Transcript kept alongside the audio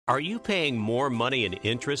Are you paying more money in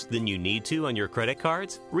interest than you need to on your credit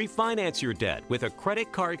cards? Refinance your debt with a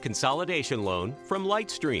credit card consolidation loan from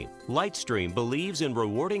Lightstream. Lightstream believes in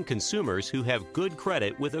rewarding consumers who have good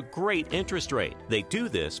credit with a great interest rate. They do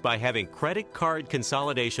this by having credit card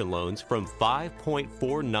consolidation loans from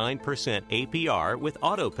 5.49% APR with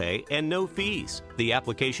autopay and no fees. The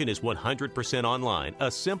application is 100% online,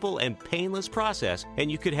 a simple and painless process,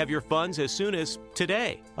 and you could have your funds as soon as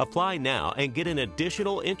today. Apply now and get an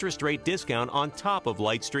additional interest rate discount on top of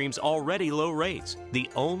Lightstream's already low rates. The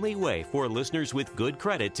only way for listeners with good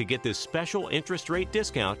credit to get this special interest rate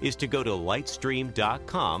discount is to go to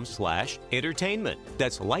lightstream.com/entertainment.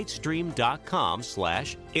 That's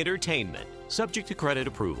lightstream.com/entertainment. Subject to credit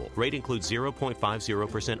approval. Rate includes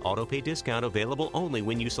 0.50% autopay discount available only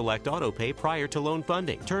when you select autopay prior to loan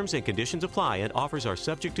funding. Terms and conditions apply and offers are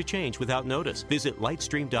subject to change without notice. Visit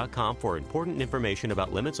lightstream.com for important information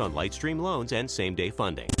about limits on Lightstream loans and same-day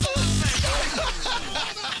funding.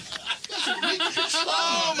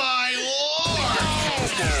 Oh, my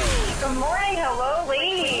Lord! Good morning. Hello,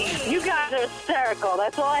 ladies. You guys are hysterical.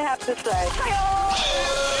 That's all I have to say.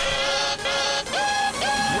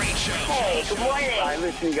 Great show. Hey, good morning. I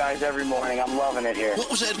listen to you guys every morning. I'm loving it here. What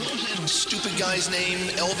was that stupid guy's name?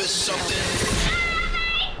 Elvis something?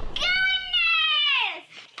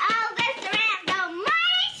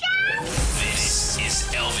 This is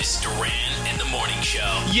Elvis Duran and the Morning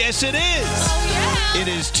Show. Yes, it is. Oh, yeah. It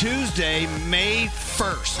is Tuesday, May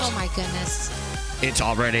 1st. Oh, my goodness. It's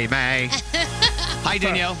already May. Hi,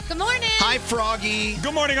 Danielle. Good morning. Hi, Froggy.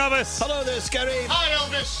 Good morning, Elvis. Hello there, Scotty. Hi,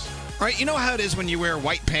 Elvis. All right, you know how it is when you wear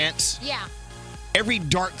white pants? Yeah. Every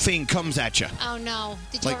dark thing comes at you. Oh, no.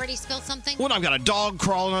 Did you Like- already spill something? Well, I've got a dog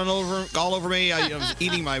crawling all over me. I was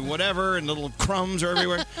eating my whatever, and little crumbs are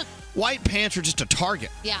everywhere. White pants are just a target.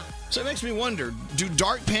 Yeah. So it makes me wonder, do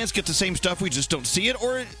dark pants get the same stuff, we just don't see it,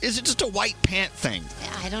 or is it just a white pant thing?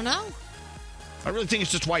 I don't know. I really think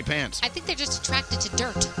it's just white pants. I think they're just attracted to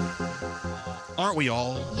dirt. Aren't we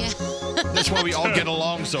all? Yeah. That's why we all get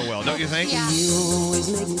along so well, don't you think? Yeah. You always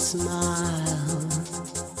make me smile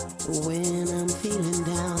when I'm feeling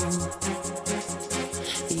down.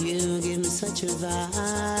 You give me such a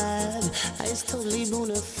vibe. It's totally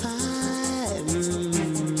bona fide.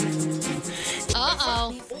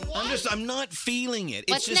 Uh-oh. I'm not feeling it.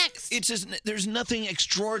 What's next? It's just, there's nothing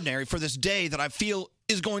extraordinary for this day that I feel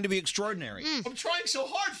is going to be extraordinary. I'm trying so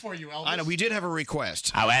hard for you, Elvis. I know, we did have a request.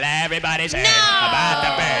 How well everybody's head No! about the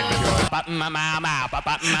bed. My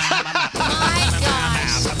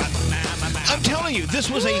gosh. I'm telling you, this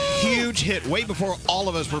was a huge hit way before all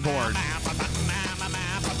of us were born.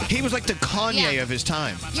 He was like the Kanye Yeah. of his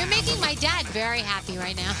time. You're making my dad very happy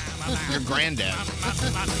right now. Your granddad.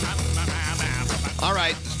 All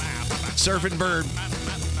right, Surfing Bird.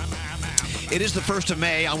 It is the 1st of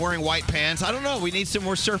May. I'm wearing white pants. I don't know. We need some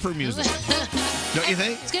more surfer music. Don't you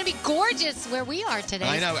think? It's going to be gorgeous where we are today.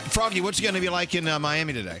 I know. Froggy, what's it going to be like in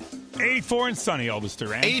Miami today? 84 and sunny, Elvis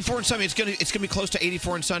Duran. 84 and sunny. It's gonna be close to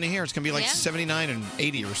 84 and sunny here. It's gonna be like Yeah. 79 and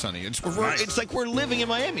 80 or sunny. It's Nice. like we're living in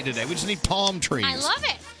Miami today. We just need palm trees. I love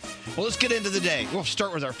it. Well, let's get into the day. We'll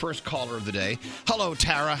start with our first caller of the day. Hello,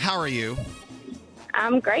 Tara. How are you?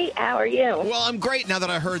 I'm great. How are you? Well, I'm great now that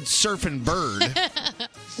I heard Surfing Bird.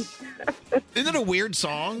 Isn't it a weird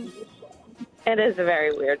song? It is a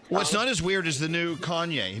very weird song. What's not as weird as the new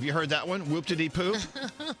Kanye. Have you heard that one? Whoop-de-dee-poop?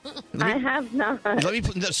 I have not. Let me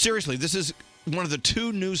no, seriously, this is one of the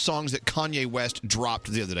 2 new songs that Kanye West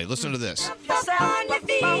dropped the other day. Listen to this.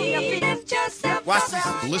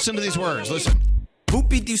 Listen to these words. Listen.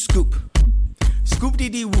 Whoopity scoop, scoop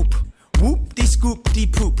dee whoop, whoop dee scoop dee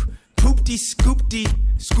poop, poop dee scoop dee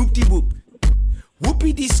whoop,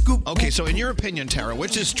 whoopity scoop. Okay, so in your opinion, Tara,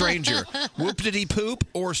 which is stranger, Whoop-diddy-poop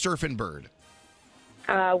or Surfing Bird?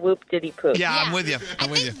 Whoop diddy poop. Yeah, I'm with you. I I'm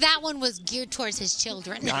with think you. that one was geared towards his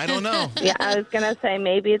children. I don't know. Yeah, I was gonna say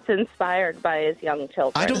maybe it's inspired by his young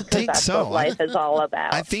children. I don't 'cause think that's so. What life is all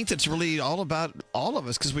about. I think that's really all about all of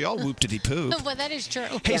us because we all whoop-diddy-poop. Well, that is true.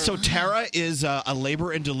 Hey, so Tara is a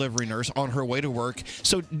labor and delivery nurse on her way to work.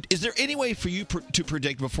 So is there any way for you to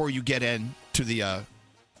predict before you get in to the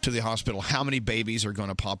hospital how many babies are going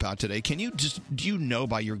to pop out today? Do you know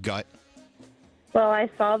by your gut? Well, I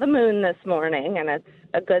saw the moon this morning, and it's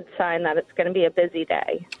a good sign that it's going to be a busy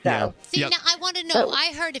day. So. See, now I want to know.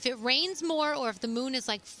 I heard if it rains more or if the moon is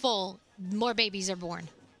like full, more babies are born.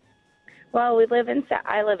 Well, I live in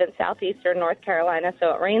southeastern North Carolina,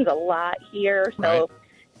 so it rains a lot here. So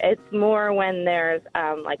it's more when there's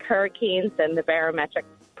like hurricanes and the barometric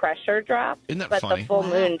pressure drops, Isn't that but funny? the full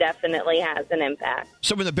moon definitely has an impact.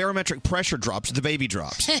 So when the barometric pressure drops, the baby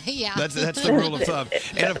drops. Yeah. That's the rule of thumb.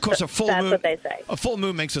 And of course, a full That's moon. what they say. A full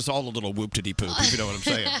moon makes us all a little whoop-de-dee-poop, if you know what I'm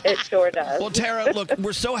saying. It sure does. Well, Tara, look,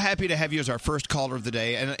 we're so happy to have you as our first caller of the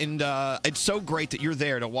day, and it's so great that you're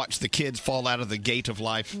there to watch the kids fall out of the gate of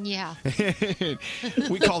life. Yeah.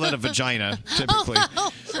 We call that a vagina, typically.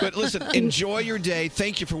 But listen, enjoy your day.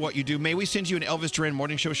 Thank you for what you do. May we send you an Elvis Duran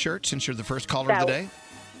Morning Show shirt since you're the first caller of the day?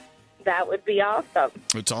 That would be awesome.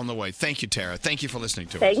 It's on the way. Thank you, Tara. Thank you for listening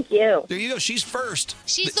to us. Thank you. There you go. She's first.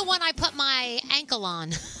 She's the one I put my ankle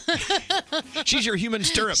on. She's your human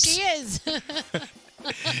stirrups. She is.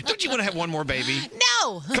 Don't you want to have one more baby?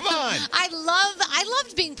 No. Come on. I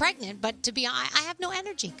loved being pregnant, but to be honest, I have no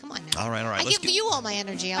energy. Come on now. All right. I give you all my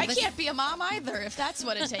energy, I Elvis. can't be a mom either, if that's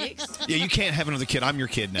what it takes. Yeah, you can't have another kid. I'm your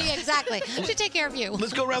kid now. Yeah, exactly. I should take care of you.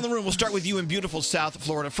 Let's go around the room. We'll start with you in beautiful South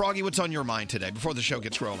Florida. Froggy, what's on your mind today before the show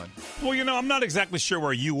gets rolling? Well, I'm not exactly sure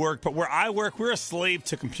where you work, but where I work, we're a slave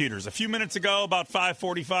to computers. A few minutes ago, about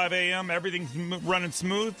 5:45 a.m., everything's running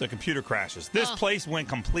smooth. The computer crashes. This place went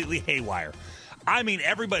completely haywire. I mean,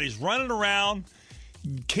 everybody's running around,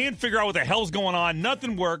 can't figure out what the hell's going on.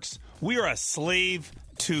 Nothing works. We are a slave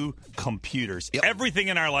to computers. Yep. Everything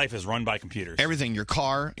in our life is run by computers. Everything. Your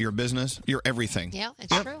car, your business, your everything. Yeah,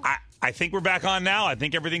 it's true. I think we're back on now. I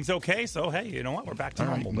think everything's okay. So, hey, you know what? We're back to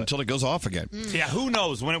normal. Until it goes off again. Yeah, who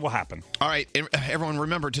knows when it will happen. All right, everyone,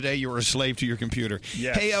 remember today you are a slave to your computer.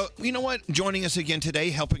 Yes. Hey, you know what? Joining us again today,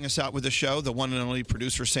 helping us out with the show, the one and only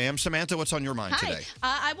producer, Sam. Samantha, what's on your mind Hi. today?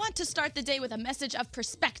 I want to start the day with a message of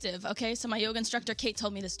perspective, okay? So my yoga instructor, Kate,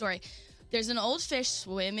 told me the story. There's an old fish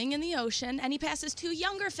swimming in the ocean, and he passes two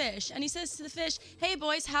younger fish. And he says to the fish, "Hey,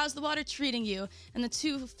 boys, how's the water treating you?" And the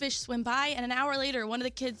two fish swim by, and an hour later, one of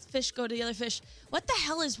the fish go to the other fish, "What the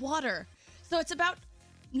hell is water?" So it's about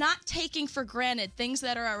not taking for granted things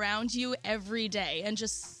that are around you every day and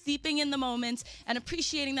just seeping in the moments and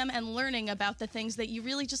appreciating them and learning about the things that you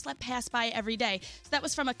really just let pass by every day. So that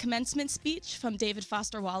was from a commencement speech from David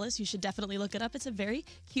Foster Wallace. You should definitely look it up. It's a very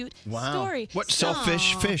cute story. What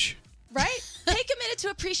selfish fish? Right? Take a minute to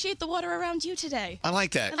appreciate the water around you today. I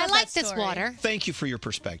like that. I like this water. Thank you for your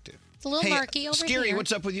perspective. It's a little murky over Scary, here.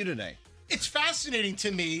 what's up with you today? It's fascinating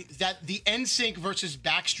to me that the NSYNC versus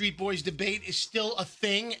Backstreet Boys debate is still a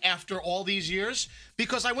thing after all these years,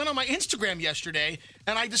 because I went on my Instagram yesterday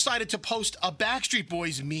and I decided to post a Backstreet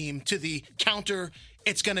Boys meme to the counter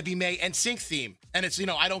 "It's Gonna Be May" NSYNC theme. And it's,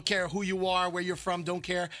 I don't care who you are, where you're from, don't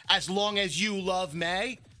care, as long as you love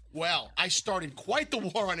May. Well, I started quite the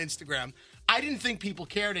war on Instagram. I didn't think people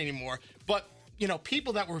cared anymore, but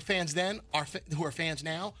people that were fans then who are fans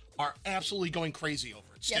now are absolutely going crazy over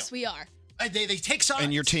it. Yes, we are. They take sides.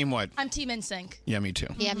 And your team what? I'm Team NSYNC. Yeah, me too.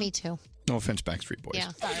 Yeah, me too. No offense, Backstreet Boys.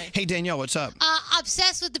 Yeah. Sorry. Hey, Danielle, what's up?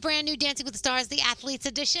 Obsessed with the brand new Dancing with the Stars, the Athletes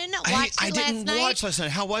Edition. I Watched it didn't last night. watch last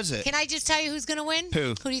night. How was it? Can I just tell you who's going to win? Who?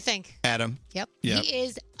 Who do you think? Adam. Yep. Yep. He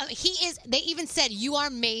is. They even said you are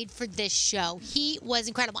made for this show. He was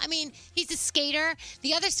incredible. I mean, he's a skater.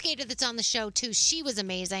 The other skater that's on the show too, she was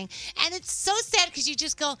amazing. And it's so sad because you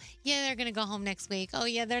just go, yeah, they're gonna go home next week. Oh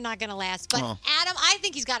yeah, they're not gonna last. But Adam, I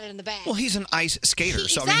think he's got it in the bag. Well, he's an ice skater,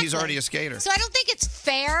 so I mean, he's already a skater. So I don't think it's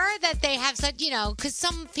fair that they have such, because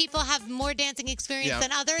some people have more dancing experience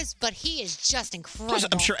than others. But he is just incredible. Plus,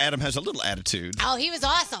 I'm sure Adam has a little attitude. Oh, he was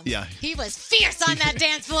awesome. Yeah. He was fierce on that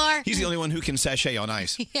dance floor. He's the only one who can sashay on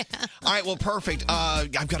ice. Yeah. All right, well, perfect. I've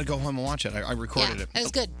got to go home and watch it. I recorded it. It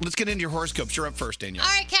was good. Let's get into your horoscopes. You're up first, Danielle. All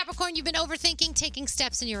right, Capricorn, you've been overthinking taking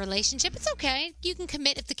steps in your relationship. It's okay. You can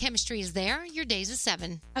commit if the chemistry is there. Your day's a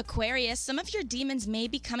 7. Aquarius, some of your demons may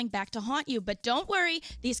be coming back to haunt you, but don't worry.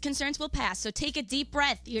 These concerns will pass, so take a deep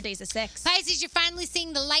breath. Your day's a 6. Pisces, you're finally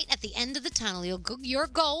seeing the light at the end of the tunnel. Your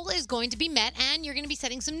goal is going to be met, and you're going to be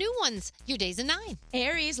setting some new ones. Your day's a 9.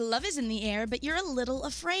 Aries, love is in the air, but you're a little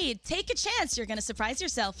afraid. Take a chance. You're going to surprise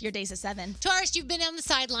yourself. Your day's a 7. Taurus, you've been on the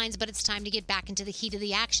sidelines, but it's time to get back into the heat of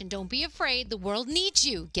the action. Don't be afraid. The world needs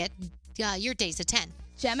you. Your day's a 10.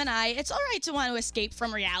 Gemini, it's all right to want to escape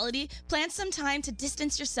from reality. Plan some time to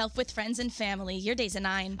distance yourself with friends and family. Your day's a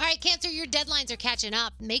 9. All right, Cancer, your deadlines are catching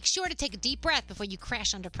up. Make sure to take a deep breath before you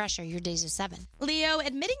crash under pressure. Your day's a 7. Leo,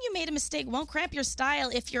 admitting you made a mistake won't cramp your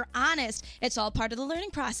style if you're honest. It's all part of the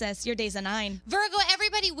learning process. Your day's a 9. Virgo,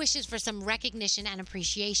 everybody wishes for some recognition and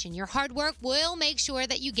appreciation. Your hard work will make sure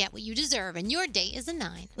that you get what you deserve, and your day is a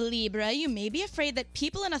 9. Libra, you may be afraid that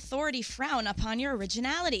people in authority frown upon your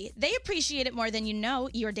originality. They appreciate it more than you know.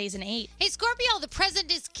 your day's an 8. Hey, Scorpio, the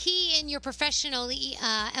present is key in your professional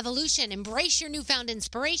evolution. Embrace your newfound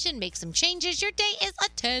inspiration. Make some changes. Your day is a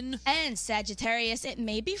 10. And Sagittarius, it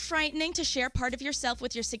may be frightening to share part of yourself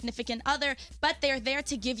with your significant other, but they're there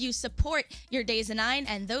to give you support. Your day's a 9,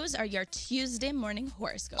 and those are your Tuesday morning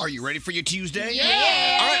horoscopes. Are you ready for your Tuesday?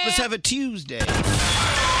 Yeah. All right, let's have a Tuesday.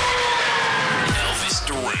 Elvis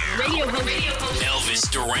Duran. Radio host. Elvis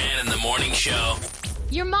Duran in the Morning Show.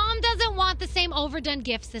 Your mom doesn't want the same overdone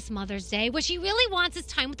gifts this Mother's Day. What she really wants is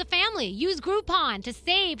time with the family. Use Groupon to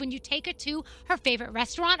save when you take her to her favorite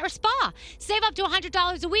restaurant or spa. Save up to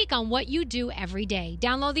 $100 a week on what you do every day.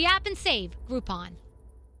 Download the app and save. Groupon.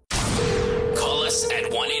 Call us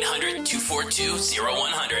at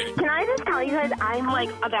 1-800-242-0100. Can I just tell you guys, I'm like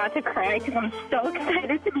about to cry because I'm so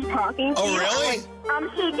excited to be talking to you. Oh, really? I'm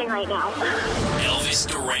shaking right now. Elvis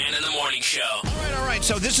Duran in the Morning Show. All right,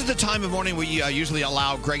 so this is the time of morning we usually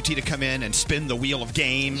allow Greg T to come in and spin the wheel of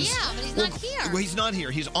games. Yeah, but he's not here. Well, he's not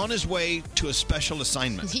here. He's on his way to a special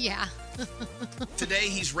assignment. Yeah. Today,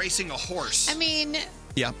 he's racing a horse. I mean,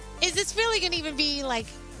 Yeah. is this really going to even be like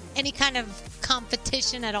any kind of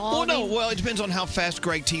competition at all? Well, I no. mean- Well, it depends on how fast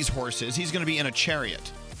Greg T's horse is. He's going to be in a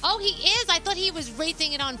chariot. Oh, he is? I thought he was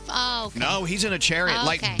racing it on... Oh, okay. No, he's in a chariot, Oh,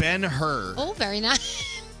 like okay. Ben-Hur. Oh, very nice.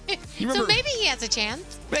 You So remember- maybe he has a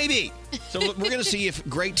chance. Maybe. So look, we're going to see if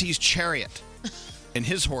Greg T's chariot and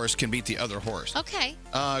his horse can beat the other horse. Okay.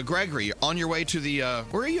 Gregory, on your way to the...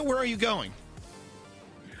 Where are you going?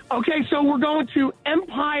 Okay, so we're going to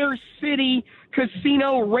Empire City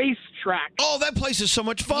Casino Racetrack. Oh, that place is so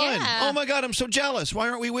much fun. Yeah. Oh, my God, I'm so jealous. Why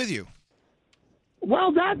aren't we with you?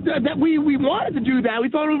 Well, that we wanted to do that. We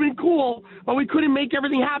thought it would have been cool, but we couldn't make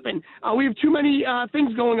everything happen. We have too many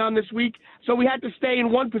things going on this week, so we had to stay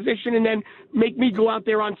in one position and then make me go out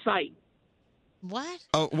there on site. What?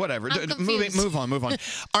 Oh, whatever. I'm Move confused. on. All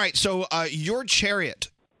right, so your chariot,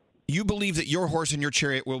 you believe that your horse and your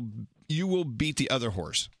chariot will beat the other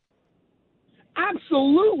horse.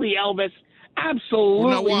 Absolutely, Elvis.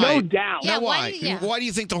 Absolutely, Now, why? no doubt. Now, why? Why do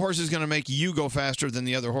you think the horse is going to make you go faster than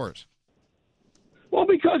the other horse? Well,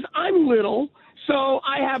 because I'm little, so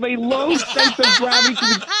I have a low sense of gravity.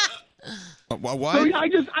 Why?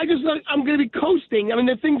 So I'm going to be coasting. I mean,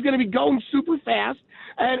 the thing's going to be going super fast,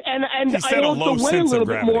 and He I said a also low weigh a sense of little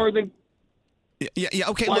bit gravity. more than. Yeah.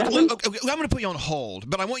 Okay. What Look, happened? okay, I'm going to put you on hold,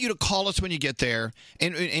 but I want you to call us when you get there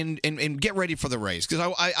and get ready for the race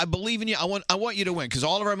because I believe in you. I want you to win because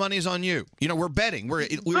all of our money is on you. You know, we're betting.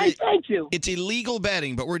 Thank you. It's illegal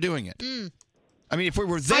betting, but we're doing it. I mean, if we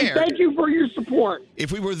were I there, thank you for your support.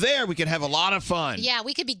 if we were there, we could have a lot of fun. Yeah,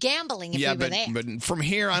 we could be gambling if we were there. but from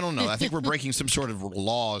here, I don't know. I think we're breaking some sort of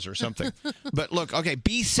laws or something. But look, okay,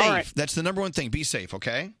 be safe. All right. That's the number one thing. Be safe,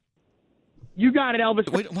 okay? You got it,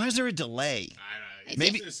 Elvis. Wait, why is there a delay?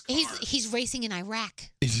 Maybe He's racing in Iraq.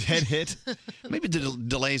 is his head hit. Maybe the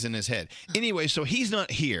delay's in his head. Anyway, so he's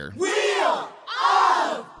not here. Wheel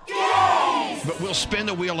of Games! But we'll spin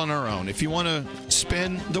the wheel on our own. If you want to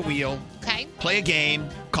spin the wheel, okay, play a game,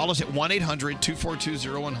 call us at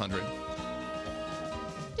 1-800-242-0100.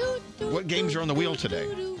 What games are on the wheel today?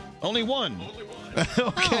 Only one.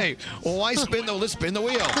 Okay. Well, why spin the? Let's spin the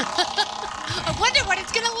wheel. I wonder what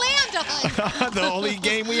it's going to land on. The only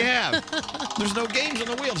game we have. There's no games on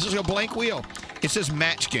the wheel. This is a blank wheel. It says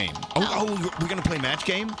match game. Oh, we're going to play match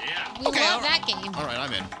game? We love that game. All right,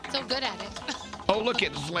 I'm in. So good at it. Oh, look,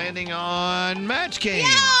 it's landing on match game.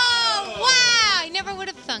 Oh, wow. I never would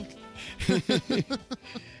have thunk.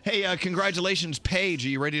 Hey, congratulations, Paige. Are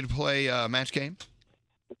you ready to play match game?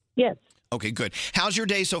 Yes. Okay, good. How's your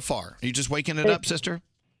day so far? Are you just waking it up, sister?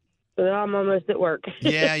 I'm almost at work.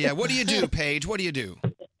 Yeah. What do you do, Paige? What do you do?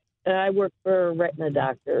 I work for retina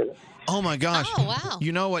doctors. Oh, my gosh. Oh, wow.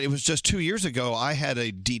 You know what? It was just 2 years ago I had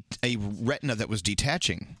a retina that was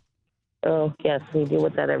detaching. Oh, yes, we deal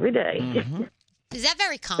with that every day. Mm-hmm. Is that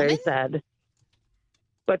very common? Very sad.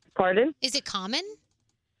 But, pardon? Is it common?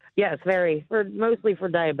 Yes, very. Mostly for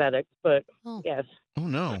diabetics, but yes. Oh,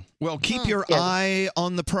 no. Well, keep your eye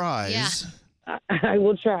on the prize. I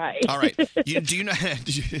will try. All right. Do you know?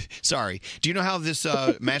 Sorry. Do you know how this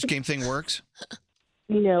match game thing works?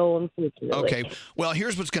 No, unfortunately. Okay. Well,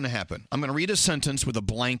 here's what's going to happen. I'm going to read a sentence with a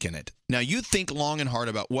blank in it. Now, you think long and hard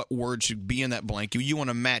about what word should be in that blank. You want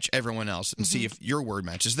to match everyone else and see if your word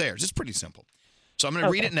matches theirs. It's pretty simple. So I'm going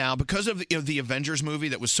to read it now because of the Avengers movie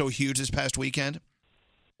that was so huge this past weekend.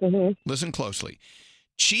 Mm-hmm. Listen closely.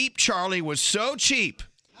 Cheap Charlie was so cheap.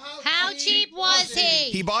 How cheap was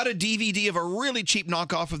he? He bought a DVD of a really cheap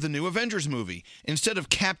knockoff of the new Avengers movie. Instead of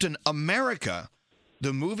Captain America,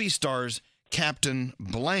 the movie stars Captain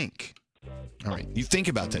Blank. All right, you think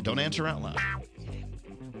about that. Don't answer out loud.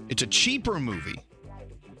 It's a cheaper movie.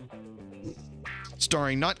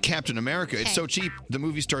 starring not Captain America. It's Okay. so cheap, the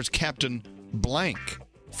movie stars Captain Blank.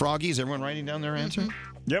 Froggy, is everyone writing down their answer?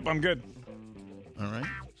 Yep, I'm good. All right.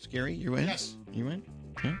 Scary, you in? Yes. You in?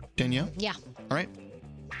 Yeah. Danielle? Yeah. All right.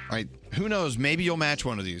 All right. Who knows? Maybe you'll match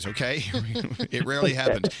one of these, okay? It rarely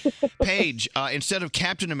happens. Paige, instead of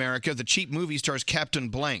Captain America, the cheap movie stars Captain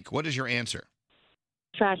Blank. What is your answer?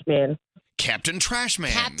 Trash man. Captain Trashman.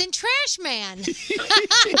 Captain Trash Man.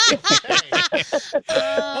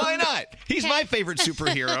 Why not? He's my favorite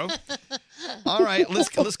superhero. All right,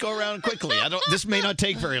 let's go around quickly. This may not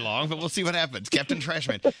take very long, but we'll see what happens. Captain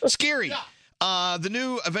Trashman. Scary. The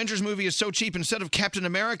new Avengers movie is so cheap. Instead of Captain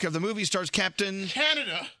America, the movie stars Captain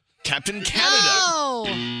Canada. Captain Canada. No.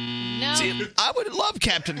 No. See, I would love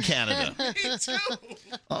Captain Canada. Me too.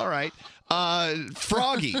 All right.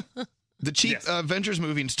 Froggy. The cheap Avengers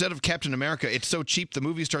movie, instead of Captain America, it's so cheap, the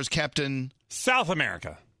movie stars Captain South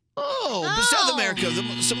America. Oh, but South America,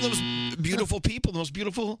 some of those beautiful people, the most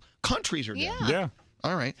beautiful countries are there. Yeah.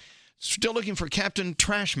 All right. Still looking for Captain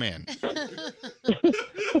Trashman.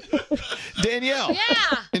 Danielle.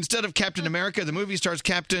 Yeah. Instead of Captain America, the movie stars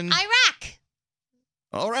Captain Iraq.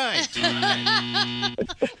 All right.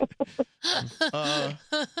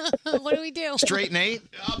 What do we do? Straight Nate.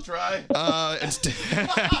 I'll try.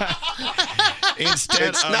 Instead,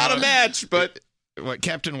 It's not a match, but what?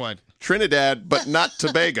 Captain what? Trinidad, but not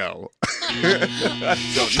Tobago.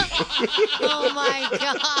 Oh my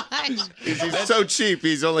gosh. He's so cheap.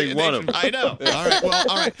 He's only one of them. I know. All right. Well,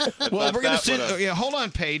 all right. Well, we're going that to one up. sit. Yeah, hold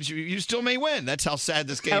on, Paige. You still may win. That's how sad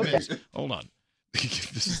this game is. Hold on.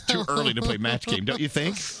 This is too early to play match game, don't you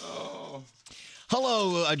think?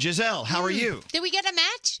 Hello, Giselle. How are you? Did we get a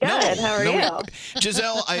match? Good. How are you?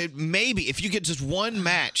 Giselle, maybe if you get just one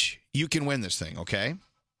match, you can win this thing, okay?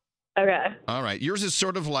 Okay. All right. Yours is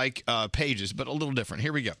sort of like Paige's, but a little different.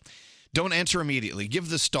 Here we go. Don't answer immediately. Give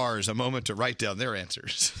the stars a moment to write down their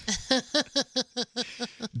answers.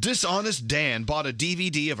 Dishonest Dan bought a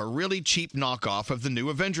DVD of a really cheap knockoff of the new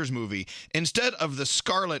Avengers movie. Instead of the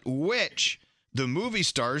Scarlet Witch, the movie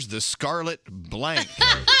stars the Scarlet Blank.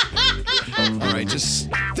 All right, just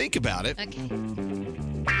think about it. Okay.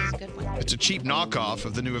 That's a good one. It's a cheap knockoff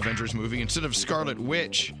of the new Avengers movie. Instead of Scarlet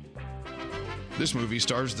Witch, this movie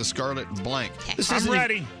stars the Scarlet Blank. I'm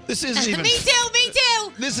ready. This isn't even. Me too. Me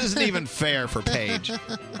too. This isn't even fair for Paige.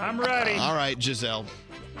 I'm ready. All right, Giselle.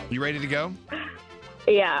 You ready to go?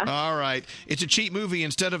 Yeah. All right. It's a cheap movie.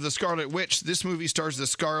 Instead of the Scarlet Witch, this movie stars the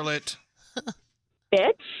Scarlet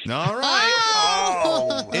Bitch. All right.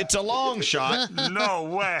 Oh. It's a long shot. No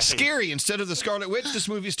way. Scary. Instead of the Scarlet Witch, this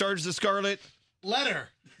movie stars the Scarlet. Letter.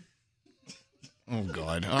 Oh,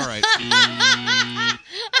 God. All right.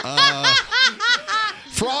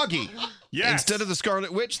 Froggy. Yes. Instead of the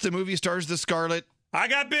Scarlet Witch, the movie stars the Scarlet. I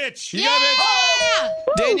got bitch. You got it.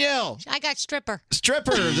 Danielle. I got stripper.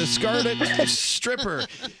 Stripper. The Scarlet Stripper.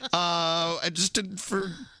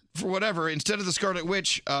 For whatever, instead of the Scarlet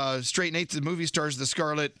Witch, Straight Nate, the movie stars the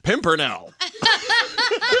Scarlet Pimpernel.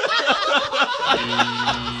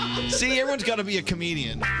 See, everyone's got to be a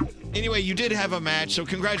comedian. Anyway, you did have a match, so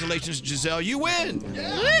congratulations, Giselle. You win.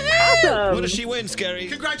 Awesome. What does she win, Scary?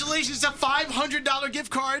 Congratulations, a $500 gift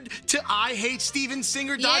card to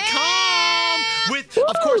IHateStevenSinger.com. Yeah. With,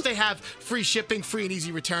 of course, they have free shipping, free and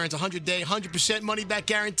easy returns, 100-day, 100% money-back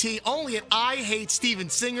guarantee, only at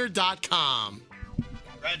IHateStevenSinger.com.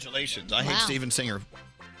 Congratulations. I hate Wow. Steven Singer.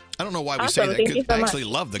 I don't know why we Awesome. say that, Thank because you so I much. actually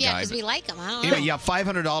love the Yeah, guy. because but- we like him. I don't know. Anyway, yeah,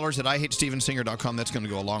 $500 at IHateStevenSinger.com. That's going to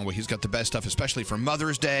go a long way. He's got the best stuff, especially for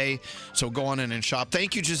Mother's Day. So go on in and shop.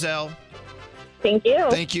 Thank you, Giselle. Thank you.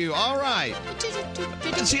 Thank you. All right.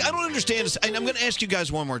 And see, I don't understand this. And I'm going to ask you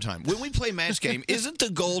guys one more time. When we play match game, isn't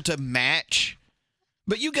the goal to match?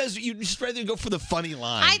 But you guys, you just rather go for the funny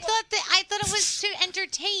line. I thought it was to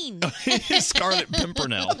entertain. Scarlet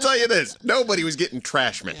Pimpernel. I'll tell you this: nobody was getting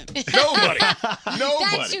trashman. Nobody. That's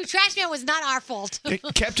Nobody. true. Trashman was not our fault.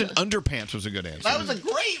 Captain Underpants was a good answer. That was a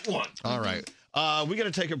great one. All right. We got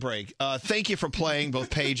to take a break. Thank you for playing, both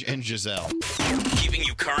Paige and Giselle. Keeping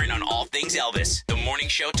you current on all things Elvis. The Morning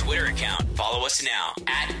Show Twitter account. Follow us now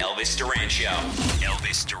at Elvis Duran Show.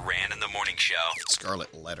 Elvis Duran in the Morning Show.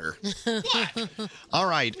 Scarlet Letter. All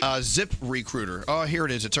right. Zip Recruiter. Oh, here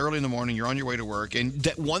it is. It's early in the morning. You're on your way to work. And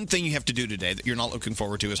that one thing you have to do today that you're not looking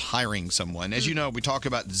forward to is hiring someone. As you know, we talk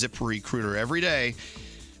about Zip Recruiter every day.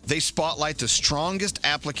 They spotlight the strongest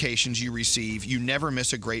applications you receive. You never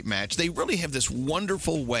miss a great match. They really have this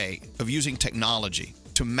wonderful way of using technology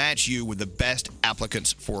to match you with the best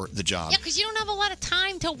applicants for the job. Yeah, because you don't have a lot of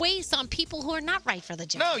time to waste on people who are not right for the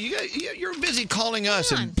job. No, you're busy calling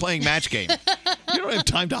us and playing match game. You don't have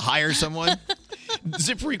time to hire someone.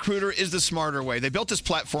 ZipRecruiter is the smarter way. They built this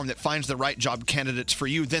platform that finds the right job candidates for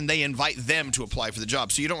you. Then they invite them to apply for the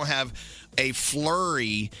job. So you don't have a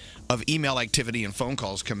flurry of email activity and phone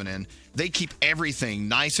calls coming in. They keep everything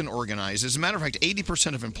nice and organized. As a matter of fact,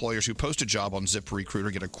 80% of employers who post a job on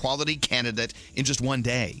ZipRecruiter get a quality candidate in just one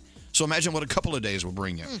day. So imagine what a couple of days will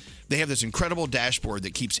bring you. They have this incredible dashboard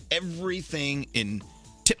that keeps everything in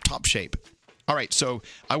tip-top shape. All right, so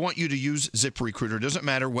I want you to use ZipRecruiter. It doesn't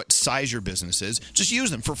matter what size your business is. Just use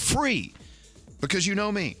them for free because you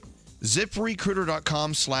know me.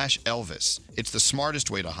 ZipRecruiter.com/Elvis. It's the smartest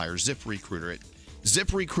way to hire. ZipRecruiter at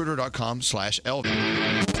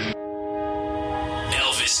ZipRecruiter.com/Elvis.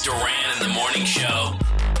 Elvis Duran in the morning show.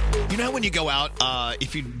 You know how when you go out,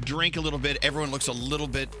 if you drink a little bit, everyone looks a little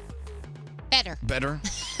bit better?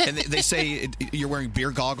 And they say you're wearing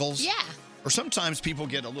beer goggles? Yeah. Or sometimes people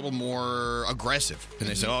get a little more aggressive and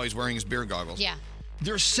they say, oh, he's wearing his beer goggles. Yeah.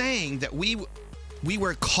 They're saying that we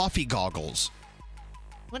wear coffee goggles.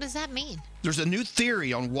 What does that mean? There's a new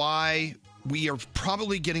theory on why we are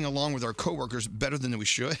probably getting along with our coworkers better than we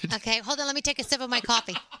should. Okay, hold on. Let me take a sip of my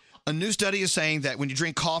coffee. A new study is saying that when you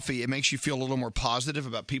drink coffee, it makes you feel a little more positive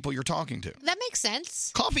about people you're talking to. That makes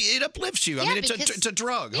sense. Coffee, it uplifts you. I mean, it's a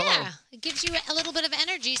drug. Yeah, Hello. it gives you a little bit of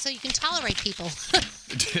energy so you can tolerate people.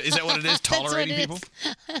 Is that what it is? Tolerating people?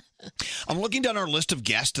 I'm looking down our list of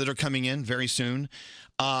guests that are coming in very soon.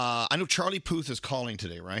 I know Charlie Puth is calling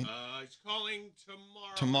today, right? He's calling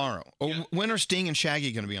tomorrow. Tomorrow. Oh, when are Sting and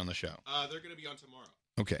Shaggy going to be on the show? They're going to be on tomorrow.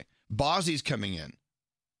 Okay. Bozzy's coming in.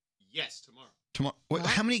 Yes, tomorrow. Tomorrow. Wait,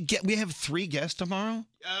 how many? We have 3 guests tomorrow?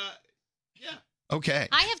 Yeah. Okay.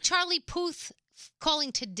 I have Charlie Puth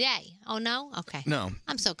calling today. Oh, no? Okay. No.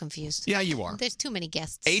 I'm so confused. Yeah, you are. There's too many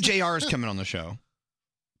guests. AJR is coming on the show,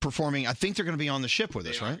 performing. I think they're going to be on the ship with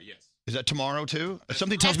us, right? Yes. Is that tomorrow, too?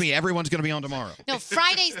 Something tells me everyone's going to be on tomorrow. No,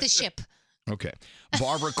 Friday's the ship. Okay.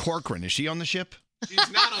 Barbara Corcoran, is she on the ship? She's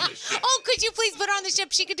not on the ship. Oh, could you please put her on the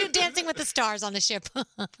ship? She could do Dancing with the Stars on the ship.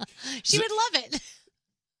 She would love it.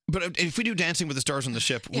 But if we do Dancing with the Stars on the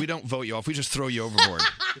ship, we don't vote you off. We just throw you overboard.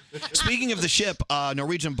 Speaking of the ship,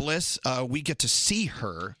 Norwegian Bliss, we get to see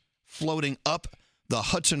her floating up the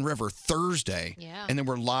Hudson River Thursday. Yeah. And then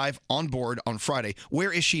we're live on board on Friday.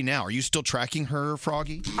 Where is she now? Are you still tracking her,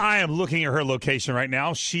 Froggy? I am looking at her location right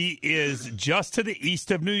now. She is just to the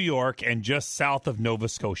east of New York and just south of Nova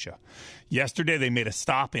Scotia. Yesterday, they made a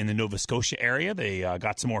stop in the Nova Scotia area. They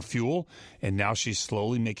got some more fuel, and now she's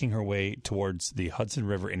slowly making her way towards the Hudson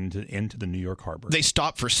River into the New York Harbor. They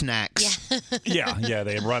stop for snacks. Yeah,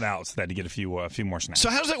 they run out so they had to get a few more snacks. So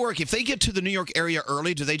how does that work? If they get to the New York area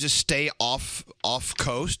early, do they just stay off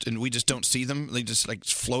coast and we just don't see them? They just like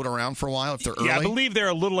float around for a while if they're early? Yeah, I believe they're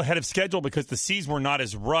a little ahead of schedule because the seas were not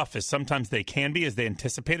as rough as sometimes they can be as they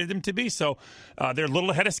anticipated them to be. So they're a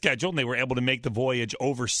little ahead of schedule, and they were able to make the voyage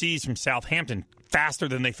overseas from Southampton faster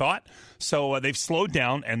than they thought. So they've slowed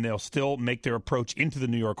down, and they'll still make their approach into the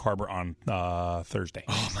New York Harbor on Thursday.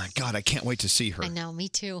 Oh, my God. I can't wait to see her. I know, me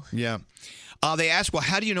too. Yeah. They ask, well,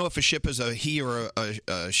 how do you know if a ship is a he or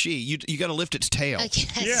a she? You got to lift its tail.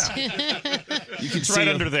 Yeah. You can It's right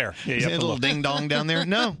under there. Yeah, you see have a to little look. ding dong down there?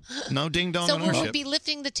 No ding dong So on will our we ship. be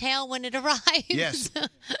lifting the tail when it arrives? Yes.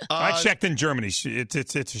 I checked in Germany.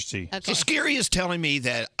 It's a she. So Scary is telling me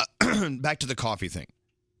that, back to the coffee thing,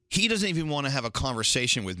 he doesn't even want to have a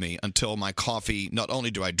conversation with me until my coffee, not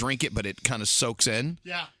only do I drink it, but it kind of soaks in.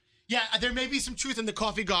 Yeah. Yeah, there may be some truth in the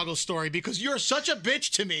coffee goggles story because you're such a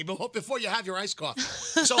bitch to me before you have your iced coffee.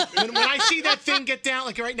 So when I see that thing get down,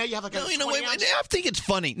 like right now you have like a Wait, 20 ounce. I think it's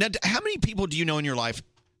funny. Now, how many people do you know in your life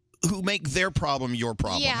who make their problem your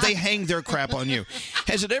problem? Yeah. They hang their crap on you.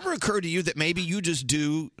 Has it ever occurred to you that maybe you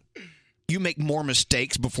make more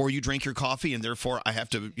mistakes before you drink your coffee and therefore I have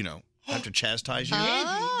to chastise you?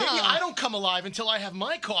 Maybe I don't come alive until I have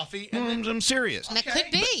my coffee. And I'm serious. That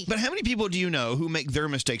could be. But how many people do you know who make their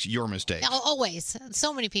mistakes your mistakes? Always.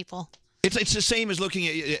 So many people. It's the same as looking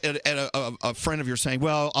at a friend of yours saying,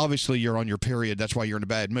 well, obviously you're on your period. That's why you're in a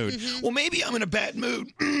bad mood. Mm-hmm. Well, maybe I'm in a bad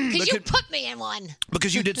mood. Because you put me in one.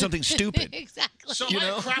 Because you did something stupid. Exactly. So am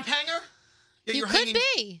I a crap hanger? Yeah, you could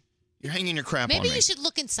be. You're hanging your crap on Maybe me. you should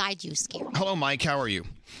look inside you, Scary. Hello, Mike. How are you?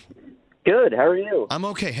 Good. How are you? I'm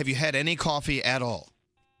okay. Have you had any coffee at all?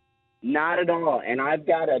 Not at all. And I've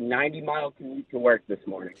got a 90-mile commute to work this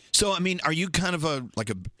morning. So, I mean, are you kind of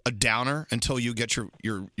a downer until you get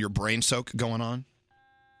your brain soak going on?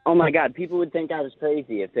 Oh, my God. People would think I was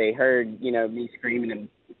crazy if they heard, me screaming in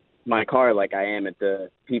my car like I am at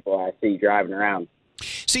the people I see driving around.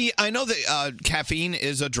 See, I know that caffeine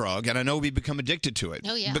is a drug, and I know we become addicted to it.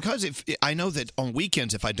 Oh, yeah. Because I know that on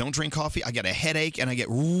weekends, if I don't drink coffee, I get a headache and I get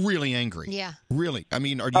really angry. Yeah. Really. I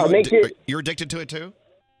mean, you're addicted to it too?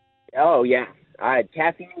 Oh yeah,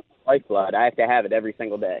 caffeine is lifeblood. I have to have it every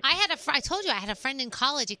single day. I told you I had a friend in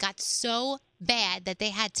college. It got so bad that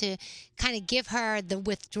they had to kind of give her the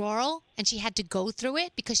withdrawal, and she had to go through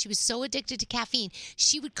it because she was so addicted to caffeine.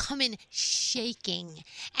 She would come in shaking,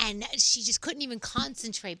 and she just couldn't even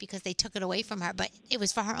concentrate because they took it away from her. But it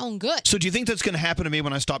was for her own good. So do you think that's going to happen to me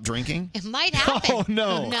when I stop drinking? It might happen. Oh,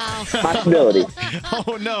 no. No. Possibility.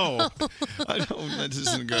 Oh, no. This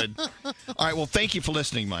isn't good. All right. Well, thank you for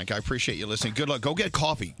listening, Mike. I appreciate you listening. Good luck. Go get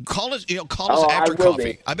coffee. Call us. Call us after I will coffee.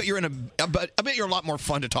 be. I bet you're a lot more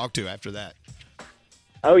fun to talk to after that.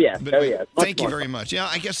 Oh yeah. Thank you very much. Yeah,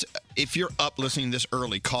 I guess if you're up listening this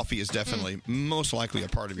early, coffee is definitely most likely a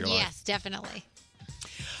part of your life. Yes, definitely.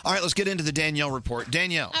 All right, let's get into the Danielle report.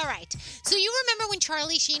 Danielle. All right. So you remember when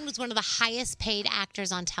Charlie Sheen was one of the highest paid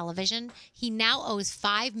actors on television? He now owes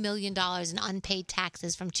 $5 million in unpaid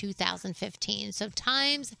taxes from 2015. So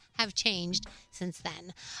times have changed since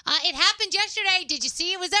then. It happened yesterday. Did you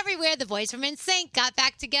see? It was everywhere. The boys from NSYNC got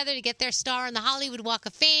back together to get their star on the Hollywood Walk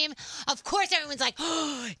of Fame. Of course, everyone's like,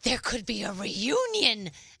 oh, there could be a reunion.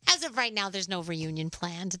 As of right now, there's no reunion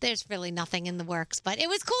planned. There's really nothing in the works. But it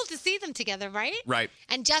was cool to see them together, right? Right.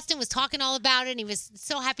 And Justin was talking all about it, and he was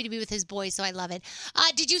so happy to be with his boys, so I love it.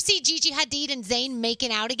 Did you see Gigi Hadid and Zayn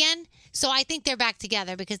making out again? So I think they're back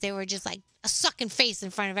together because they were just like a sucking face in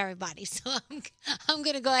front of everybody. So I'm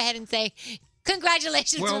going to go ahead and say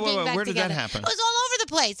congratulations for being back where did together. that happen? It was all over the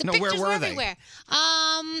place. The No, pictures where were were they? everywhere.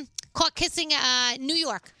 Caught kissing New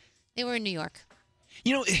York. They were in New York.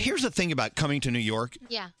 You know, here's the thing about coming to New York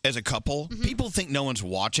Yeah. as a couple. People think no one's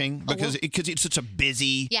watching because it's such a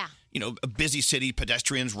busy, Yeah. a busy city,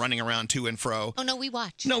 pedestrians running around to and fro. Oh, no, we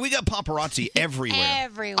watch. No, we got paparazzi everywhere.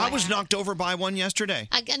 Everywhere. I was knocked over by one yesterday.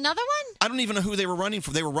 Another one? I don't even know who they were running for.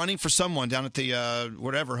 They were running for someone down at the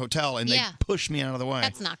whatever hotel, and Yeah. they pushed me out of the way.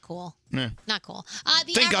 That's not cool. Yeah. Not cool.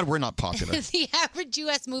 Thank God we're not popular. The average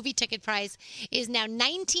U.S. movie ticket price is now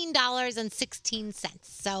 $19.16.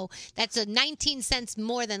 So that's a 19 cents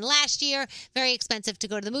more than last year. Very expensive to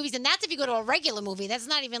go to the movies. And that's if you go to a regular movie. That's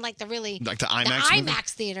not even like the Like the IMAX movie? IMAX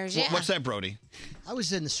theaters, yeah. What's that, Brody? I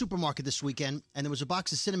was in the supermarket this weekend, and there was a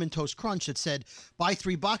box of Cinnamon Toast Crunch that said, buy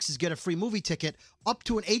 3 boxes, get a free movie ticket, up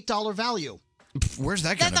to an $8 value. Where's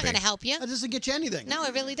that That's not going to help you. That doesn't get you anything. No,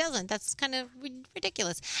 it really doesn't. That's kind of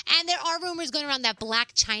ridiculous. And there are rumors going around that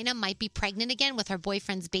Black China might be pregnant again with her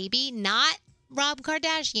boyfriend's baby. Not Rob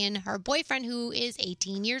Kardashian, her boyfriend, who is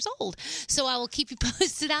 18 years old. So I will keep you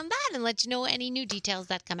posted on that and let you know any new details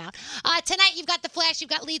that come out. Tonight, you've got The Flash, you've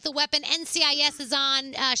got Lethal Weapon, NCIS is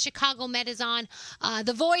on, Chicago Med is on,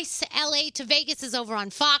 The Voice, LA to Vegas is over on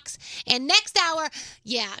Fox. And next hour,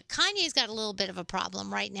 Kanye's got a little bit of a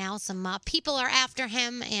problem right now. Some people are after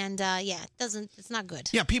him, and it's not good.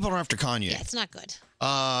 Yeah, people are after Kanye. Yeah, it's not good.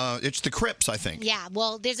 It's the Crips, I think. Yeah,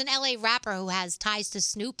 well, there's an LA rapper who has ties to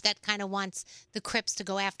Snoop that kind of wants the Crips to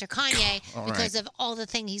go after Kanye All because right. of all the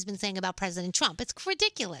thing he's been saying about President Trump. It's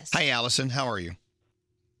ridiculous. Hi, Allison. How are you?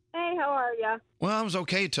 Hey, how are ya? Well, I was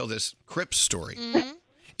okay till this Crips story. Mm-hmm.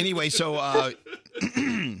 Anyway, so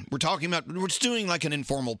we're just doing like an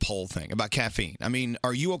informal poll thing about caffeine. I mean,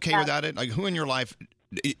 are you okay without it? Like, who in your life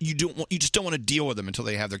you just don't want to deal with them until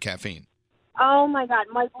they have their caffeine? Oh my God,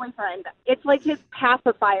 my boyfriend. It's like his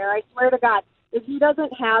pacifier. I swear to God, if he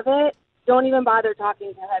doesn't have it, don't even bother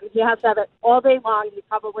talking to him. He has to have it all day long. He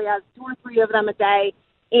probably has 2 or 3 of them a day,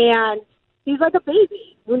 and he's like a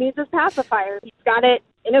baby who needs his pacifier. He's got it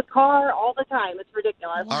in his car all the time. It's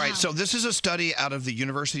ridiculous. All right, so this is a study out of the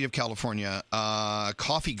University of California.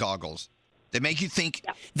 Coffee goggles. They make you think.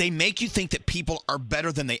 They make you think that people are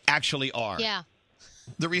better than they actually are. Yeah.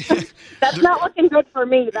 That's not looking good for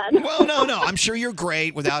me then. Well, no. I'm sure you're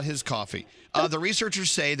great without his coffee. The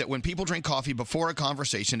researchers say that when people drink coffee before a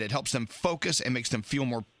conversation, it helps them focus and makes them feel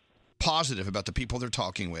more positive about the people they're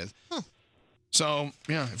talking with. So,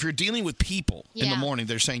 if you're dealing with people in the morning,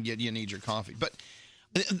 they're saying you need your coffee. But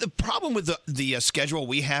the problem with the schedule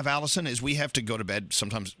we have, Allison, is we have to go to bed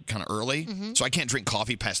sometimes kind of early. Mhm. So I can't drink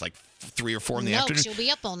coffee past like 3 or 4 in the No, 'cause afternoon. you'll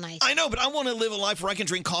be up all night. I know, but I want to live a life where I can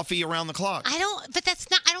drink coffee around the clock. I don't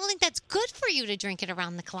think that's good for you to drink it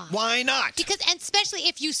around the clock. Why not? And especially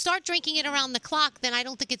if you start drinking it around the clock, then I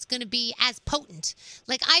don't think it's going to be as potent.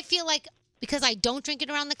 Like, I feel like because I don't drink it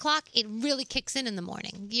around the clock, it really kicks in the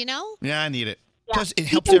morning, you know? Yeah, I need it. Yeah. Plus, it He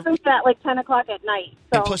helps. can drink that like 10 o'clock at night.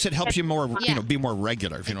 And plus, it helps you more, Yeah. be more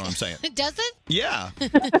regular. If you know what I'm saying. Does it? Yeah.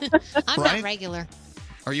 I'm Right? not regular.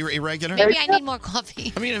 Are you irregular? Maybe I need more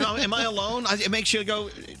coffee. I mean, am I alone? It makes you go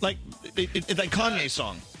like it's like Kanye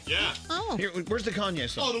song. Yeah. Oh. Here, where's the Kanye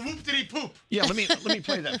song? Oh, the whoop diddy poop. Yeah, let me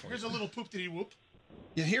play that for you. Here's a little poop diddy whoop.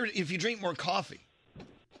 Yeah, here, if you drink more coffee.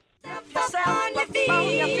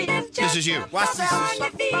 This is you. Watch this.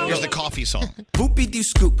 Here's the coffee song. Whoopie dee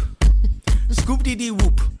scoop. Scoop dee dee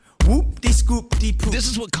whoop. Whoop dee scoop dee poop. This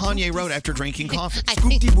is what Kanye wrote after drinking coffee.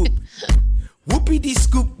 Scoop dee whoop. Whoopie dee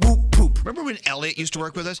scoop whoop poop. Remember when Elliot used to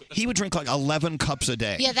work with us? He would drink like 11 cups a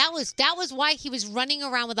day. Yeah, that was why he was running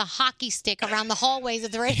around with a hockey stick around the hallways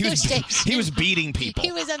of the radio station. He was beating people.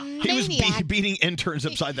 He was a He was maniac. beating interns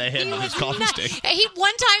upside the head with his coffee stick.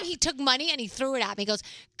 One time he took money and he threw it at me. He goes,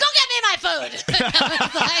 "Go get me my food."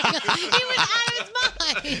 I was like, he was out of his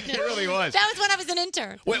mind. He really was. That was when I was an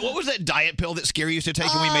intern. Wait, what was that diet pill that Scary used to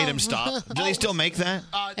take and we made him stop? Do they still make that?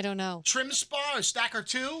 I don't know. Trim Spa or Stacker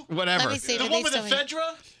 2? Whatever. Let me see. The Do one they with still make-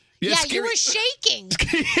 ephedra? Yeah, Scary, you were shaking.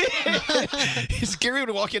 Scary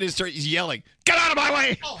would walk in and start yelling, "Get out of my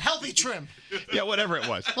way!" Oh, healthy trim. Yeah, whatever it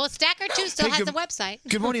was. Well, Stacker 2 still Hey, has good- a website.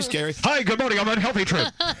 Good morning, Scary. Hi, good morning. I'm on Healthy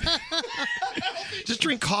Trip. Just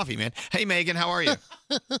drink coffee, man. Hey, Megan, how are you?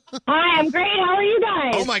 Hi, I'm great. How are you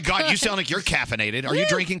guys? Oh, my God. You sound like you're caffeinated. Are you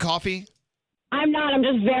drinking coffee? I'm not. I'm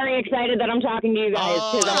just very excited that I'm talking to you guys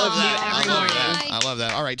because I listen to you every morning. I love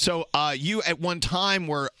that. All right. So you at one time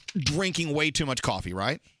were drinking way too much coffee,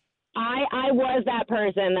 right? I was that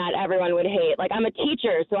person that everyone would hate. Like, I'm a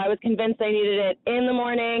teacher, so I was convinced I needed it in the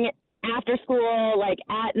morning, after school, like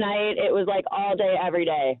at night. It was like all day, every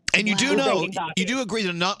day. And you do I was know, drinking coffee. you do agree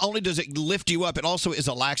that not only does it lift you up, it also is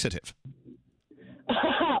a laxative.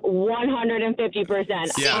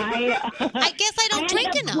 150%. Yeah. I guess I don't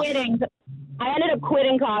drink enough. I ended up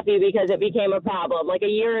quitting coffee because it became a problem. Like a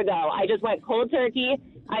year ago, I just went cold turkey.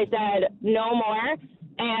 I said no more,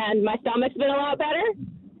 and my stomach's been a lot better,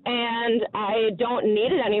 and I don't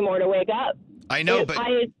need it anymore to wake up. I know, but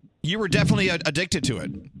you were definitely addicted to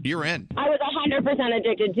it. You're in. I was 100%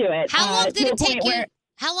 addicted to it. How long to did the it take point you? where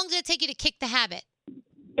How long did it take you to kick the habit?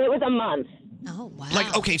 It was a month. Oh wow!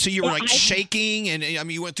 Like, okay, so you were Yeah, like shaking, and I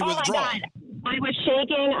mean, you went through Oh my withdrawal. God. I was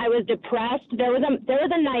shaking. I was depressed. There was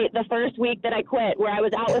a night the first week that I quit where I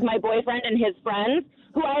was out with my boyfriend and his friends,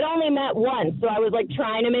 who I'd only met once. So I was like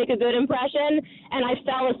trying to make a good impression, and I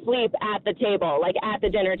fell asleep at the table, like at the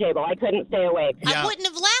dinner table. I couldn't stay awake. I wouldn't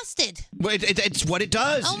have lasted. Well, it's what it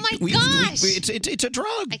does. Oh my gosh! It's a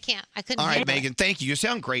drug. I can't. I couldn't. All right, handle it. Megan, thank you. You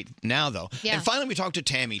sound great now, though. Yeah. And finally, we talked to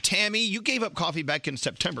Tammy. Tammy, you gave up coffee back in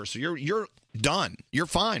September, so you're done. You're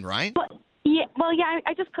fine, right? Yeah, well, yeah,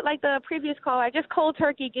 I just, like the previous caller, I just cold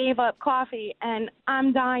turkey gave up coffee, and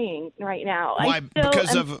I'm dying right now. Why?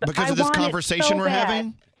 Because of this conversation we're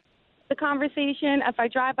having? The conversation, if I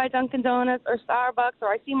drive by Dunkin' Donuts or Starbucks or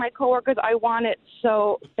I see my coworkers, I want it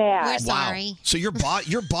so bad. Wow. So your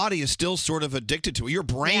body is still sort of addicted to it. Your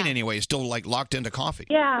brain, anyway, is still like locked into coffee.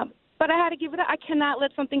 Yeah, but I had to give it up. I cannot let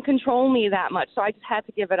something control me that much, so I just had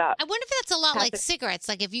to give it up. I wonder if that's a lot like cigarettes.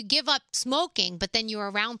 Like if you give up smoking, but then you're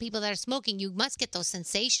around people that are smoking, you must get those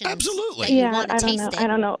sensations. Absolutely. That you Yeah, want I to don't taste know. it. I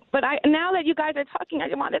don't know. But now that you guys are talking, I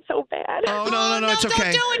want it so bad. Oh, no, it's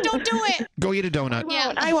okay. Don't do it. Don't do it. Go eat a donut.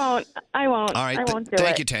 I won't. All right. I won't do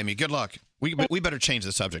Thank it. you, Tammy. Good luck. We better change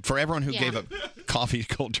the subject. For everyone who Yeah. gave up coffee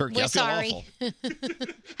cold turkey, We're I feel sorry. awful.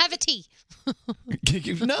 Have a tea.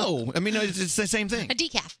 No, I mean it's the same thing. A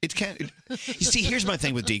decaf. It can't. You see, here's my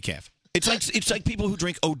thing with decaf. It's like people who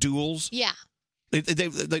drink O'Doul's. Yeah.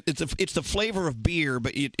 It's the flavor of beer,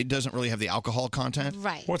 but it doesn't really have the alcohol content.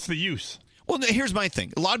 Right. What's the use? Well, here's my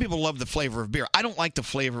thing. A lot of people love the flavor of beer. I don't like the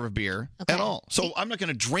flavor of beer at all. So I'm not going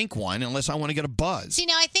to drink one unless I want to get a buzz. See,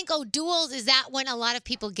 now I think O'Doul's is that when a lot of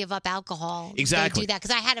people give up alcohol. Exactly. They do that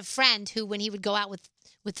because I had a friend who, when he would go out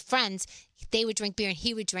with friends, they would drink beer and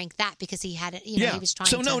he would drink that because he had it. You know, he was trying.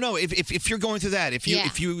 So to... no. If you're going through that, if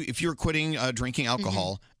you're quitting drinking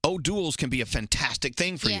alcohol, O'Doul's can be a fantastic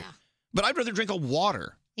thing for you. But I'd rather drink a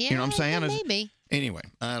water. Yeah, You know what I'm saying? maybe. Anyway,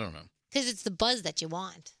 I don't know. Because it's the buzz that you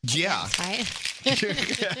want. Yeah. Right?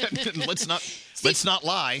 let's not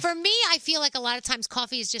lie. For me, I feel like a lot of times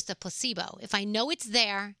coffee is just a placebo. If I know it's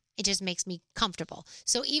there, it just makes me comfortable.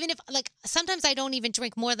 So even if, like, sometimes I don't even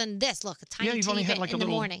drink more than this. Look, a tiny you've only teeny had bit like a in the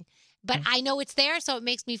little- morning. But I know it's there, so it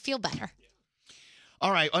makes me feel better.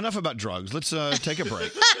 All right, enough about drugs. Let's take a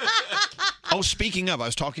break. Oh, speaking of, I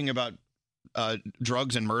was talking about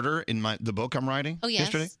drugs and murder in the book I'm writing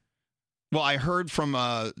yesterday. Well, I heard from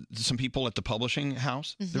some people at the publishing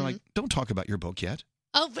house. They're like, "Don't talk about your book yet."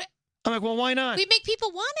 Oh, but I'm like, "Well, why not?" we make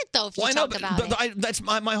people want it, though, if you Why talk not? about it. That's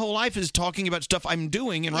my whole life is talking about stuff I'm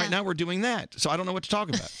doing, and right now we're doing that. So I don't know what to talk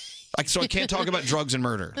about. So I can't talk about drugs and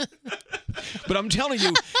murder. But I'm telling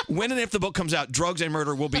you, when and if the book comes out, Drugs and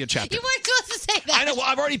Murder will be a chapter. You weren't supposed to say that. I know. Well,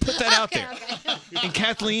 I've already put that out there. And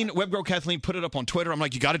Kathleen, Webgirl Kathleen, put it up on Twitter. I'm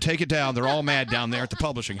like, you got to take it down. They're all mad down there at the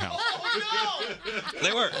publishing house.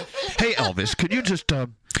 They were. Hey, Elvis, could you just?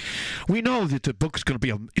 We know that the book's going to be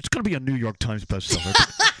it's going to be a New York Times bestseller,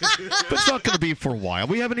 but it's not going to be for a while.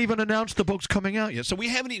 We haven't even announced the book's coming out yet, so we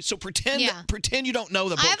haven't. So pretend you don't know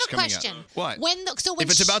the book's I have a coming question. out. What? When if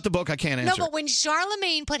it's about the book, I can't answer. No, but when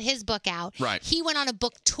Charlemagne put his book out, Right. he went on a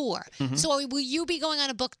book tour. Mhm. So will you be going on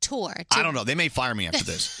a book tour? I don't know. They may fire me after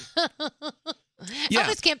this. Yeah.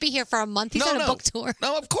 Elvis can't be here for a month. He's on a book tour.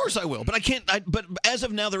 No, of course I will, but I can't. But as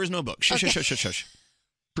of now, there is no book. Shush, Okay. shush, shush, shush.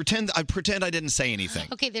 Pretend I didn't say anything.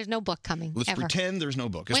 Okay, there's no book coming. Let's ever. pretend there's no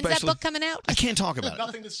book. When's that especially- book coming out? I can't talk about it.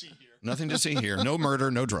 Nothing to see here. Nothing to see here. No murder,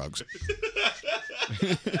 no drugs.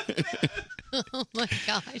 Oh my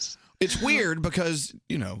gosh. It's weird because,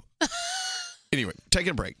 Anyway,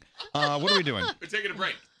 taking a break. What are we doing? We're taking a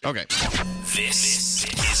break. Okay. This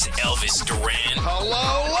is Elvis Duran.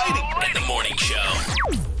 Hello, lady. And the morning show.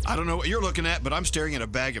 I don't know what you're looking at, but I'm staring at a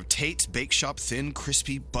bag of Tate's Bake Shop thin,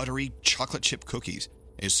 crispy, buttery chocolate chip cookies.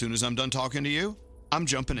 As soon as I'm done talking to you, I'm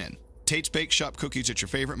jumping in. Tate's Bake Shop cookies at your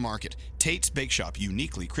favorite market. Tate's Bake Shop,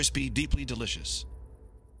 uniquely crispy, deeply delicious.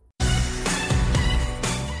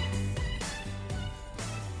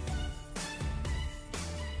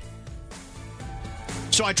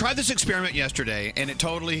 So I tried this experiment yesterday, and it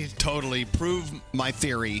totally proved my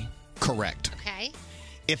theory correct. Okay.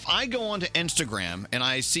 If I go onto Instagram and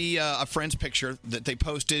I see a friend's picture that they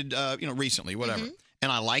posted, recently, whatever,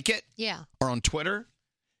 and I like it, Yeah. or on Twitter,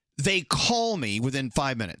 they call me within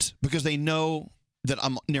 5 minutes because they know that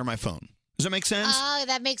I'm near my phone. Does that make sense? Oh,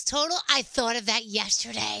 that makes total. I thought of that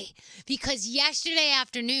yesterday because yesterday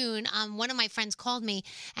afternoon, one of my friends called me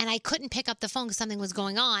and I couldn't pick up the phone because something was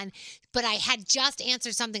going on, but I had just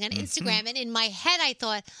answered something on Instagram, and in my head I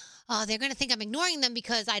thought, oh, they're going to think I'm ignoring them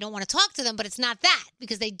because I don't want to talk to them, but it's not that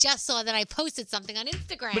because they just saw that I posted something on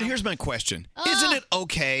Instagram. But here's my question. Isn't it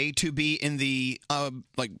okay to be in the,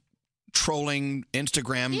 trolling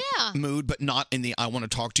Instagram mood, but not in the I want to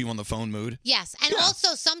talk to you on the phone mood? Yes. And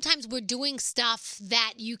also sometimes we're doing stuff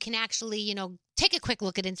that you can actually, take a quick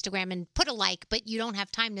look at Instagram and put a like, but you don't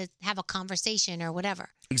have time to have a conversation or whatever.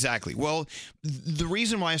 Exactly. Well, the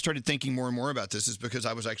reason why I started thinking more and more about this is because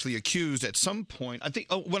I was actually accused at some point, I think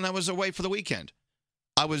when I was away for the weekend.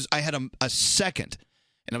 I had a second,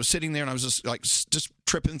 and I was sitting there and I was just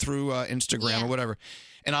tripping through Instagram or whatever.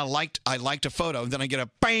 And I liked a photo, and then I get a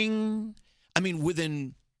bang. I mean,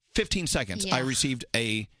 within 15 seconds, I received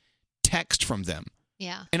a text from them.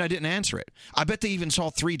 Yeah. And I didn't answer it. I bet they even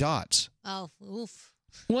saw 3 dots. Oh, oof.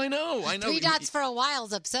 Well, I know. 3 dots for a while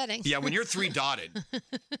is upsetting. Yeah, when you're 3 dotted.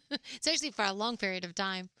 Especially for a long period of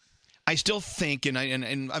time. I still think, and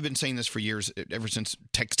I've been saying this for years, ever since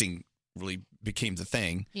texting really became the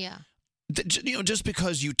thing. Yeah. Just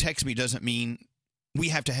because you text me doesn't mean we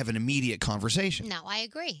have to have an immediate conversation. No, I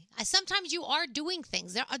agree. Sometimes you are doing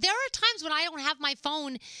things. There are times when I don't have my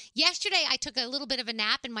phone. Yesterday, I took a little bit of a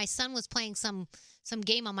nap, and my son was playing some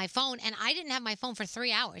game on my phone, and I didn't have my phone for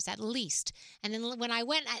 3 hours at least. And then when I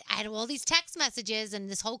went, I had all these text messages and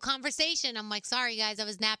this whole conversation. I'm like, sorry, guys, I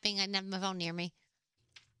was napping. I didn't have my phone near me.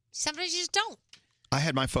 Sometimes you just don't. I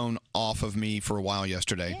had my phone off of me for a while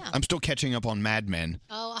yesterday. Yeah. I'm still catching up on Mad Men.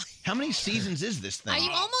 Oh. How many seasons is this thing? Are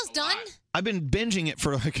you almost done? I've been binging it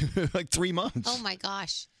for like 3 months. Oh, my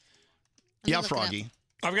gosh. Let me Yeah, look it Froggy.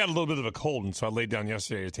 I've got a little bit of a cold, and so I laid down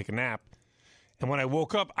yesterday to take a nap. And when I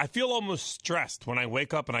woke up, I feel almost stressed when I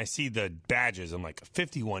wake up and I see the badges. I'm like,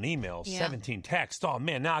 51 emails, Yeah. 17 texts. Oh,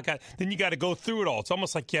 man, then you got to go through it all. It's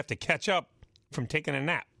almost like you have to catch up from taking a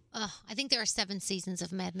nap. I think there are 7 seasons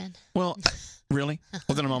of Mad Men. Well, really?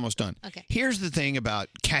 Well, then I'm almost done. Okay. Here's the thing about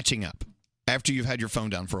catching up after you've had your phone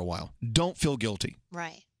down for a while. Don't feel guilty.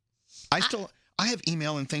 Right. I have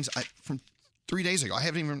email and things from 3 days ago. I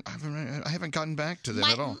haven't gotten back to them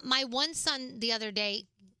at all. My one son the other day,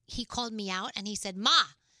 he called me out and he said, Ma,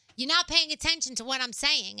 you're not paying attention to what I'm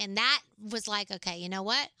saying. And that was like, okay, you know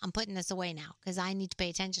what? I'm putting this away now because I need to pay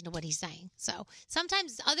attention to what he's saying. So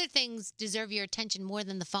sometimes other things deserve your attention more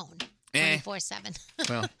than the phone 24/7.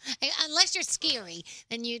 Well. Unless you're scary,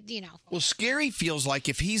 then you know. Well, Scary feels like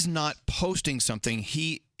if he's not posting something,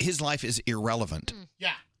 his life is irrelevant.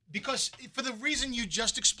 Yeah, because for the reason you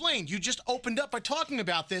just explained, you just opened up by talking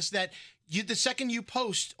about this, that the second you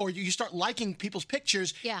post or you start liking people's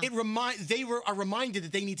pictures, they are reminded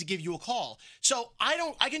that they need to give you a call. So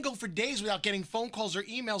I can go for days without getting phone calls or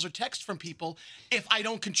emails or texts from people if I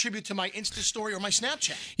don't contribute to my Insta story or my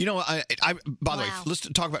Snapchat. You know, by the way, let's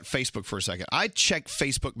talk about Facebook for a second. I check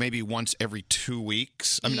Facebook maybe once every 2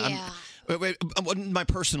 weeks. I mean, My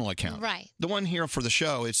personal account. Right. The one here for the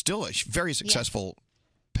show, it's still a very successful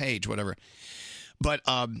page, whatever. But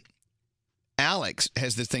Alex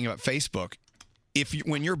has this thing about Facebook.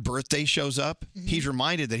 When your birthday shows up, he's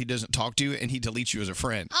reminded that he doesn't talk to you and he deletes you as a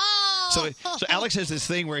friend. So Alex has this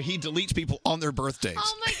thing where he deletes people on their birthdays.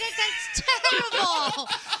 Oh my God, that's terrible.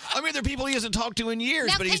 I mean, they're people he hasn't talked to in years,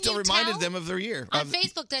 Now, but he can still you reminded tell? them of their year. On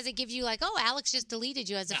Facebook, does it give you like, oh, Alex just deleted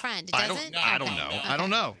you as a friend? It I doesn't? don't know. I don't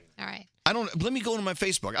know. All right. Let me go to my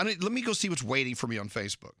Facebook. Let me go see what's waiting for me on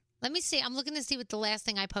Facebook. Let me see. I'm looking to see what the last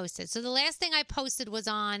thing I posted. So the last thing I posted was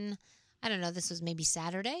on, I don't know, this was maybe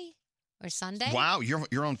Saturday or Sunday. Wow,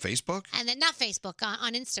 you're on Facebook? And then not Facebook,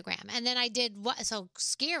 on Instagram. And then I did what? So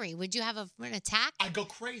scary. Would you have an attack? I go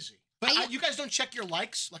crazy. But you guys don't check your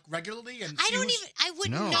likes like regularly and I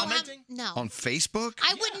wouldn't No. know Commenting? On Facebook?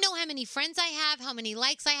 I wouldn't know how many friends I have, how many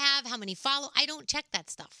likes I have, how many follow. I don't check that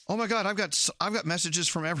stuff. Oh my God, I've got messages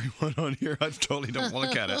from everyone on here. I totally don't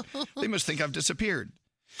look at it. They must think I've disappeared.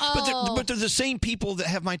 But they're the same people that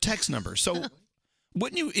have my text number. So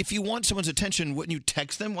wouldn't you, if you want someone's attention, wouldn't you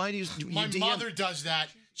text them? Why do you My DM? mother does that.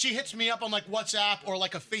 She hits me up on like WhatsApp or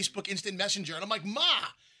like a Facebook Instant Messenger, and I'm like, Ma,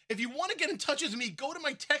 if you want to get in touch with me, go to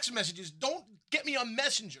my text messages. Don't get me on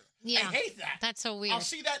Messenger. Yeah, I hate that. That's so weird. I'll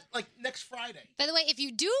see that like next Friday. By the way, if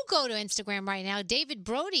you do go to Instagram right now, David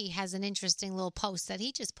Brody has an interesting little post that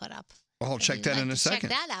he just put up. I'll check you'd that like in a to check second.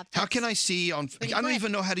 that out, How can I see on? pretty I don't good.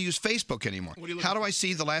 even know how to use Facebook anymore. How do I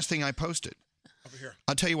see the last thing I posted? Over here.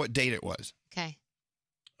 I'll tell you what date it was. Okay.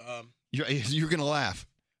 You're gonna laugh.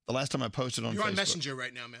 The last time I posted on You're Facebook. on Messenger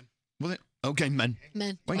right now, man. Well, okay, man.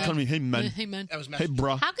 Man. Why you calling me, hey, man? Hey, man. That was Hey,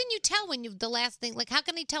 bruh. How can you tell when the last thing, like, how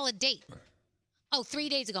can they tell a date? Oh, 3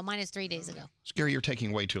 days ago. Mine is 3 days ago. Scary, you're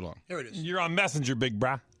taking way too long. Here it is. You're on Messenger, big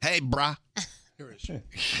brah. Hey, brah. Here it is.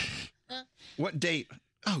 What date?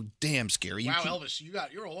 Oh, damn, Scary. Wow, Elvis,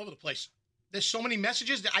 you're all over the place. There's so many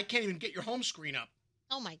messages that I can't even get your home screen up.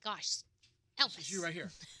 Oh, my gosh. This is you right here.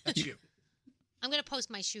 That's you. I'm going to post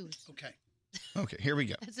my shoes. Okay. Okay, here we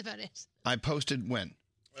go. That's about it. I posted when?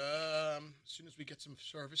 As soon as we get some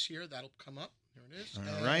service here, that'll come up. Here it is.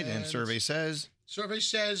 All right, and survey says? Survey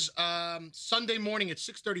says Sunday morning at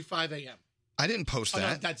 6:35 a.m. I didn't post Oh, no,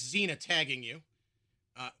 that. that's Xena tagging you.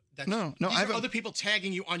 No, these I are haven't. other people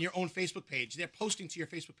tagging you on your own Facebook page. They're posting to your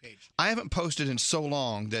Facebook page. I haven't posted in so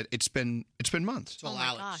long that it's been months. It's all Oh, my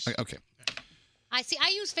Alex. gosh. Okay. I see. I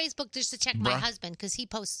use Facebook just to check my Bruh. husband because he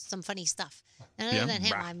posts some funny stuff. And other Yeah? than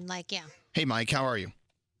him, Bruh. I'm like, yeah. Hey, Mike, how are you?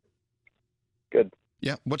 Good.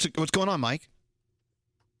 Yeah. What's going on, Mike?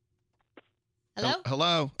 Hello?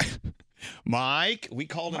 Hello. Mike, we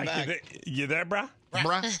called him Mike, back. you there, brah?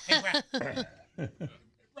 Bruh.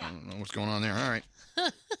 I don't know what's going on there. All right.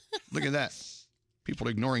 Look at that. People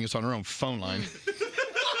ignoring us on our own phone line.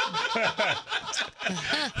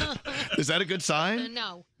 Is that a good sign?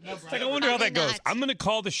 No. It's like, I wonder how that goes. I'm going to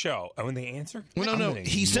call the show. And when they answer, Well, I'm no. gonna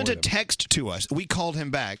He ignore sent a them. text to us. We called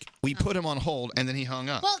him back. We put him on hold, and then he hung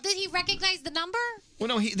up. Well, did he recognize the number? Well,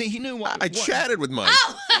 no, he knew what. I chatted with Mike.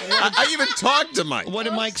 Oh! I even talked to Mike. What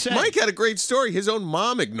did Mike say? Mike had a great story. His own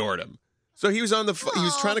mom ignored him. So he was on the he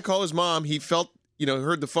was trying to call his mom. He felt,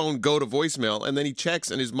 heard the phone go to voicemail, and then he checks,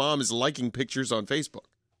 and his mom is liking pictures on Facebook.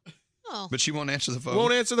 Oh. But she won't answer the phone.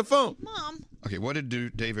 Won't answer the phone. Mom. Okay, what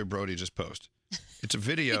did David Brody just post? It's a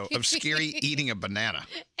video of Scary eating a banana.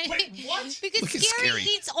 Wait, what? Because Look at Scary Scary.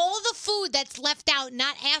 eats all the food that's left out,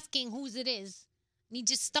 not asking whose it is. And he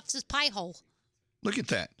just stuffs his pie hole. Look at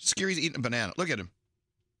that. Scary's eating a banana. Look at him.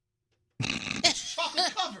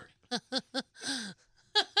 Chocolate covered.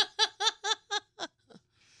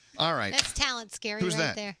 All right. That's talent, Scary, Who's right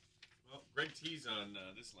that? there. Well, Greg T's on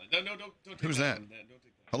this line. No, don't take Who's that? that? one. Don't take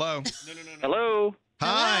that. Hello. No. Hello.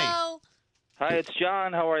 Hi. Hello. Hi, it's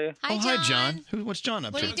John. How are you? Hi, Oh, John. hi, John. What's John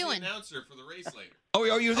up What to? are you doing? Announcer for the race later. Oh,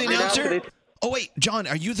 are you the I'm announcer? announcing it. Oh, wait, John,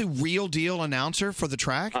 are you the real deal announcer for the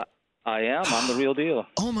track? I am. I'm the real deal.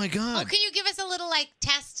 Oh, my Oh, God. can you give us a little,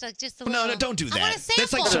 just a No, little... no, don't do I want that. a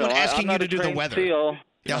That's like sample. someone No, I'm asking you not to a do the trained weather. seal.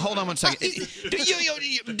 Yeah, hold on one second.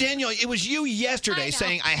 Daniel, it was you yesterday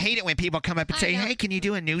saying, I hate it when people come up and say, hey, can you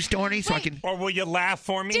do a news story so I can... Or will you laugh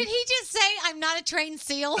for me? Did he just say, I'm not a trained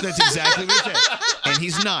seal? That's exactly what he said. And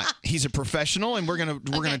he's not. He's a professional, and we're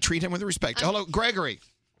gonna treat him with respect. Hello, Gregory.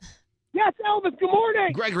 Yes, Elvis, good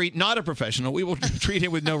morning. Gregory, not a professional. We will treat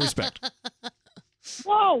him with no respect.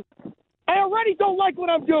 Whoa, I already don't like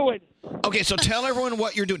what I'm doing. Okay, so tell everyone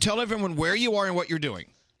what you're doing. Tell everyone where you are and what you're doing.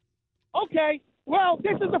 Okay, well,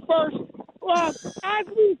 this is the first. As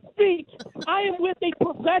we speak, I am with a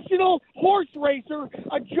professional horse racer,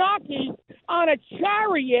 a jockey, on a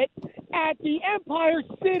chariot at the Empire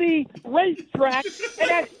City Racetrack,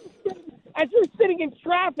 and as you're sitting in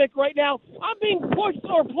traffic right now, I'm being pushed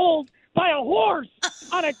or pulled by a horse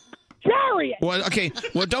on a chariot. Well, okay.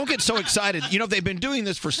 Well, don't get so excited. You know, they've been doing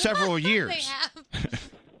this for several years.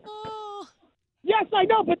 Yes, I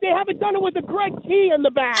know, but they haven't done it with a Greg T in the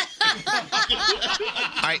back.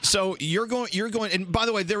 All right, so you're going, and by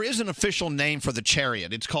the way, there is an official name for the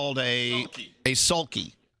chariot. It's called a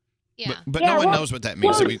sulky. Yeah. But Yeah, no one well, knows what that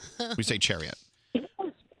means, so we say chariot.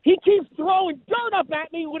 He keeps throwing dirt up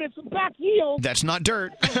at me with his back heels. That's not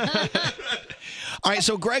dirt. All right,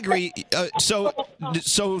 so Gregory, so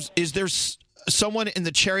is there someone in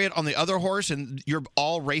the chariot on the other horse, and you're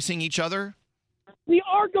all racing each other? We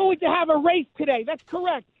are going to have a race today. That's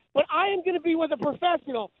correct. But I am going to be with a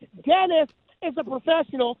professional. Dennis is a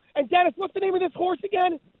professional. And Dennis, what's the name of this horse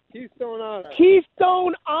again? Keystone Honor.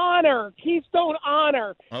 Keystone Honor. Keystone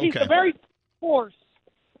Honor. He's Okay. a very horse.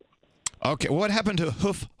 Okay, what happened to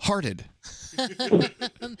Hoof-Hearted? Remember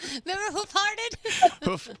Hoof-Hearted?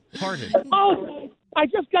 Hoof-Hearted. Oh, I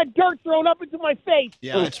just got dirt thrown up into my face.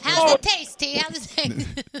 Yeah, that's How's it taste, T? How's it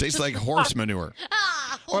taste? Tastes like horse manure.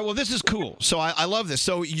 All right, well, this is cool. So I love this.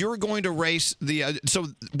 So you're going to race the. So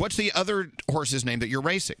what's the other horse's name that you're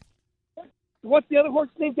racing? What's the other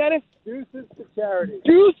horse's name, Dennis? Deuces for charity.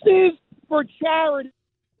 Deuces for charity.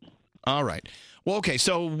 All right. Well, okay.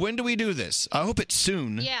 So when do we do this? I hope it's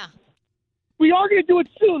soon. Yeah. We are going to do it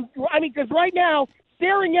soon. I mean, because right now,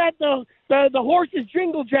 staring at the horse's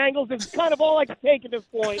jingle jangles is kind of all I can take at this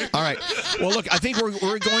point. All right. Well, look, I think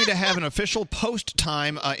we're going to have an official post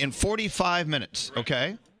time in 45 minutes.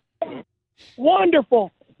 Okay.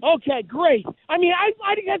 Wonderful. Okay, great. I mean, I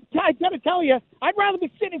got to tell you, I'd rather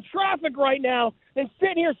be sitting in traffic right now than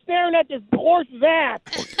sitting here staring at this horse's ass.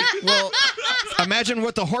 Well, imagine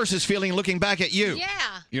what the horse is feeling looking back at you. Yeah.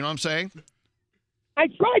 You know what I'm saying? I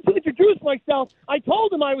tried to introduce myself. I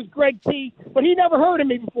told him I was Greg T, but he never heard of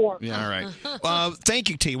me before. Yeah. All right. Thank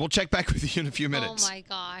you, T. We'll check back with you in a few minutes. Oh my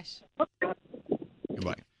gosh.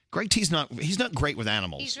 Goodbye. Greg T's not great with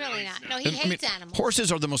animals. He's really not. No, he hates animals.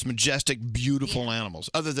 Horses are the most majestic, beautiful animals,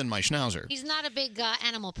 other than my schnauzer. He's not a big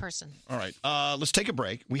animal person. All right, let's take a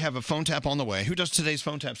break. We have a phone tap on the way. Who does today's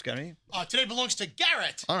phone tap, Scotty? Today belongs to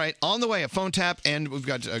Garrett. All right, on the way, a phone tap, and we've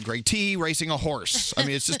got Greg T racing a horse. I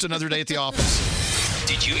mean, it's just another day at the office.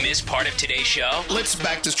 Did you miss part of today's show? Let's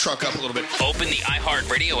back this truck up a little bit. Open the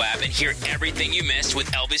iHeartRadio app and hear everything you missed with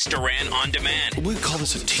Elvis Duran on demand. We call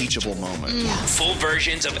this a teachable moment. Full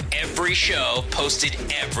versions of every show posted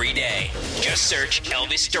every day. Just search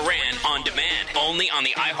Elvis Duran on demand. Only on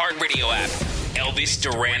the iHeartRadio app. Elvis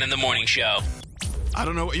Duran in the Morning Show. I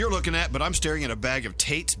don't know what you're looking at, but I'm staring at a bag of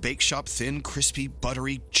Tate's Bake Shop thin, crispy,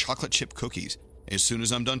 buttery chocolate chip cookies. As soon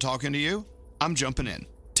as I'm done talking to you, I'm jumping in.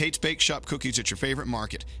 Tate's Bake Shop cookies at your favorite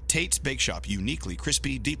market. Tate's Bake Shop, uniquely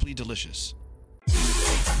crispy, deeply delicious.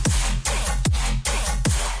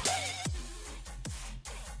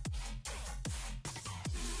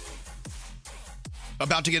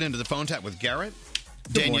 About to get into the phone tap with Garrett.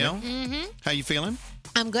 Danielle, how you feeling?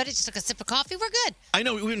 I'm good. I just took a sip of coffee. We're good. I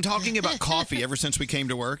know we've been talking about coffee ever since we came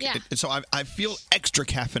to work. Yeah. And so I feel extra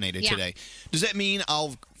caffeinated Yeah. today. Does that mean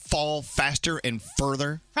I'll fall faster and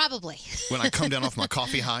further Probably. when I come down off my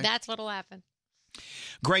coffee high? That's what'll happen.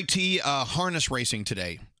 Greg T, harness racing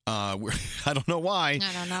today. I don't know why.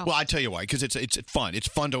 I don't know. Well, I tell you why. Because it's fun. It's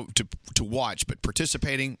fun to watch, but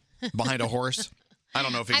participating behind a horse, I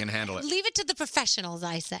don't know if he can handle it. Leave it to the professionals,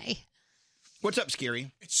 I say. What's up,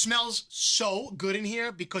 Scary? It smells so good in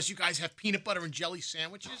here because you guys have peanut butter and jelly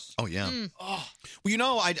sandwiches. Oh, yeah. Oh, Well, you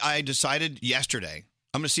know, I decided yesterday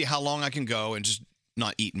I'm going to see how long I can go and just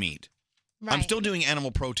not eat meat. I'm Right. still doing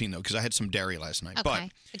animal protein, though, because I had some dairy last night.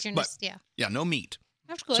 Okay. But you're just, yeah. Yeah, no meat.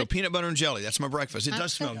 That's good. So peanut butter and jelly, that's my breakfast. It That's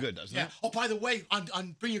does smell good. good, doesn't yeah. it? Oh, by the way,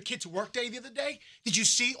 on Bring Your Kid to Work Day the other day, did you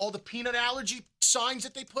see all the peanut allergy signs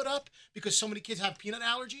that they put up? Because so many kids have peanut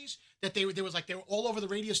allergies that they were all over the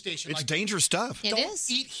radio station. It's like, dangerous stuff. It don't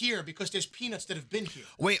is. eat here because there's peanuts that have been here.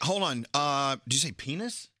 Wait, hold on. Did you say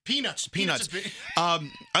penis? Peanuts. Peanuts. have been- I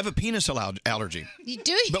have a penis allergy. You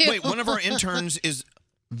do, But wait, one of our interns is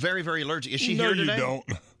very, very allergic. Is she No, here you today? don't.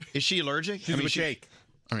 Is she allergic? She's a shake.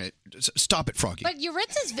 All right, stop it, Froggy. But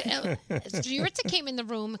Yuritsa came in the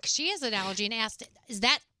room because she has an allergy and asked, "Is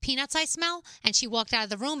that peanuts I smell?" And she walked out of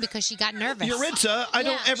the room because she got nervous. Yuritsa, I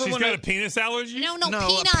don't ever She's want got a penis allergy? No, No, a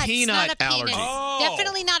peanuts. peanut not a penis. allergy. Oh.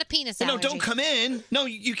 Definitely not a penis No, allergy. don't come in. No,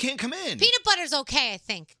 you can't come in. Peanut butter's okay, I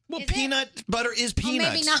think. Well, Is it? peanut butter is Oh,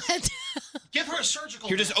 peanuts. maybe not. Give her a surgical.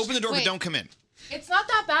 Here, just mask. open the door, Wait. but don't come in. It's not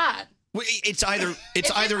that bad. Well, it's either.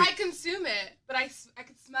 If I consume it, but I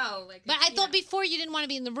could smell like. But I thought before you didn't want to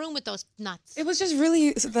be in the room with those nuts. It was just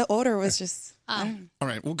really the odor was just. I don't know. All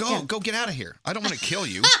right, well, go get out of here. I don't want to kill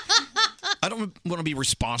you. I don't want to be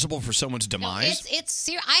responsible for someone's demise. It's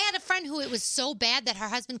serious. I had a friend who it was so bad that her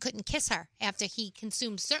husband couldn't kiss her after he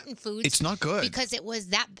consumed certain foods. It's not good. Because it was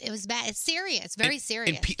bad. It's serious. Very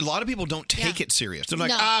serious. And a lot of people don't take it serious. They're like,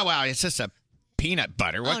 No. wow, it's just a peanut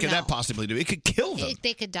butter. What Oh, could no. that possibly do? It could kill them.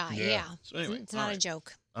 They could die. Yeah. So anyway, It's not a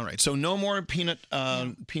joke. All right, so no more peanuts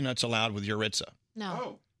allowed with Yuritsa.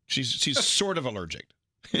 No. She's sort of allergic.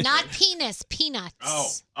 Not penis,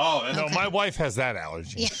 peanuts. No, my wife has that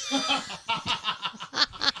allergy.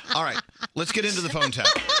 All right, let's get into the phone tap.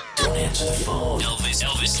 Don't answer the phone.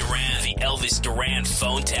 Elvis Duran, the Elvis Duran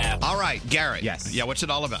phone tap. All right, Garrett. Yes. Yeah, what's it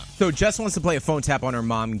all about? So Jess wants to play a phone tap on her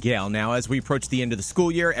mom, Gail. Now, as we approach the end of the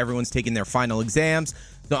school year, everyone's taking their final exams.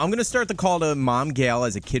 So I'm going to start the call to Mom Gail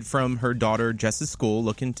as a kid from her daughter Jess's school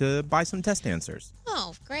looking to buy some test answers.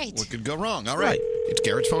 Oh, great. What could go wrong? All right, it's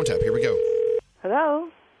Garrett's phone tap. Here we go. Hello?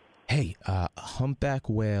 Hey, humpback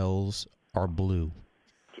whales are blue.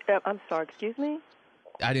 I'm sorry, excuse me?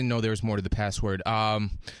 I didn't know there was more to the password.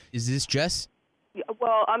 Is this Jess? Yeah,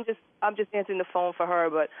 well, I'm just answering the phone for her,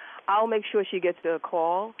 but I'll make sure she gets the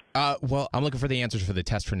call. Well, I'm looking for the answers for the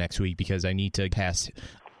test for next week because I need to pass.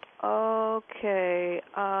 Okay.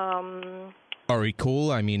 Are we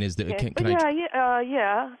cool? I mean, is the can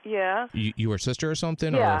Yeah. you her sister or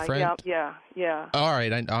something or a friend? Yeah. All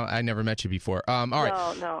right, I never met you before. All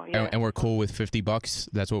right. No, yeah. And we're cool with $50.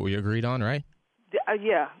 That's what we agreed on, right?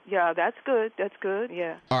 Yeah, that's good,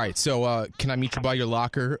 yeah. All right, so can I meet you by your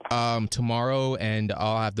locker tomorrow, and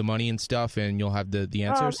I'll have the money and stuff, and you'll have the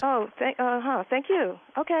answers? Thank you.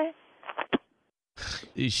 Okay.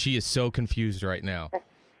 She is so confused right now.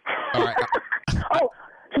 All right.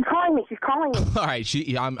 She's calling me. All right,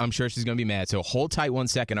 I'm sure she's going to be mad, so hold tight 1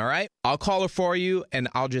 second, all right? I'll call her for you, and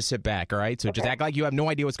I'll just sit back, all right? So just act like you have no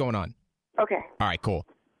idea what's going on. Okay. All right, cool.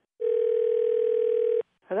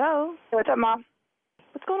 Hello? What's up, Mom?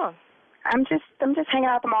 What's going on? I'm just hanging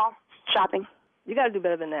out at the mall, shopping. You got to do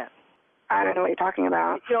better than that. I don't know what you're talking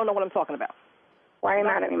about. You don't know what I'm talking about. Why are you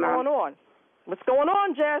mad at me, Mom? What's going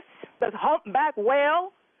on, Jess? Does humpback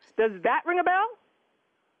whale, does that ring a bell?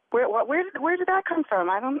 Where did that come from?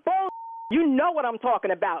 I don't... You know what I'm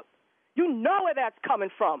talking about. You know where that's coming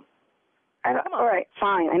from. All right,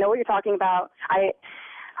 fine. I know what you're talking about. I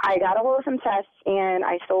got a hold of some tests, and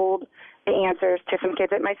I sold the answers to some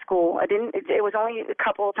kids at my school. It was only a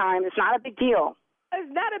couple of times. It's not a big deal.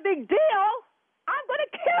 It's not a big deal? I'm going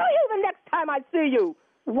to kill you the next time I see you.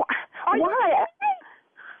 Why?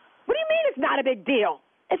 What do you mean it's not a big deal?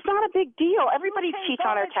 It's not a big deal. Everybody cheats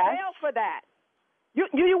on their tests. Jail for that.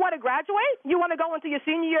 You want to graduate? You want to go into your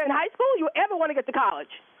senior year in high school? You ever want to get to college?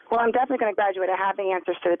 Well, I'm definitely going to graduate. I have the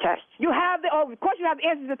answers to the test. Of course you have the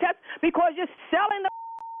answers to the test because you're selling the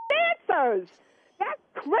answers. That's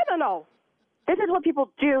criminal. This is what people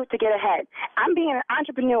do to get ahead. I'm being an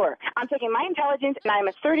entrepreneur. I'm taking my intelligence and I'm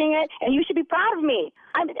asserting it, and you should be proud of me.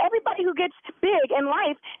 Everybody who gets big in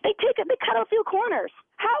life, they cut a few corners.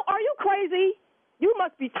 How are you crazy? You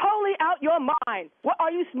must be totally out your mind. What,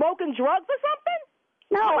 are you smoking drugs or something?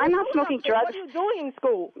 No, I'm not smoking drugs. What are you doing in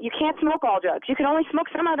school? You can't smoke all drugs. You can only smoke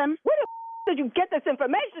some of them. Where the did you get this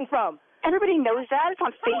information from? Everybody knows that. It's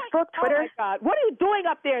on Facebook, Twitter. Oh, my God. What are you doing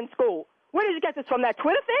up there in school? Where did you get this from, that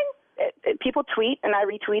Twitter thing? People tweet, and I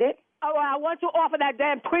retweet it. Oh, well, I want you off of that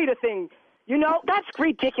damn Twitter thing. You know? That's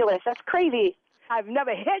ridiculous. That's crazy. I've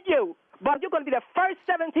never hit you, but you're going to be the first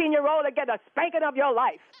 17-year-old to get a spanking of your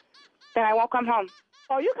life. Then I won't come home.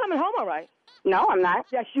 Oh, you're coming home, all right? No, I'm not.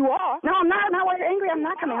 Yes, you are. No, I'm not. Now, while you're angry, I'm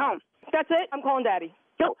not coming home. That's it. I'm calling Daddy.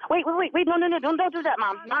 No, wait. No, don't do that,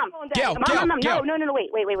 Mom. Mom. Gail, Mom, Gail. No,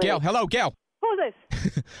 wait. Gail, hello, Gail. Who's this?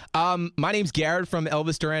 My name's Garrett from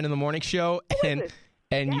Elvis Duran in the Morning Show, and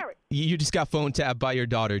you just got phone tapped by your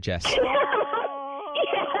daughter, Jess.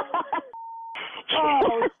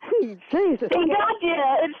 Oh, Jesus. They got you.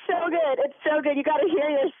 It's so good. It's so good. You got to hear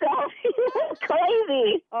yourself. It's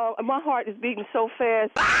crazy. Oh, my heart is beating so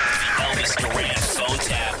fast. Elvis Duran phone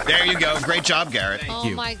tap. There you go. Great job, Garrett.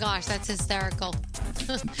 My gosh, that's hysterical.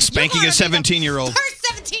 Spanking a 17-year-old. First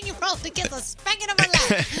 17-year-old that gets a spanking of her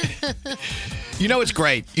life. You know it's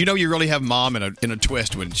great. You know you really have Mom in a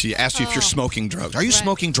twist when she asks you if you're smoking drugs. Are you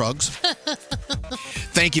smoking drugs?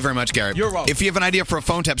 Thank you very much, Garrett. You're welcome. If you have an idea for a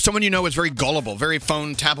phone tap, someone you know is very gullible, very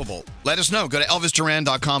phone tappable, let us know. Go to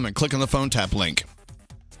ElvisDuran.com and click on the phone tap link.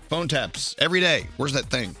 Phone taps every day. Where's that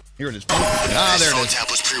thing? Here it is. There This it phone is.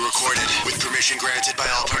 tap was pre-recorded with permission granted by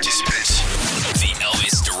all participants. The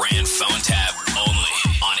Elvis Duran phone tap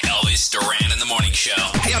only on Elvis Duran in the Morning Show.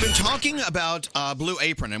 Hey, I've been talking about Blue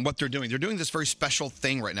Apron and what they're doing. They're doing this very special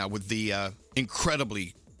thing right now with the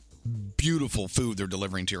incredibly beautiful food they're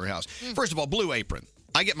delivering to your house. First of all, Blue Apron.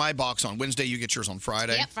 I get my box on Wednesday. You get yours on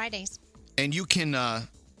Friday. Yep, Fridays. and you can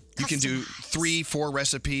do 3, 4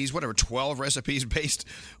 recipes, whatever, 12 recipes based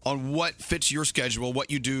on what fits your schedule,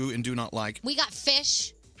 what you do and do not like. We got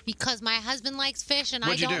fish because my husband likes fish and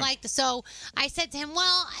What'd you I don't do? like so I said to him,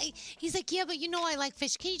 he's like, yeah, but you know I like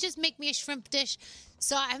fish. Can you just make me a shrimp dish?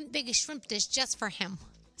 So I'm making a shrimp dish just for him.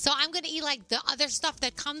 So I'm going to eat like the other stuff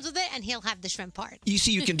that comes with it and he'll have the shrimp part. You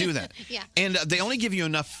see, you can do that. Yeah. And they only give you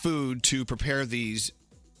enough food to prepare these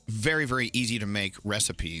very, very easy to make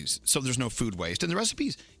recipes. So there's no food waste. And the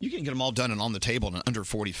recipes, you can get them all done and on the table in under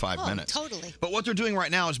 45 minutes. Totally. But what they're doing right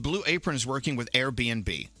now is Blue Apron is working with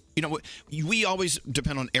Airbnb. You know, we always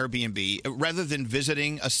depend on Airbnb. Rather than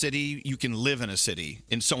visiting a city, you can live in a city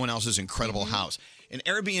in someone else's incredible house. And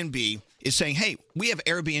Airbnb is saying, hey, we have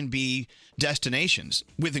Airbnb destinations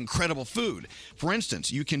with incredible food. For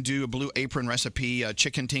instance, you can do a Blue Apron recipe,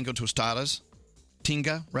 chicken tinga tostadas,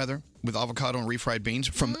 with avocado and refried beans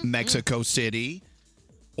from Mexico City.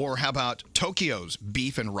 Or how about Tokyo's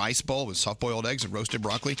beef and rice bowl with soft-boiled eggs and roasted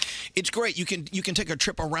broccoli? It's great. You can take a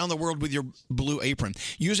trip around the world with your Blue Apron.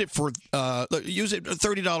 Use it for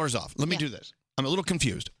 $30 off. Let me do this. I'm a little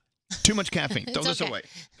confused. Too much caffeine. Throw this away.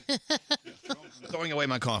 Throwing away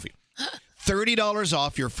my coffee. $30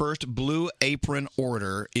 off your first Blue Apron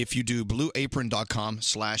order if you do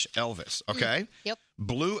blueapron.com/Elvis. Okay? Yep.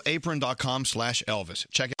 Blueapron.com/Elvis.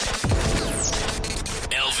 Check it.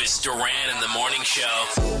 Elvis Duran in the Morning Show.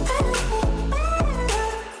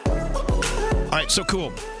 All right, so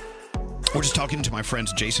cool. We're just talking to my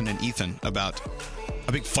friends Jason and Ethan about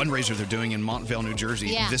a big fundraiser they're doing in Montvale, New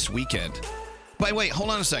Jersey this weekend. But wait, hold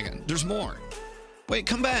on a second. There's more. Wait,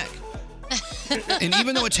 come back. And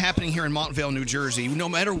even though it's happening here in Montvale, New Jersey, no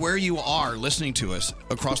matter where you are listening to us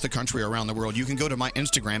across the country or around the world, you can go to my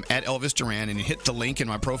Instagram at Elvis Duran and hit the link in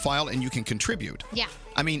my profile and you can contribute. Yeah.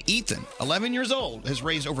 I mean, Ethan, 11 years old, has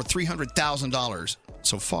raised over $300,000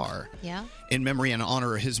 so far. Yeah. In memory and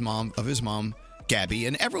honor of his mom, Gabby,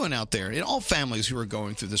 and everyone out there, and all families who are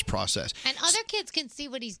going through this process. And other kids can see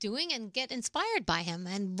what he's doing and get inspired by him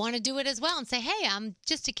and want to do it as well and say, hey, I'm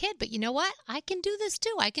just a kid, but you know what? I can do this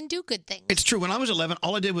too. I can do good things. It's true. When I was 11,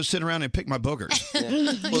 all I did was sit around and pick my boogers.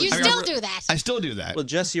 You still do that. I still do that. Well,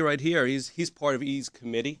 Jesse right here, he's part of E's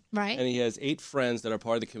committee. Right. And he has 8 friends that are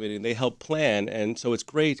part of the committee, and they help plan. And so it's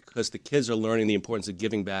great because the kids are learning the importance of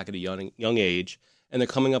giving back at a young age, and they're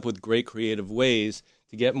coming up with great creative ways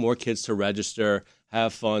to get more kids to register,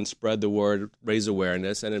 have fun, spread the word, raise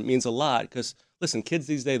awareness. And it means a lot because, listen, kids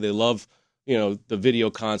these days, they love, the video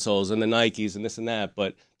consoles and the Nikes and this and that,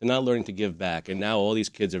 but they're not learning to give back. And now all these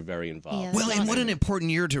kids are very involved. Yeah, well, and what an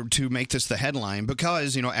important year to make this the headline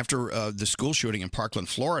because, after the school shooting in Parkland,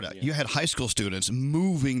 Florida, you had high school students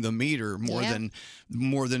moving the meter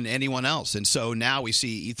more than anyone else. And so now we see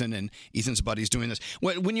Ethan and Ethan's buddies doing this.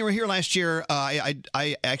 When you were here last year, I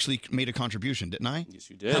actually made a contribution, didn't I? Yes,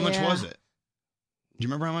 you did. How much was it? Do you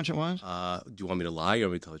remember how much it was? Do you want me to lie or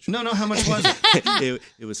want me to tell you the truth? No, how much was it?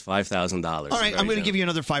 It was $5,000. All right, I'm going to give you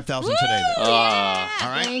another $5,000 today. Then. All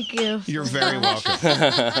right. Thank you. You're very welcome.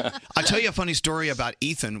 I'll tell you a funny story about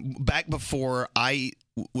Ethan. Back before I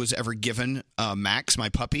was ever given Max, my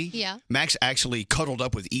puppy, Max actually cuddled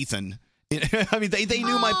up with Ethan. I mean, they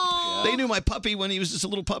knew my puppy when he was just a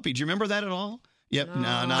little puppy. Do you remember that at all? Yep,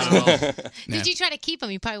 no, not at all. Did you try to keep him?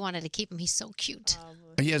 You probably wanted to keep him. He's so cute.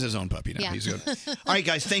 He has his own puppy now. Yeah. He's good. All right,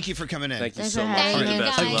 guys, thank you for coming in. Thank you so much. Thank you,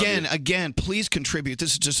 guys. Again, please contribute.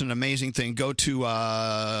 This is just an amazing thing. Go to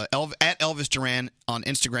at Elvis Duran on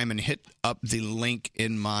Instagram and hit up the link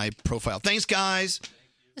in my profile. Thanks, guys.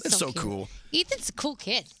 That's so cool. Ethan's a cool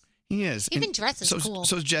kid. He is. Even dresses cool.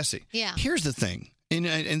 So is Jesse. Yeah. Here's the thing,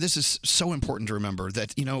 and this is so important to remember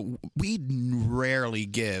that, we rarely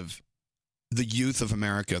give the youth of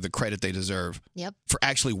America the credit they deserve for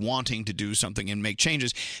actually wanting to do something and make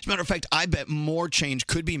changes. As a matter of fact, I bet more change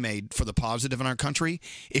could be made for the positive in our country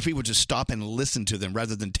if we would just stop and listen to them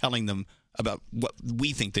rather than telling them about what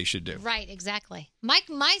we think they should do. Right, exactly. My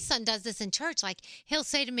son does this in church. Like, he'll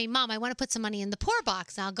say to me, Mom, I want to put some money in the poor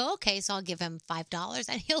box. And I'll go, okay, so I'll give him $5.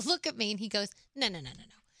 And he'll look at me and he goes, no.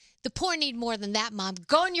 The poor need more than that, Mom.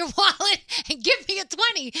 Go in your wallet and give me a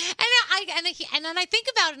 20. And then I think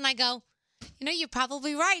about it and I go, you're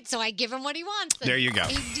probably right. So I give him what he wants. And there you go.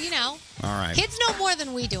 All right. Kids know more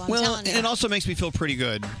than we do. I'm telling you. And it also makes me feel pretty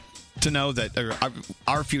good to know that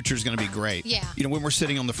our future is going to be great. Yeah. You know, when we're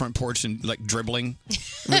sitting on the front porch and like dribbling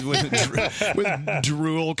with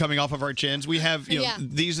drool coming off of our chins, we have, you know, Yeah.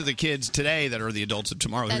 these are the kids today that are the adults of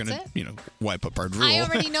tomorrow. They're That's going to, it. you know, wipe up our drool. I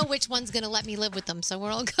already know which one's going to let me live with them, so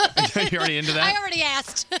we're all good. You're already into that? I already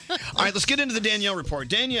asked. All right, let's get into the Danielle report.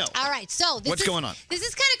 Danielle. All right, so What's going on? This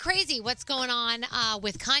is kind of crazy what's going on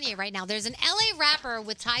with Kanye right now. There's an LA rapper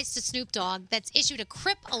with ties to Snoop Dogg that's issued a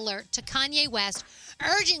Crip alert to Kanye West,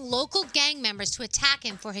 urging local gang members to attack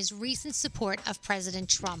him for his recent support of President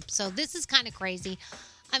Trump. So this is kind of crazy.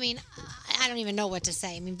 I mean, I don't even know what to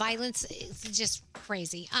say. I mean, violence is just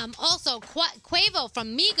crazy. Also, Quavo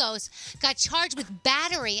from Migos got charged with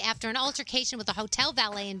battery after an altercation with a hotel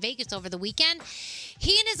valet in Vegas over the weekend.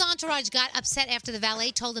 He and his entourage got upset after the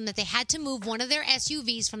valet told him that they had to move one of their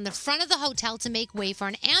SUVs from the front of the hotel to make way for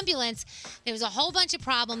an ambulance. There was a whole bunch of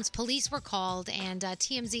problems. Police were called, and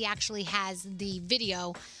TMZ actually has the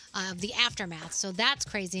video of the aftermath. So that's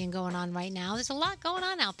crazy and going on right now. There's a lot going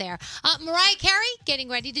on out there. Mariah Carey getting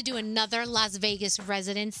ready to do another Las Vegas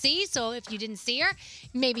residency. So if you didn't see her,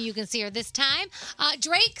 maybe you can see her this time.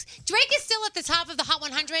 Drake is still at the top of the Hot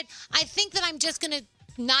 100. I think that I'm just going to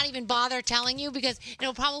not even bother telling you because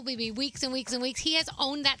it'll probably be weeks and weeks and weeks. He has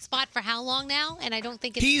owned that spot for how long now? And I don't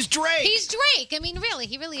think it's... He's Drake! He's Drake. I mean, really,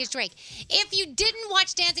 he really is Drake. If you didn't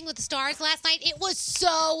watch Dancing with the Stars last night, it was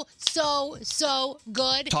so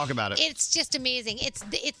good. Talk about it. It's just amazing. It's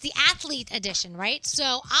the athlete edition, right?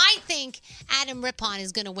 So I think Adam Rippon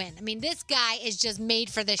is going to win. I mean, this guy is just made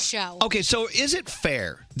for this show. Okay, so is it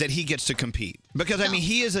fair that he gets to compete? Because, I mean,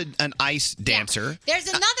 he is an ice dancer. There's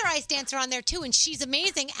another ice dancer on there, too, and she's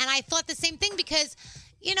amazing. And I thought the same thing because,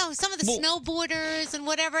 you know, some of the snowboarders and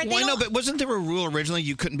whatever. Well, I know, but wasn't there a rule originally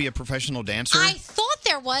you couldn't be a professional dancer? I thought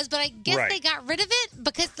there was, but I guess Right. they got rid of it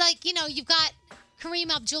because, like, you know, you've got Kareem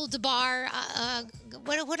Abdul-Jabbar.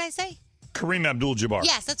 What did I say? Kareem Abdul-Jabbar.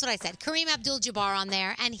 Yes, that's what I said. Kareem Abdul-Jabbar on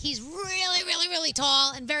there, and he's really, really, really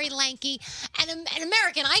tall and very lanky and an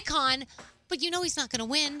American icon. But you know he's not going to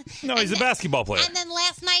win. No, he's a basketball player. And then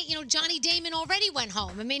last night, you know, Johnny Damon already went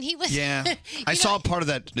home. I mean, he was... Yeah, I saw part of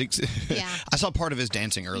that. Yeah, I saw part of his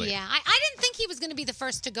dancing earlier. Yeah, I didn't think he was going to be the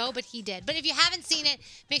first to go, but he did. But if you haven't seen it,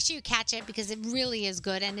 make sure you catch it because it really is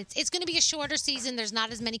good. And it's going to be a shorter season. There's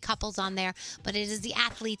not as many couples on there, but it is the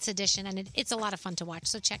athletes edition, and it's a lot of fun to watch.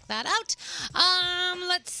 So check that out.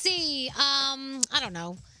 Let's see. I don't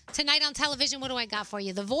know. Tonight on television, what do I got for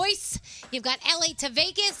you? The Voice. You've got LA to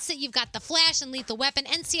Vegas. You've got The Flash and Lethal Weapon.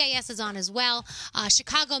 NCIS is on as well.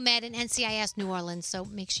 Chicago Med and NCIS New Orleans. So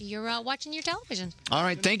make sure you're watching your television. All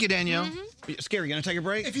right, thank you, Danielle. Scary, you going to take a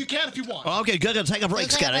break? If you can, if you want. Oh, okay, good. Take a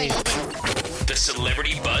break, Scary. The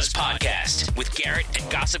Celebrity Buzz Podcast with Garrett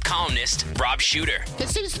and gossip columnist Rob Shooter. There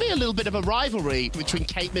seems to be a little bit of a rivalry between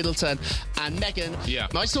Kate Middleton and Meghan. Yeah.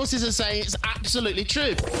 My sources are saying it's absolutely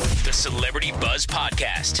true. The Celebrity Buzz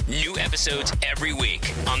Podcast. New episodes every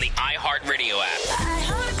week on the iHeartRadio app.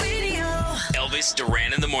 Elvis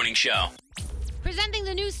Duran in the Morning Show. Presenting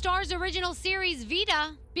the new Starz original series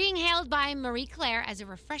Vida, being hailed by Marie Claire as a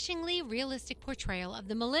refreshingly realistic portrayal of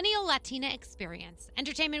the millennial Latina experience.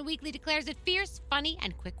 Entertainment Weekly declares it fierce, funny,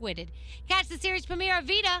 and quick-witted. Catch the series premiere of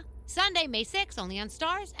Vida Sunday, May 6th, only on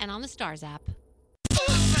Starz and on the Starz app.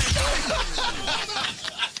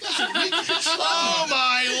 Oh,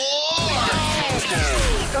 my Lord!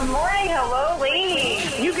 Good morning. Hello,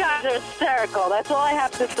 ladies. You guys are hysterical. That's all I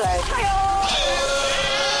have to say.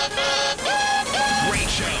 Great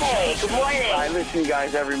show. Hey, good morning. I listen to you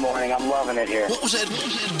guys every morning. I'm loving it here. What was that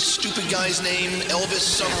stupid guy's name? Elvis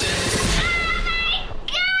something?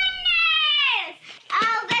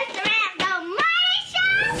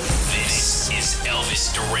 This is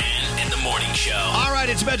Elvis Duran in the Morning Show. All right,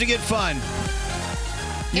 it's about to get fun.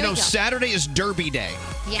 You Here we know, go. Saturday is Derby Day.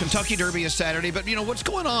 Yes. Kentucky Derby is Saturday, but you know what's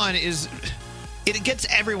going on is it gets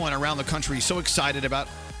everyone around the country so excited about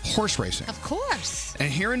horse racing. Of course. And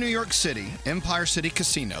here in New York City, Empire City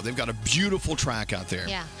Casino, they've got a beautiful track out there.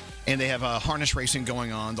 Yeah. And they have harness racing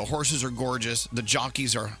going on. The horses are gorgeous. The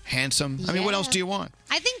jockeys are handsome. I mean, what else do you want?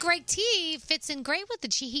 I think Greg T fits in great with the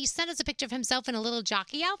He sent us a picture of himself in a little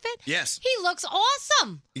jockey outfit. Yes. He looks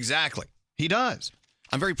awesome. Exactly. He does.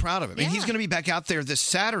 I'm very proud of him. And he's going to be back out there this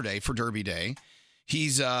Saturday for Derby Day.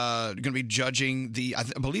 He's going to be judging I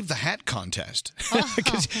believe, the hat contest.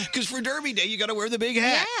 Because for Derby Day, you got to wear the big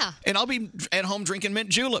hat. Yeah. And I'll be at home drinking mint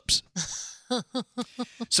juleps.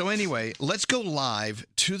 So anyway, let's go live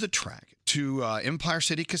to the track, to Empire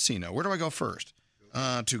City Casino. Where do I go first?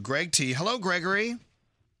 To Greg T. Hello, Gregory.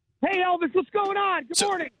 Hey, Elvis, what's going on? Good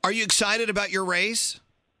morning. Are you excited about your race?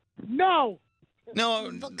 No.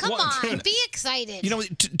 No, Come on, be excited. You know,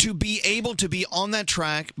 to be able to be on that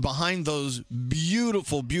track behind those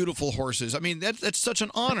beautiful, beautiful horses, I mean, that's such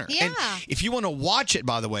an honor. Yeah. And if you want to watch it,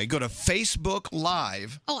 by the way, go to Facebook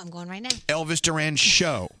Live, Oh, I'm going right now. Elvis Duran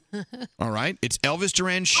Show. All right? It's Elvis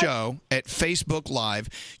Duran Show at Facebook Live.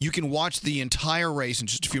 You can watch the entire race in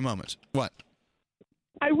just a few moments. What?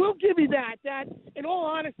 I will give you that. That, in all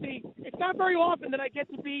honesty, it's not very often that I get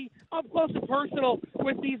to be up close and personal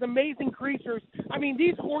with these amazing creatures. I mean,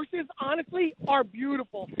 these horses, honestly, are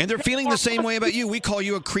beautiful. And they're feeling the same way about you. We call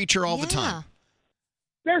you a creature all the time.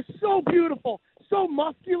 They're so beautiful, so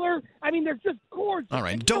muscular. I mean, they're just gorgeous. All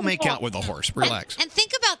right. Don't make out with a horse. Relax. And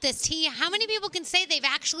think about this, T. How many people can say they've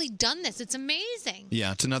actually done this? It's amazing.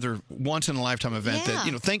 Yeah, it's another once-in-a-lifetime event that,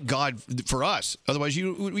 you know, thank God for us. Otherwise,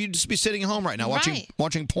 you'd just be sitting home right now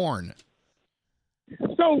watching porn.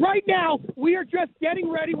 So right now, we are just getting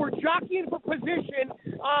ready. We're jockeying for position.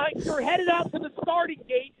 You're headed out to the starting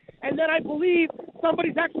gate, and then I believe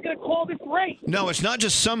somebody's actually going to call this race. No, it's not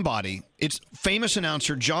just somebody. It's famous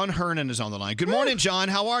announcer John Hernan is on the line. Good morning, John.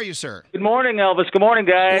 How are you, sir? Good morning, Elvis. Good morning,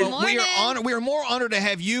 guys. Well, we are more honored to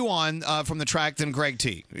have you on from the track than Greg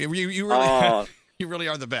T. You really, you really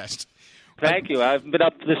are the best. Thank you. I've been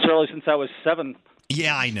up this early since I was 7.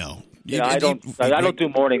 Yeah, I know. Yeah, I don't do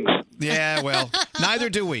mornings. Yeah, well, neither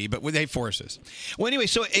do we, but they force us. Well, anyway,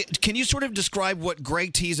 so can you sort of describe what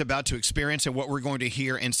Greg T is about to experience and what we're going to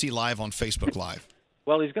hear and see live on Facebook Live?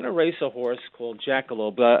 Well, he's going to race a horse called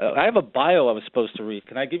Jackalope. I have a bio I was supposed to read.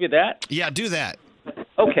 Can I give you that? Yeah, do that.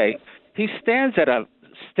 Okay. He stands at a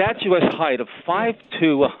statuesque height of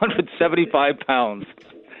 5'2", 175 pounds,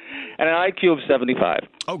 and an IQ of 75.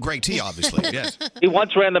 Oh, Greg T, obviously, yes. He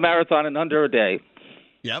once ran the marathon in under a day.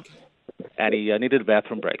 Yep. And he needed a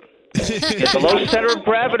bathroom break. He has a low center of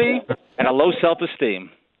gravity and a low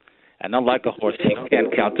self-esteem. And unlike a horse, he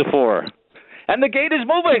can't count to 4. And the gate is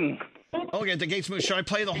moving. Okay, the gate's moving. Should I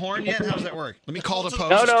play the horn yet? How does that work? Let me call the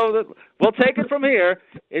post. No, we'll take it from here.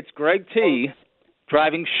 It's Greg T.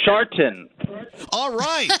 driving Sharton. All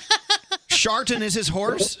right. Sharton is his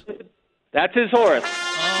horse? That's his horse.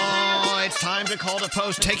 Oh, it's time to call the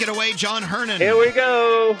post. Take it away, John Hernan. Here we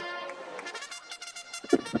go.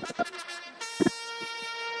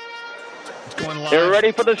 Going live. They're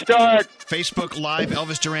ready for the start. Facebook Live,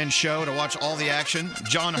 Elvis Duran Show to watch all the action.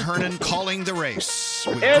 John Hernan calling the race.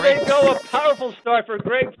 There they go, a powerful start for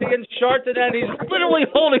Greg T. and Sharton, and he's literally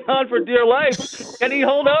holding on for dear life. Can he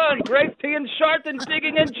hold on? Greg T. and Sharton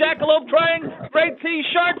digging in, Jackalope trying. Greg T.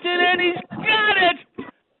 Sharton, and he's got it!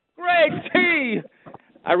 Greg T.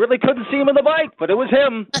 I really couldn't see him in the bike, but it was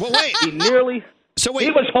him. Well, wait. He nearly... So wait.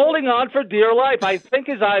 He was holding on for dear life. I think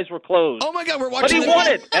his eyes were closed. Oh, my God, we're watching. But he won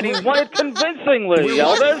it, and he won it convincingly,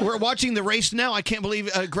 Elvis. We're watching the race now. I can't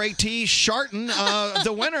believe Greg T. Sharton,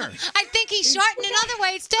 the winner. I think he's Sharton in other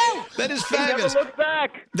ways, too. That is He fabulous. never looked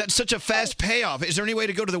back. That's such a fast payoff. Is there any way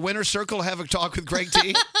to go to the winner's circle to have a talk with Greg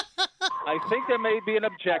T? I think there may be an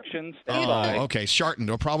objection. Stand by. Oh, okay. Sharton.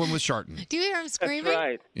 No problem with Sharton. Do you hear him screaming? That's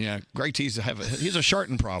right. Yeah, Greg T's he's a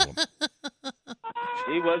Sharton problem.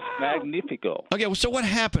 He was magnifico. Okay, well, so what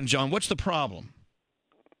happened, John? What's the problem?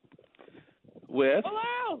 With?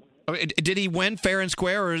 Hello? Did he win fair and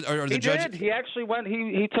square, or the He judge? did. He actually went.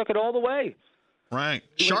 He took it all the way. Right.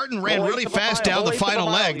 He Sharton went ran all the way really to the fast mile, down all the way to the final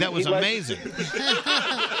mile. leg. That was He led- amazing.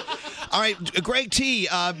 All right, Greg T.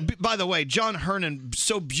 By the way, John Hernan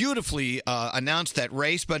so beautifully announced that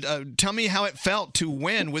race, but tell me how it felt to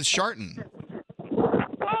win with Sharton.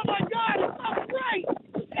 Oh, my God. It felt great.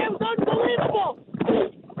 It was unbelievable.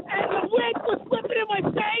 And the wind was flipping in my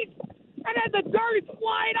face. And then the dirt is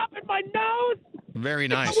flying up in my nose. Very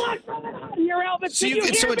nice. Come on, coming out of here, Elvis. So, Can you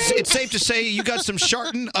hear so me? it's safe to say you got some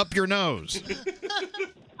Sharton up your nose.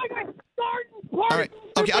 I got Sharton. All right.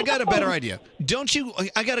 Okay, I got a better idea. Don't you?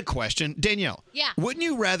 I got a question, Danielle. Yeah. Wouldn't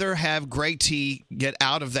you rather have Greg T get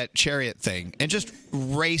out of that chariot thing and just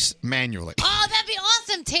race manually? Oh, that'd be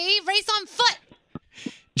awesome, T. Race on foot.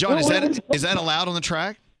 John, is that allowed on the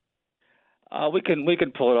track? We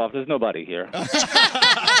can pull it off. There's nobody here.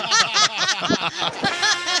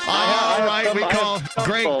 All right, we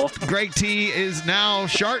call Greg T is now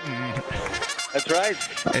Sharton. That's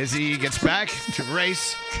right. As he gets back to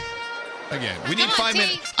race again. We need 5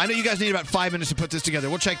 minutes. I know you guys need about 5 minutes to put this together.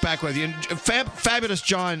 We'll check back with you. And fabulous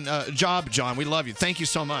job, John. We love you. Thank you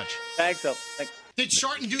so much. Thanks, El. Did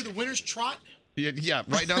Sharton do the winner's trot? Yeah,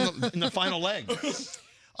 right down in the final leg.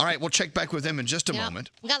 All right, we'll check back with him in just a moment.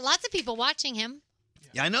 We got lots of people watching him.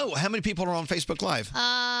 Yeah, I know. How many people are on Facebook Live?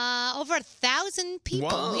 Over 1,000 people.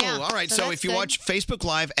 Whoa. Yeah. All right. So that's if you good. watch Facebook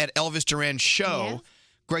Live at Elvis Duran Show,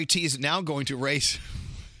 Greg T is now going to race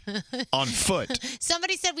on foot.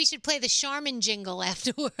 Somebody said we should play the Charmin jingle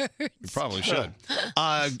afterwards. You probably should.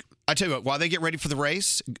 I tell you what, while they get ready for the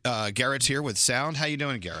race, Garrett's here with sound. How you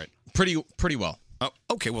doing, Garrett? Pretty well. Oh,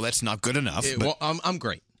 okay, well, that's not good enough. but- Well, I'm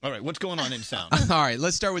great. All right, what's going on in sound? All right,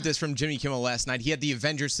 let's start with this from Jimmy Kimmel last night. He had the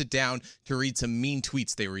Avengers sit down to read some mean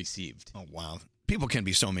tweets they received. Oh, wow. People can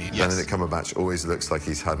be so mean. Benedict Cumberbatch always looks like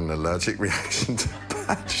he's had an allergic reaction to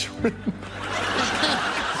bad shrimp.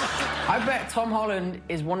 I bet Tom Holland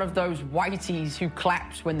is one of those whiteys who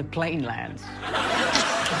claps when the plane lands.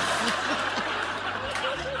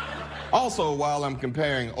 Also, while I'm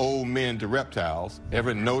comparing old men to reptiles,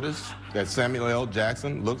 ever notice that Samuel L.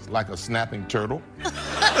 Jackson looks like a snapping turtle?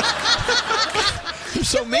 You're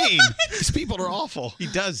so mean. These people are awful. He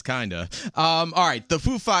does, kind of. All right, the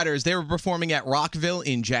Foo Fighters, they were performing at Rockville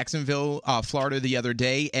in Jacksonville, Florida the other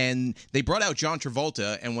day, and they brought out John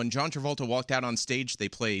Travolta, and when John Travolta walked out on stage, they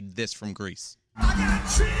played this from Grease. I got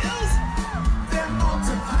chills, they're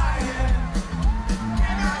multiplying,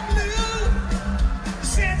 and I'm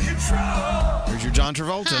losing control. Here's your John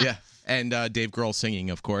Travolta. Yeah. And Dave Grohl singing,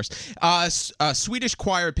 of course. A Swedish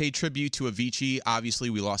choir paid tribute to Avicii. Obviously,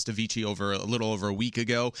 we lost Avicii a little over a week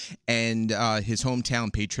ago, and his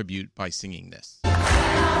hometown paid tribute by singing this.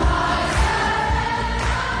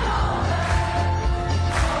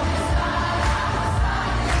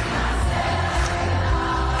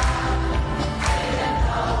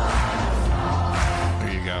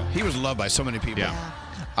 There you go. He was loved by so many people. Yeah.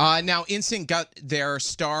 Now, NSYNC got their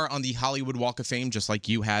star on the Hollywood Walk of Fame, just like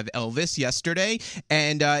you have, Elvis, yesterday.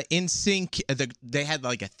 And NSYNC, they had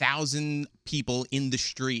like 1,000 people in the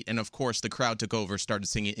street. And, of course, the crowd took over, started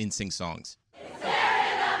singing NSYNC songs.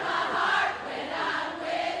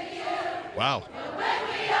 Wow.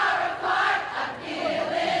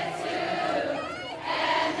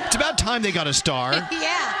 It's about time they got a star.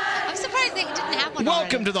 Yeah. I'm surprised they didn't have one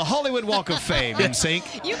Welcome to the Hollywood Walk of Fame,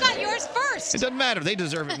 NSYNC. You got yours first. It doesn't matter. They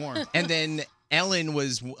deserve it more. And then Ellen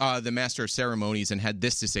was the master of ceremonies and had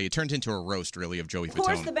this to say. It turned into a roast, really, of Joey Of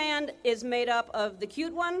course, Fatone. the band is made up of the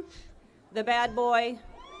cute one, the bad boy,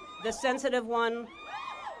 the sensitive one,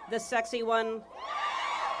 the sexy one,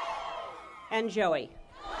 and Joey.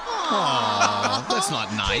 Aw, that's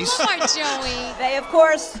not nice. Poor Joey. They, of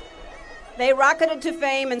course, they rocketed to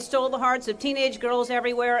fame and stole the hearts of teenage girls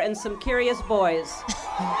everywhere and some curious boys.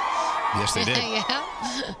 Yes, they did.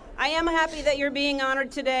 Yeah. I am happy that you're being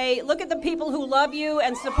honored today. Look at the people who love you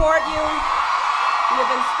and support you.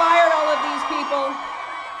 You've inspired all of these people.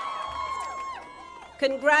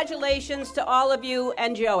 Congratulations to all of you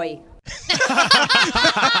and Joey.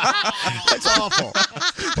 That's awful.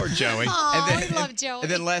 Poor Joey. I love Joey. And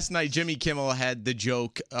then last night, Jimmy Kimmel had the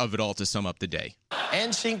joke of it all to sum up the day.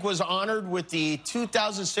 NSYNC was honored with the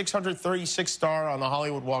 2,636th star on the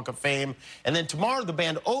Hollywood Walk of Fame. And then tomorrow, the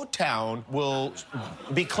band O-Town will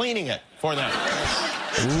be cleaning it for them.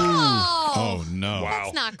 Oh, no.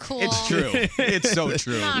 That's not cool. It's true. It's so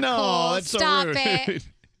true. Not No, cool. that's so Stop rude. it.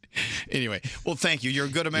 Anyway, well, thank you. You're a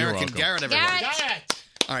good American. welcome. Garrett, everybody. Garrett.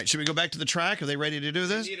 All right, should we go back to the track? Are they ready to do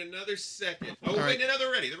this? Need another second. Oh, All right. wait, no,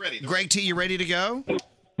 they're ready. They're ready. Greg T, you ready to go?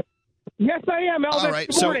 Yes, I am, Elvis. All right,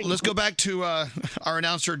 Good so morning. let's go back to our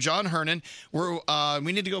announcer, John Hernan.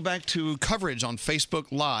 We need to go back to coverage on Facebook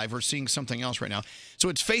Live. We're seeing something else right now. So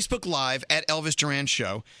it's Facebook Live at Elvis Duran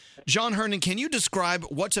Show. John Hernan, can you describe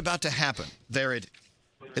what's about to happen there at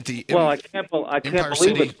the Well, I can't Empire believe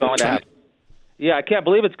City it's going to track? happen. Yeah, I can't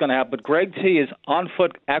believe it's going to happen. But Greg T is on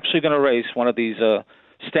foot, actually going to race one of these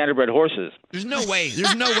standardbred horses. There's no way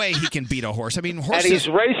he can beat a horse. I mean, And horses. he's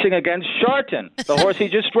racing against Sharton, the horse he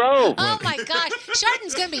just drove. Oh, my gosh.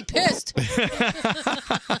 Sharton's going to be pissed.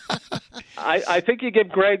 I think you give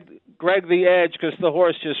Greg the edge because the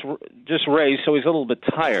horse just raced, so he's a little bit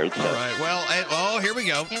tired. So. All right, well, here we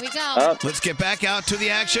go. Here we go. Let's get back out to the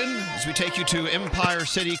action as we take you to Empire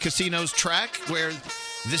City Casino's track, where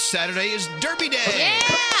this Saturday is Derby Day.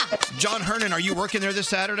 Yeah! John Hernan, are you working there this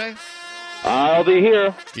Saturday? I'll be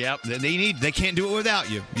here. Yep, they can't do it without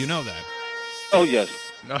you. You know that. Oh, yes.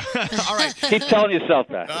 All right. Keep telling yourself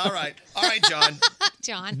that. All right, John.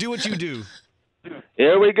 John. Do what you do.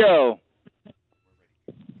 Here we go.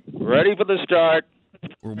 Ready for the start.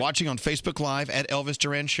 We're watching on Facebook Live at Elvis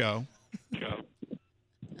Duran Show.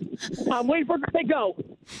 I'm waiting for it to go.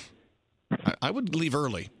 I would leave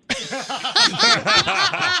early.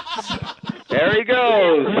 There he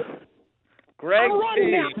goes. Greg I'm running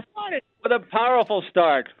T. now. I'm running. With a powerful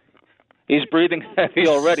start. He's breathing heavy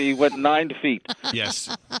already. He went 9 feet.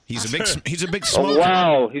 Yes, he's a big Oh, smoker.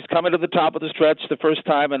 wow. He's coming to the top of the stretch the first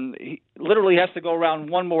time, and he literally has to go around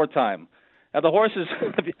one more time. Now the horse is,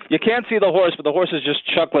 you can't see the horse, but the horse is just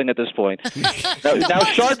chuckling at this point. now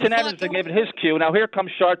Chartanen has given his cue. Now here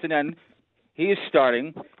comes Chartanen. He is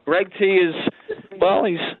starting. Greg T is, well,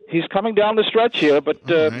 he's coming down the stretch here, but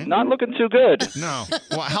not looking too good. No.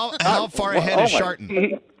 Well, how far ahead is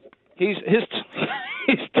Charton? His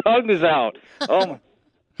tongue is out. Oh my.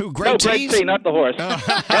 Who? Greg Greg T, not the horse. Now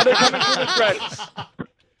they're coming through the stretch.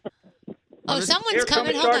 Oh, someone's Here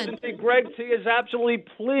coming. comes Hold Sergeant T. Greg T is absolutely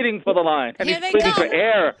pleading for the line. And Here he's they pleading come. for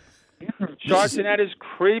air. Chartanet is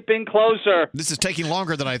creeping closer. This is taking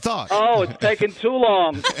longer than I thought. Oh, it's taking too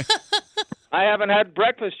long. I haven't had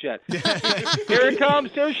breakfast yet. Here it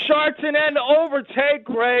comes. Here's Chartanet. Overtake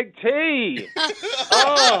Greg T.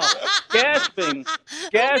 Oh, gasping.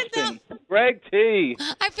 Greg T.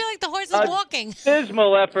 I feel like the horse is walking.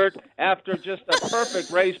 Dismal effort after just a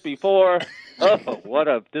perfect race before. Oh, what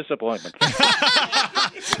a disappointment.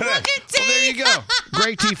 Well, there you go.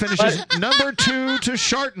 Greg T finishes number 2 to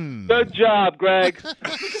Charton. Good job, Greg.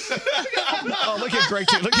 Oh, look at Greg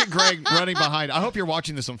T. Look at Greg running behind. I hope you're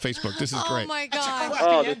watching this on Facebook. This is great. Oh my God!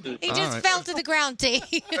 Oh, this is, He just fell to the ground, T. All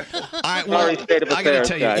right, well, Sorry, state of I got to affairs,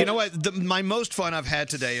 tell you, guys. you know what? My most fun I've had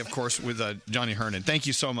today, of course, with Johnny Hernan. Thank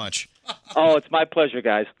you so much. Oh, it's my pleasure,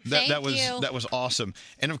 guys. That was awesome.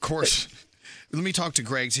 And of course, let me talk to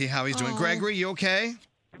Greg, see how he's doing. Gregory, you okay?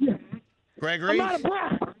 Gregory, I'm out of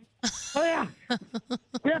breath. Oh, yeah.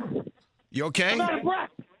 Yeah. you okay? I'm out of breath.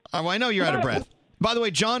 Oh, I know you're out of breath. By the way,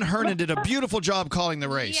 John Hernan did a beautiful job calling the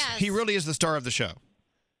race. Yes. He really is the star of the show.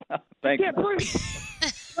 Thank you. Can't breathe.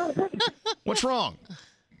 What's wrong?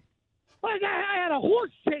 I had a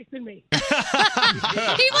horse chasing me.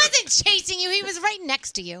 He wasn't chasing you. He was right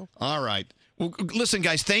next to you. All right. Well, listen,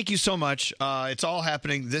 guys, thank you so much. It's all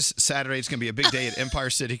happening this Saturday. It's going to be a big day at Empire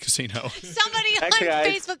City Casino. Somebody Thanks, on guys.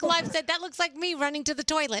 Facebook Live said that looks like me running to the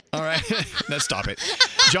toilet. All right. Let's stop it.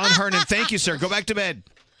 John Hernan, thank you, sir. Go back to bed.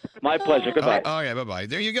 My pleasure. Goodbye. Oh, yeah, bye-bye.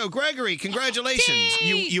 There you go. Gregory, congratulations.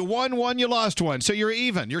 You won one, you lost one. So you're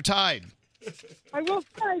even. You're tied. I will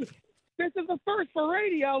say, this is the first for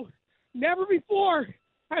radio. Never before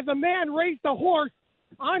has a man raced a horse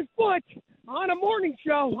on foot on a morning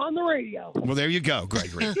show on the radio. Well, there you go,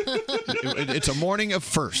 Gregory. It's a morning of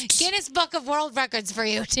firsts. Guinness Book of World Records for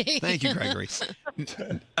you, T. Thank you, Gregory.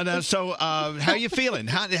 And, so how are you feeling?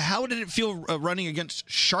 How did it feel running against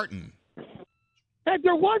Charton? And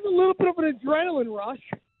there was a little bit of an adrenaline rush,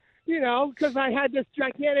 because I had this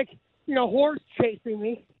gigantic, horse chasing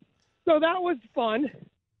me. So that was fun.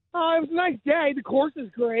 It was a nice day. The course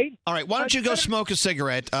is great. All right, why don't you go smoke a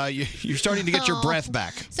cigarette? You're starting to get your breath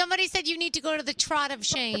back. Somebody said you need to go to the trot of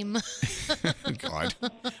shame. God.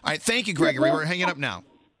 All right, thank you, Gregory. We're hanging up now.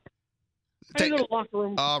 I go to the locker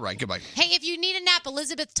room. All right, goodbye. Hey, if you need a nap,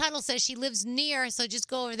 Elizabeth Tuttle says she lives near, so just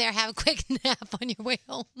go over there, have a quick nap on your way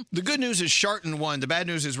home. The good news is Charton won. The bad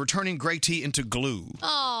news is we're turning Greg T into glue.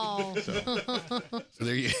 Oh. So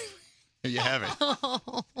there you have it.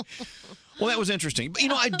 Well, that was interesting. But,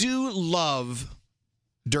 I do love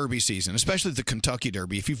Derby season, especially the Kentucky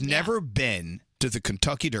Derby. If you've never been to the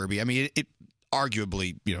Kentucky Derby, I mean, it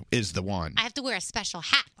arguably, is the one. I have to wear a special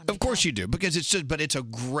hat. Of course you do, because it's a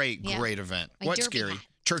great event. My What's derby scary? hat.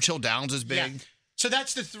 Churchill Downs is big. Yeah. So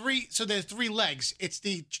that's the three. So there are three legs. It's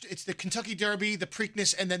the Kentucky Derby, the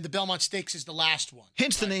Preakness, and then the Belmont Stakes is the last one.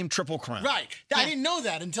 Hence the name Triple Crown. Right. I didn't know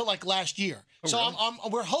that until last year. So really?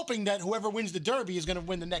 we're hoping that whoever wins the Derby is going to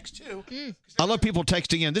win the next two. I love people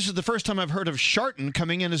texting in. This is the first time I've heard of Charton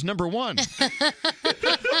coming in as number one.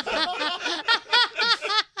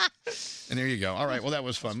 And there you go. All right. Well, that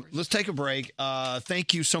was fun. Let's take a break.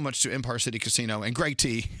 Thank you so much to Empire City Casino and Greg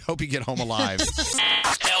T. Hope you get home alive.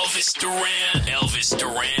 Elvis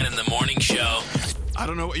Duran in the morning show. I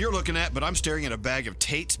don't know what you're looking at, but I'm staring at a bag of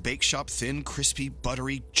Tate's Bake Shop thin, crispy,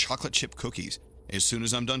 buttery chocolate chip cookies. As soon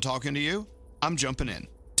as I'm done talking to you, I'm jumping in.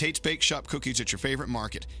 Tate's Bake Shop cookies at your favorite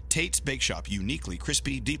market. Tate's Bake Shop, uniquely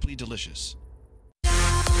crispy, deeply delicious.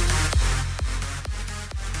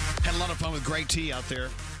 Had a lot of fun with Greg T out there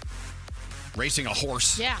racing a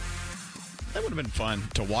horse. Yeah. That would have been fun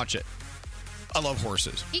to watch it. I love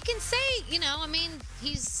horses. He can say,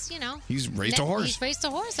 he's raced a horse. He's raced a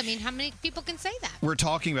horse. I mean, how many people can say that? We're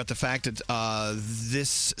talking about the fact that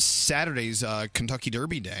this Saturday's Kentucky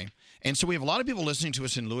Derby Day. And so we have a lot of people listening to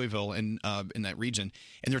us in Louisville and in that region,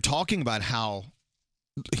 and they're talking about how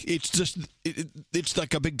it's just it's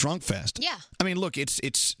like a big drunk fest. Yeah. I mean, look, it's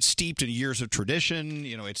steeped in years of tradition.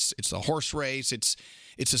 It's a horse race. It's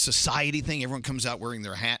a society thing. Everyone comes out wearing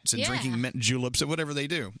their hats and drinking mint juleps or whatever they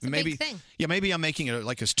do. It's a big thing. Yeah, maybe I'm making it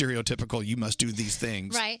like a stereotypical "you must do these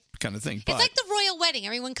things" right kind of thing. It's like the royal wedding.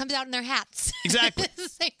 Everyone comes out in their hats. Exactly. It's the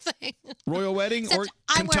same thing. Royal Wedding or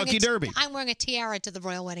I'm wearing Kentucky Derby? I'm wearing a tiara to the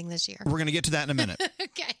royal wedding this year. We're going to get to that in a minute.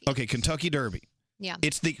 Okay. Okay, Kentucky Derby. Yeah.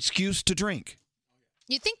 It's the excuse to drink.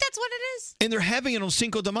 You think that's what it is? And they're having it on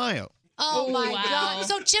Cinco de Mayo. Oh, my God.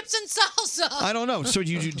 So chips and salsa. I don't know. So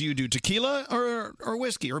do you do tequila or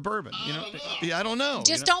whiskey or bourbon? You know, yeah, I don't know.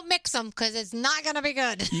 Just don't mix them because it's not going to be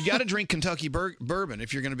good. You got to drink Kentucky bourbon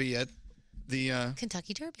if you're going to be at the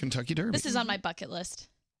Kentucky Derby. Kentucky Derby. This is on my bucket list.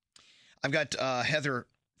 I've got Heather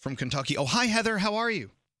from Kentucky. Oh, hi Heather. How are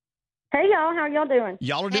you? Hey y'all, how y'all doing?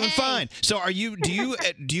 Y'all are doing fine. So, do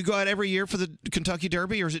you go out every year for the Kentucky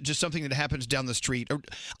Derby, or is it just something that happens down the street? Or,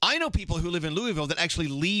 I know people who live in Louisville that actually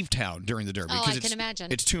leave town during the Derby. Oh, 'cause I can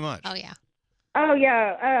imagine. It's too much. Oh, yeah. Oh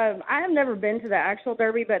yeah, I have never been to the actual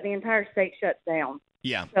Derby, but the entire state shuts down.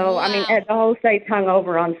 Yeah. So I mean, the whole state's hung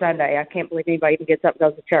over on Sunday. I can't believe anybody even gets up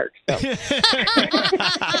and goes to church. So.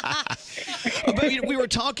 But we were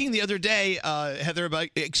talking the other day, Heather, about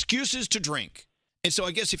excuses to drink, and so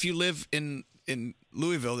I guess if you live in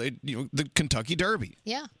Louisville, the Kentucky Derby.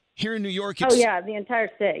 Yeah. Here in New York, it's, Oh yeah, the entire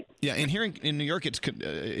state. Yeah, and here in New York, it's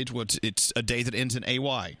a day that ends in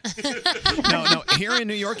AY. no, here in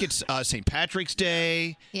New York, it's St. Patrick's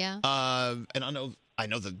Day. Yeah. And I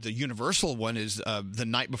know the universal one is the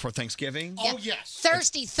night before Thanksgiving. Oh, yes.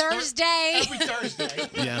 Thirsty Thursday. Every Thursday.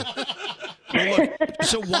 Yeah. Well, look,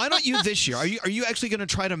 so why don't you this year? Are you actually going to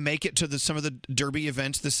try to make it to some of the Derby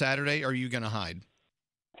events this Saturday, or are you going to hide?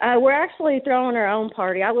 We're actually throwing our own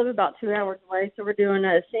party. I live about 2 hours away, so we're doing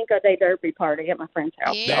a Cinco de Derby party at my friend's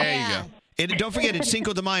house. There you go. And don't forget, it's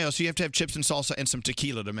Cinco de Mayo, so you have to have chips and salsa and some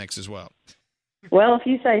tequila to mix as well. Well, if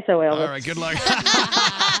you say so, Elvis. All right, good luck.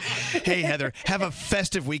 Hey, Heather, have a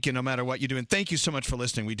festive weekend no matter what you're doing. Thank you so much for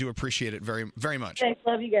listening. We do appreciate it very, very much. Thanks.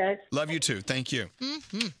 Love you guys. Love you too. Thank you.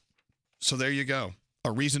 Mm-hmm. So there you go.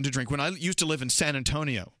 A reason to drink. When I used to live in San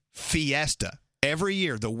Antonio, Fiesta. Every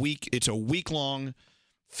year, it's a week-long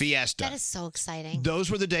Fiesta. That is so exciting. Those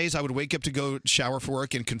were the days I would wake up to go shower for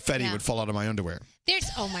work and confetti would fall out of my underwear.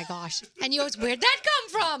 Oh my gosh. And you always, where'd that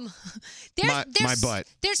come from? My butt.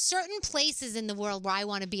 There's certain places in the world where I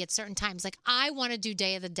want to be at certain times. Like, I want to do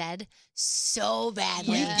Day of the Dead so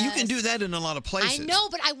badly. You can do that in a lot of places. I know,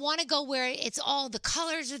 but I want to go where it's all the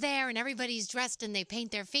colors are there and everybody's dressed and they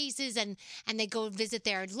paint their faces and they go visit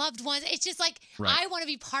their loved ones. It's just like, Right. I want to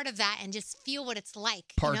be part of that and just feel what it's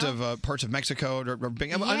like. Parts you know? of Mexico are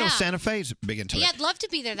big. I know Yeah. Santa Fe's big into Yeah, it. I'd love to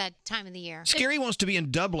be there that time of the year. Scary wants to be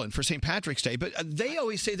in Dublin for St. Patrick's Day, but they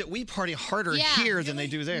always say that we party harder Yeah. here than they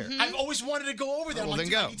do there. I've always wanted to go over there. Well, I'm like, then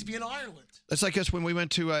dude, I go. need to be in Ireland. That's like us when we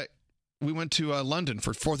went to London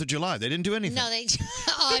for 4th of July. They didn't do anything. No, they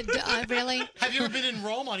really? Have you ever been in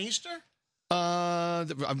Rome on Easter? I've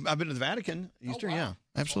been to the Vatican Easter. Yeah,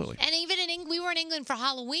 absolutely. And even in England, we were in England for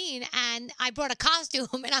Halloween, and I brought a costume,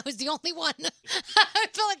 and I was the only one. I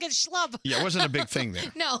felt like a schlub. Yeah, it wasn't a big thing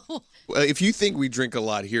there. No. Well, if you think we drink a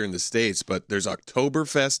lot here in the States, but there's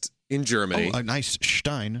Oktoberfest in Germany. Oh, a nice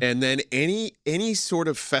Stein. And then any sort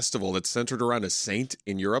of festival that's centered around a saint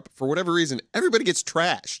in Europe, for whatever reason, everybody gets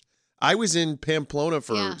trashed. I was in Pamplona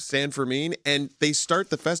for San Fermin, and they start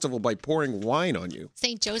the festival by pouring wine on you.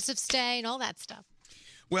 St. Joseph's Day and all that stuff.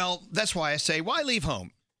 Well, that's why I say, why leave home?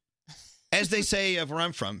 As they say where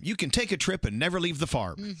I'm from, you can take a trip and never leave the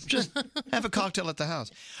farm. Just have a cocktail at the house.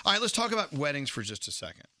 All right, let's talk about weddings for just a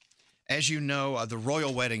second. As you know, the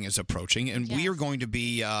royal wedding is approaching, and we are going to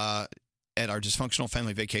be at our dysfunctional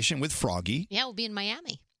family vacation with Froggy Yeah, we'll be in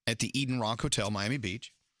Miami. at the Eden Rock Hotel, Miami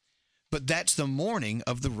Beach. But that's the morning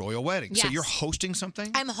of the royal wedding. So Yes. you're hosting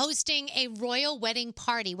something? I'm hosting a royal wedding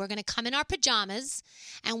party. We're going to come in our pajamas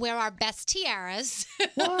and wear our best tiaras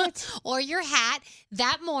or your hat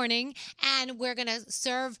that morning. And we're going to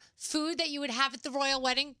serve food that you would have at the royal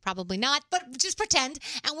wedding. Probably not, but just pretend.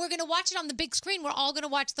 And we're going to watch it on the big screen. We're all going to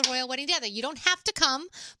watch the royal wedding together. You don't have to come,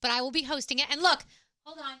 but I will be hosting it. And look,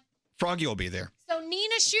 hold on. Froggy will be there. So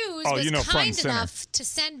Nina Shoes Oh, was you know, front and kind center. enough to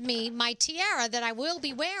send me my tiara that I will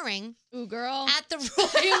be wearing. Ooh, girl. At the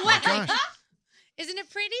royal wedding. Isn't it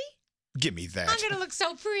pretty? Give me that. I'm going to look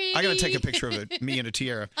so pretty. I got to take a picture of it, me in a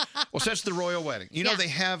tiara. Well, so that's the royal wedding. You know, Yeah. they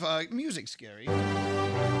have music, Scary.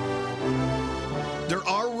 There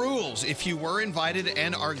are rules. If you were invited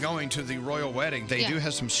and are going to the royal wedding, they Yeah. do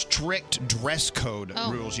have some strict dress code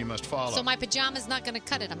Oh. rules you must follow. So my pajama's not going to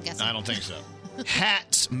cut it, I'm guessing. I don't think so.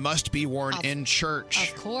 Hats must be worn in church.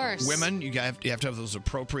 Of course. Women, you have to have those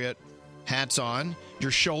appropriate hats on.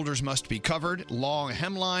 Your shoulders must be covered, long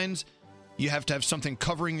hemlines. You have to have something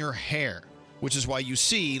covering your hair, which is why you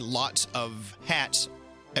see lots of hats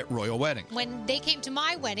at royal wedding. When they came to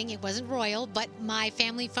my wedding, it wasn't royal, but my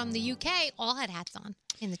family from the UK all had hats on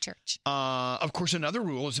in the church. Of course, another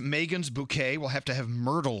rule is Meghan's bouquet will have to have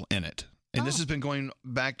myrtle in it. And this has been going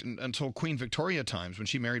back until Queen Victoria times when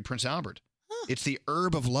she married Prince Albert. It's the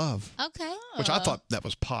herb of love, Okay. which I thought that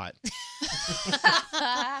was pot.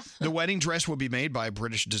 The wedding dress will be made by a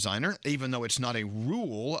British designer, even though it's not a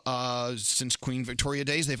rule. Since Queen Victoria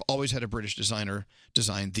days, they've always had a British designer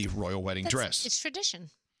design the royal wedding dress. It's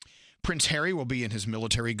tradition. Prince Harry will be in his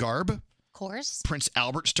military garb. Of course. Prince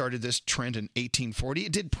Albert started this trend in 1840.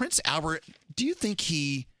 Did Prince Albert, do you think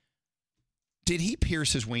did he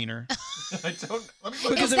pierce his wiener? I don't.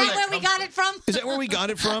 Is that where we got it from? Is that where we got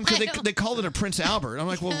it from? Because they called it a Prince Albert. I'm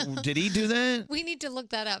like, well, did he do that? We need to look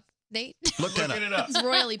that up. Nate? Look that up. It's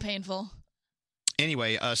royally painful.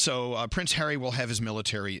 Anyway, so Prince Harry will have his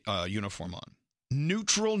military uniform on.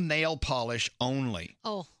 Neutral nail polish only.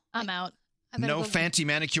 Oh, I'm out. No fancy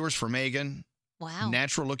manicures for Meghan. Wow.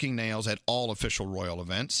 Natural looking nails at all official royal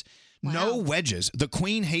events. No wedges. The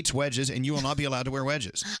Queen hates wedges, and you will not be allowed to wear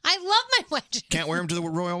wedges. I love my wedges. Can't wear them to the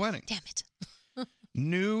royal wedding. Damn it.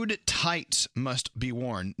 Nude tights must be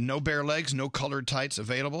worn. No bare legs, no colored tights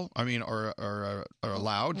available. I mean, are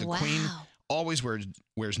allowed. The Queen always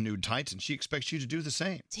wears nude tights, and she expects you to do the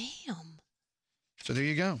same. Damn. So there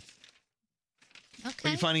you go. Okay.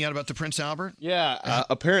 Are you finding out about the Prince Albert? Yeah.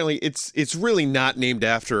 Apparently, it's really not named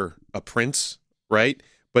after a prince, right?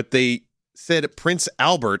 But they said Prince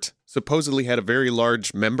Albert supposedly had a very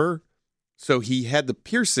large member, so he had the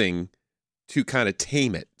piercing to kind of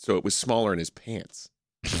tame it, so it was smaller in his pants.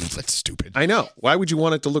 That's stupid. I know. Why would you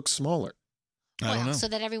want it to look smaller? I don't know. So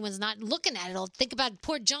that everyone's not looking at it all. Think about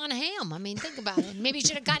poor John Hamm. I mean, think about it. Maybe he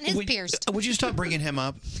should have gotten his pierced. Would you stop bringing him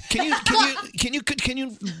up? Can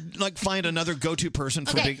you like find another go-to person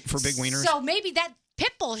for big wieners? So maybe that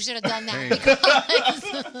Pitbull should have done There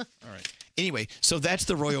that. you go. All right. Anyway, so that's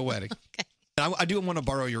the royal wedding. I do want to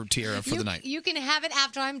borrow your tiara for the night. You can have it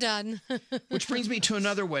after I'm done. Which brings me to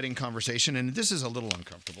another wedding conversation, and this is a little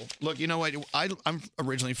uncomfortable. Look, you know what? I'm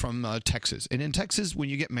originally from Texas, and in Texas, when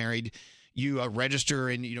you get married, you register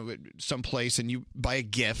in someplace, and you buy a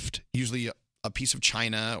gift, usually a piece of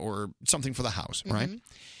china or something for the house, right?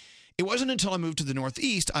 It wasn't until I moved to the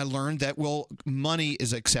Northeast I learned that money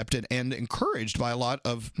is accepted and encouraged by a lot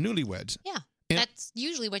of newlyweds. Yeah, that's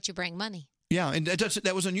usually what you bring, money. Yeah, and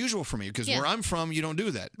that was unusual for me because where I'm from, you don't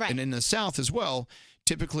do that. Right. And in the South as well,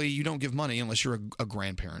 typically you don't give money unless you're a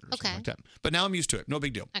grandparent or something like that. But now I'm used to it. No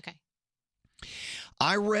big deal. Okay.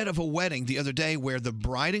 I read of a wedding the other day where the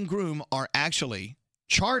bride and groom are actually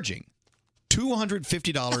charging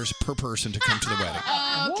 $250 per person to come to the wedding.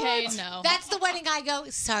 Okay, no. That's the wedding I go,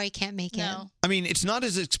 sorry, can't make it. I mean, it's not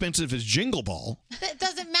as expensive as Jingle Ball. That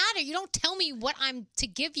doesn't matter. You don't tell me what I'm to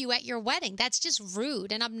give you at your wedding. That's just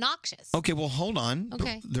rude and obnoxious. Okay, well, hold on.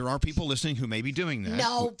 Okay. There are people listening who may be doing that.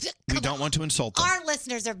 No. We don't want to insult them. Our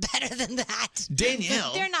listeners are better than that.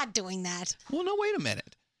 Danielle. They're not doing that. Well, no, wait a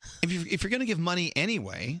minute. If you're going to give money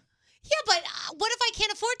anyway. Yeah, but what if I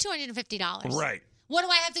can't afford $250? Right. What do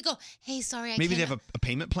I have to go? Hey, sorry, I Maybe can't. they have a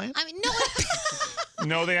payment plan? I mean, no.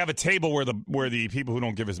 No, they have a table where the people who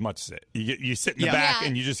don't give as much sit. You sit in the back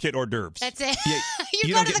and you just get hors d'oeuvres. That's it. Yeah, you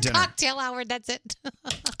you go don't to get the dinner. cocktail hour. That's it.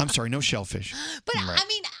 I'm sorry, no shellfish. But I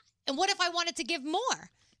mean, and what if I wanted to give more?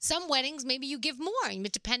 Some weddings, maybe you give more,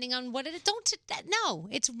 depending on what it is. No,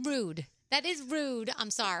 it's rude. That is rude.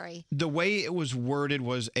 I'm sorry. The way it was worded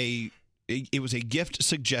was a gift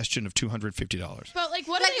suggestion of $250. But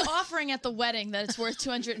what are they offering at the wedding that it's worth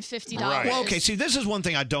 $250? Well, okay, see, this is one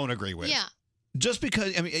thing I don't agree with. Yeah. Just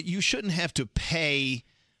because, you shouldn't have to pay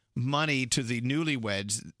money to the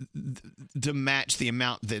newlyweds to match the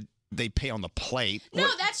amount that they pay on the plate. No,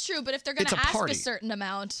 that's true. But if they're going It's to a ask party. a certain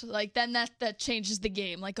amount, then that changes the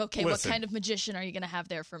game. Okay, Listen. what kind of magician are you going to have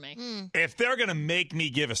there for me? If they're going to make me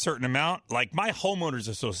give a certain amount, like my homeowners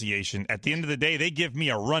association, at the end of the day, they give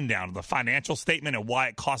me a rundown of the financial statement and why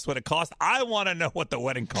it costs what it costs. I want to know what the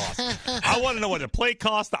wedding costs. I want to know what the plate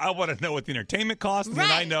costs. I want to know what the entertainment costs. And then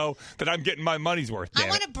I know that I'm getting my money's worth. I damn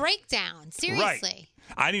want it. a breakdown. Seriously. Right.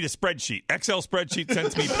 I need a spreadsheet. Excel spreadsheet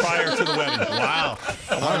sent to me prior to the wedding. Wow.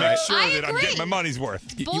 I want to make sure that I'm getting my money's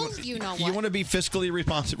worth. You know what? You want to be fiscally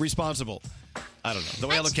responsible. I don't know. The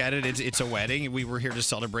way I look at it, it's a wedding. We were here to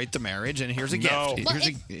celebrate the marriage, and here's a No. gift.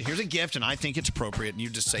 Well, Here's a gift, and I think it's appropriate. And you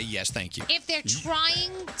just say yes, thank you. If they're trying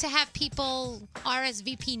to have people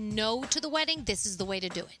RSVP no to the wedding, this is the way to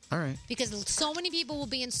do it. All right. Because so many people will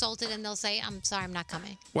be insulted and they'll say, I'm sorry, I'm not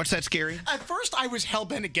coming. What's that, Scary? At first, I was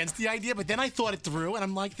hell-bent against the idea, but then I thought it through, and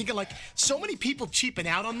I'm thinking, so many people cheaping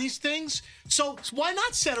out on these things, so why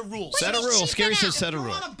not set a rule? Set a rule. Scary says set a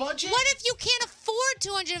rule. On a budget? What if you can't afford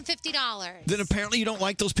 $250? Then apparently you don't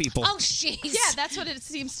like those people. Oh, jeez. Yeah, that's what it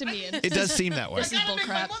seems to me. It does seem that way. This is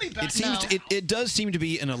bullcrap. It seems it does seem to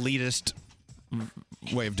be an elitist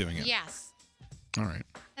way of doing it. Yes. All right.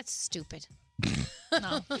 That's stupid.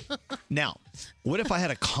 No. Now, what if I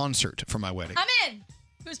had a concert for my wedding? I'm in.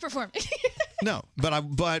 Who's performing? No,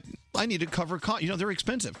 but I need to cover cost. They're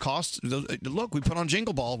expensive. Costs. Look, we put on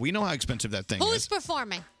Jingle Ball. We know how expensive that thing Who's is.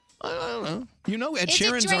 performing? I don't know. You know, Ed Is it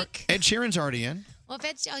Sheeran's Drake? Ed Sheeran's already in. Well, if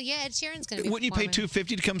Ed Sheeran's going to be Wouldn't you pay performing. $250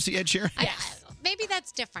 to come see Ed Sheeran? Maybe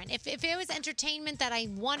that's different. If it was entertainment that I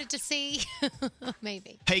wanted to see,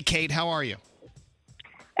 maybe. Hey, Kate, how are you?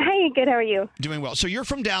 Hey, good. How are you? Doing well. So you're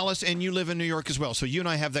from Dallas and you live in New York as well. So you and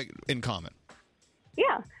I have that in common.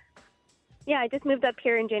 Yeah. Yeah, I just moved up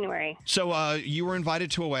here in January. So you were invited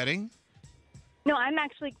to a wedding? No,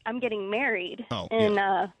 I'm getting married. Oh, and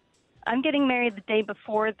I'm getting married the day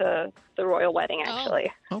before the royal wedding,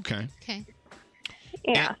 actually. Okay. Okay.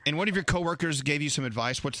 Yeah. And one of your coworkers gave you some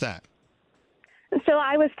advice. What's that? So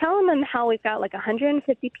I was telling them how we've got like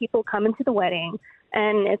 150 people coming to the wedding,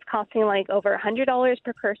 and it's costing like over $100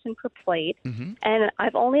 per person per plate. Mm-hmm. And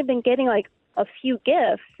I've only been getting like a few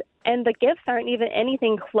gifts, and the gifts aren't even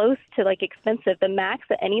anything close to like expensive. The max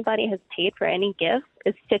that anybody has paid for any gift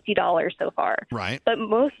is $50 so far. Right. But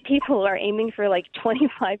most people are aiming for like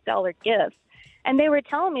 $25 gifts. And they were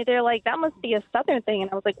telling me, they're like, that must be a Southern thing.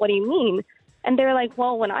 And I was like, what do you mean? And they're like,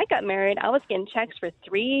 well, when I got married, I was getting checks for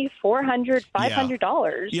 $300, $400,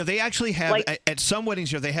 $500. Yeah, they actually have, Like- at some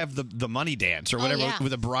weddings here, they have the money dance or whatever, yeah. where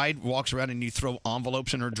the bride walks around and you throw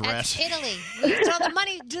envelopes in her dress. Italy. We throw the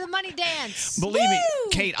money, do the money dance. Believe me,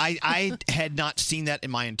 Woo! Kate, I had not seen that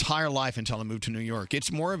in my entire life until I moved to New York.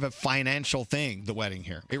 It's more of a financial thing, the wedding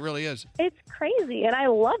here. It really is. It's crazy, and I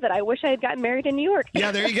love it. I wish I had gotten married in New York.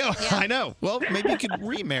 Yeah, there you go. I know. Well, maybe you could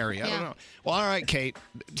remarry. I don't know. Well, all right, Kate.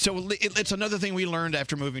 So it's another thing we learned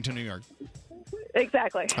after moving to New York.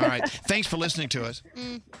 Exactly. All right. Thanks for listening to us.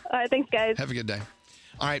 All right, thanks, guys. Have a good day.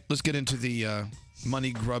 All right, let's get into the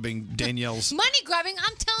money-grubbing Danielle's Money grubbing.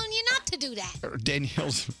 I'm telling you not to do that.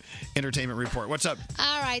 entertainment report. What's up?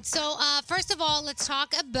 All right. So, first of all, let's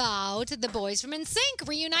talk about the boys from NSYNC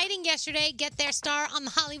reuniting yesterday, get their star on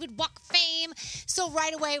the Hollywood Walk of Fame. So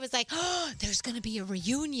right away it was like, oh, there's going to be a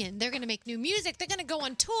reunion. They're going to make new music. They're going to go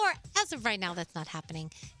on tour. As of right now, that's not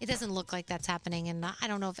happening. It doesn't look like that's happening, and I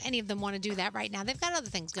don't know if any of them want to do that right now. They've got other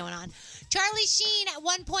things going on. Charlie Sheen, at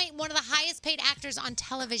one point, one of the highest-paid actors on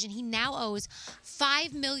television. He now owes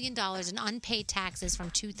 $5 million in unpaid taxes from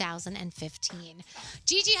 2015.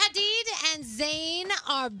 Gigi Hadid and Zayn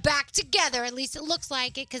are back together, at least it looks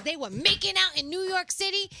like it, because they were making out in New York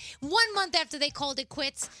City 1 month after they called it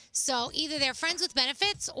quits. So either they're friends with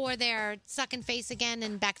benefits or they're sucking face again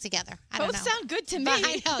and back together. I don't know. Both sound good to me. But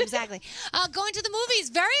I know, exactly. Going to the movies,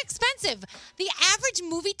 very expensive. The average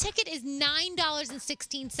movie ticket is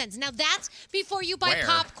 $9.16. Now, that's before you buy Where?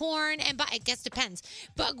 popcorn and buy, I guess depends,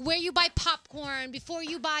 but where you buy popcorn, before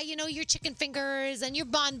you buy, your chicken fingers and your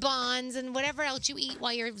bonbons and whatever else you eat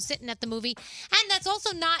while you're sitting at the movie. And that's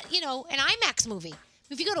also not, an IMAX movie.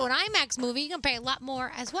 If you go to an IMAX movie, you're going to pay a lot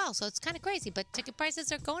more as well. So it's kind of crazy, but ticket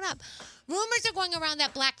prices are going up. Rumors are going around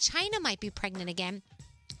that Blac Chyna might be pregnant again.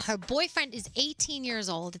 Her boyfriend is 18 years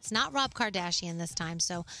old. It's not Rob Kardashian this time,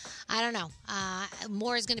 so I don't know.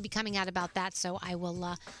 More is going to be coming out about that, so I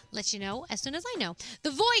will let you know as soon as I know. The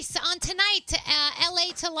Voice on tonight,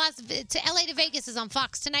 LA to Vegas is on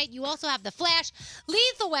Fox tonight. You also have The Flash,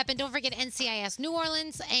 Lethal Weapon. Don't forget NCIS New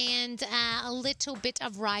Orleans, and a little bit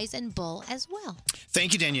of Rise and Bull as well.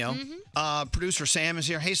 Thank you, Danielle. Producer Sam is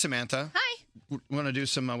here. Hey, Samantha. Hi. Want to do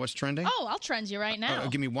some What's Trending? Oh, I'll trend you right now.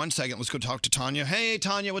 Give me 1 second. Let's go talk to Tanya. Hey,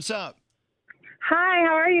 Tanya, what's up? Hi,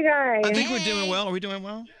 how are you guys? I think we're doing well. Are we doing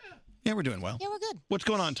well? Yeah, we're doing well. Yeah, we're good. What's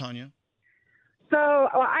going on, Tanya? So,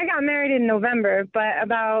 I got married in November, but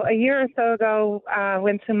about a year or so ago,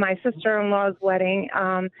 went to my sister-in-law's wedding.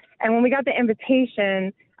 And when we got the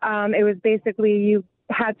invitation, it was basically you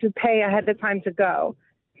had to pay ahead of time to go.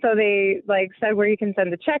 So they said where you can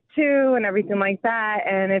send the check to and everything like that.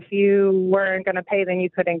 And if you weren't going to pay, then you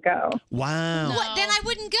couldn't go. Wow. What? Then I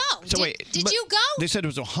wouldn't go. So Did you go? They said it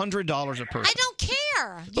was $100 a person. I don't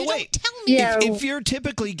care. But wait, tell me. If you're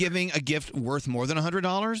typically giving a gift worth more than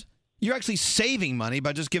 $100, you're actually saving money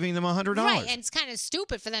by just giving them $100. Right, and it's kind of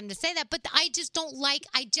stupid for them to say that, but I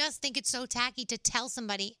just think it's so tacky to tell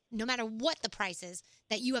somebody, no matter what the price is,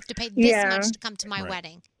 that you have to pay this much to come to my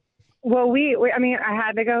wedding. Well, I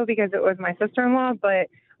had to go because it was my sister-in-law, but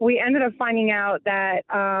we ended up finding out that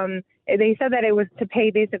they said that it was to pay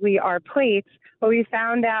basically our plates, but we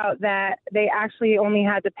found out that they actually only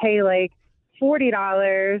had to pay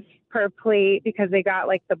 $40 per plate because they got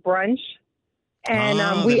the brunch.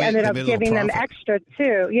 And we ended up giving them extra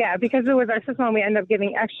too. Yeah, because it was our sister-in-law, we ended up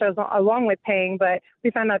giving extras along with paying. But we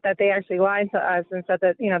found out that they actually lied to us and said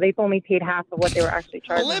that they've only paid half of what they were actually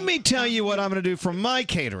charging. Well, let me tell you what I'm going to do for my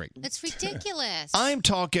catering. That's ridiculous. I'm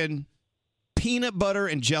talking peanut butter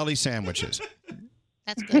and jelly sandwiches.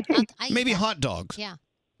 That's good. Maybe hot dogs. Yeah.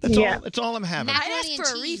 That's all I'm having. I asked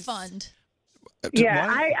for a refund. Yeah,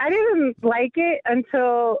 I didn't like it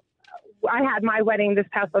until I had my wedding this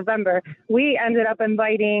past November. We ended up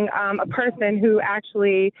inviting a person who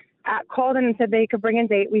actually called in and said they could bring a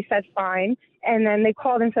date. We said fine. And then they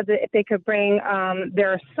called and said that if they could bring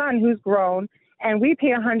their son who's grown, and we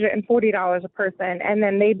paid $140 a person. And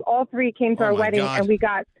then they all three came to our wedding, God. and we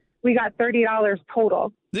got $30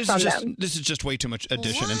 total. This is just way too much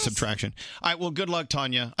addition and subtraction. All right, well, good luck,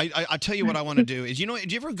 Tanya. I'll tell you what I want to do is, do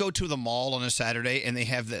you ever go to the mall on a Saturday and they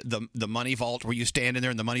have the money vault where you stand in there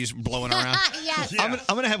and the money's blowing around? Yes. I'm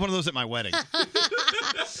going to have one of those at my wedding.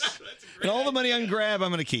 And all the money I can grab,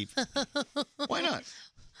 I'm going to keep. Why not?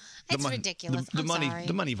 It's ridiculous.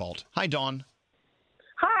 The money vault. Hi, Dawn.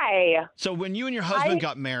 Hi. So when you and your husband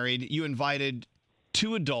got married, you invited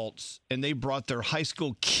 2 adults, and they brought their high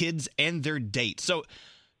school kids and their dates. So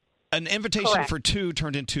an invitation Correct. for 2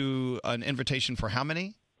 turned into an invitation for how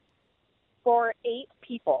many? For 8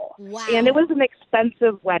 people. Wow. And it was an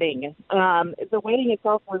expensive wedding. The wedding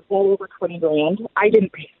itself was well over $20,000. We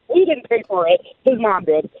didn't pay for it. His mom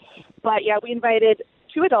did. But yeah, we invited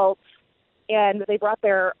 2 adults, and they brought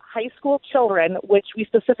their high school children, which we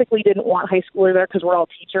specifically didn't want high schoolers there because we're all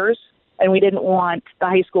teachers, and we didn't want the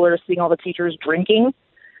high schoolers seeing all the teachers drinking.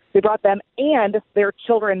 They brought them and their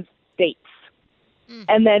children's dates.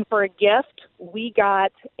 And then for a gift, we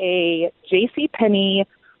got a JCPenney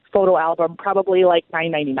photo album, probably like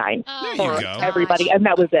 $9.99 for you go. everybody, and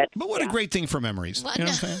that was it. But what a great thing for memories. You know what I'm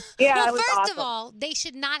saying? Yeah, well, it was first awesome. of all, they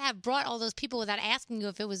should not have brought all those people without asking you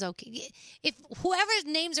if it was okay. If whoever's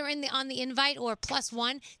names are on the invite or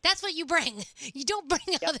 +1, that's what you bring. You don't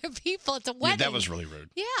bring other people. It's a wedding. Yeah, that was really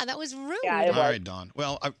rude. Yeah, that was rude. Yeah, All right, Dawn.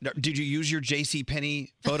 Well, did you use your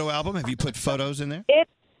JCPenney photo album? Have you put photos in there?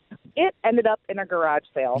 It ended up in a garage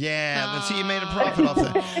sale. Yeah, let's see, you made a profit off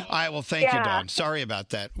that. All right, well, thank you, Dawn. Sorry about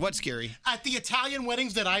that. What's scary? At the Italian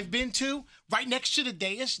weddings that I've been to, right next to the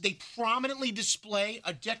dais, they prominently display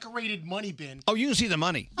a decorated money bin. Oh, you can see the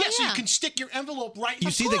money. Yeah, so you can stick your envelope right.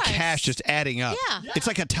 You see the cash just adding up. Yeah. It's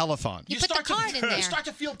like a telethon. You put the card in there. You start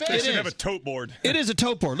to feel bad. They should is. have a tote board. It is a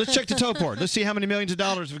tote board. Let's check the tote board. Let's see how many millions of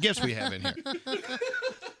dollars of gifts we have in here.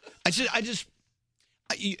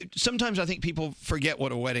 Sometimes I think people forget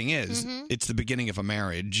what a wedding is. Mhm. It's the beginning of a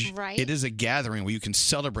marriage. Right. It is a gathering where you can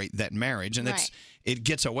celebrate that marriage, and it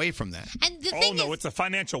gets away from that. And the thing is, it's a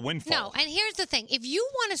financial windfall. no, and here's the thing. If you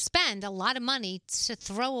want to spend a lot of money to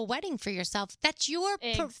throw a wedding for yourself, that's your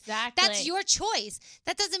that's your choice.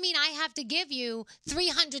 That doesn't mean I have to give you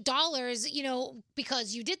 $300,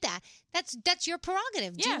 because you did that. That's your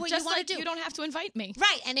prerogative. Yeah, do what just you want like to do. you don't have to invite me.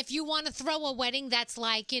 Right, and if you want to throw a wedding that's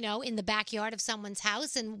like, in the backyard of someone's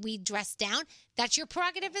house and we dress down, that's your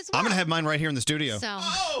prerogative as well. I'm going to have mine right here in the studio. So,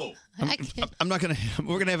 I'm not going to.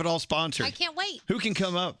 We're going to have it all sponsored. I can't wait. Who can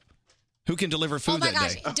come up? Who can deliver food Oh my that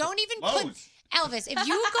gosh, day? don't even put Elvis, if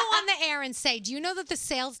you go on the air and say, do you know that the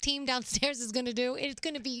sales team downstairs is going to do? It's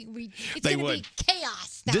going to be They going to be would.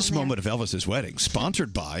 chaos. This moment of Elvis's wedding,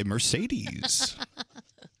 sponsored by Mercedes.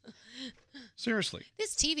 Seriously.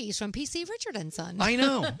 This TV is from PC Richard and Son. I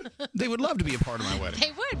know. They would love to be a part of my wedding.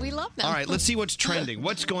 They would. We love them. All right, let's see what's trending.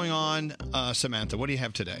 What's going on, Samantha? What do you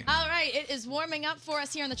have today? All right, it is warming up for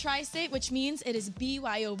us here in the Tri-State, which means it is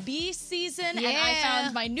BYOB season, and I Yeah.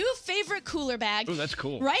 found my new favorite cooler bag. Oh, that's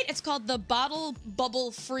cool. Right? It's called the Bottle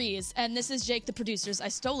Bubble Freeze, and this is Jake, the producer's. I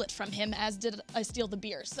stole it from him, as did I steal the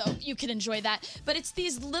beer, so you can enjoy that. But it's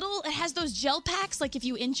these little, it has those gel packs, like if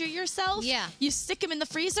you injure yourself, you stick them in the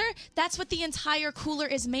freezer. That's what the entire cooler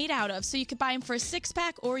is made out of. So you could buy them for a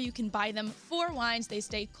 6-pack, or you can buy them for wines. They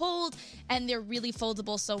stay cold, and they're really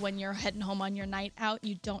foldable, so when you're heading home on your night out,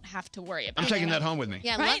 you don't have to worry about I'm it. taking that home with me.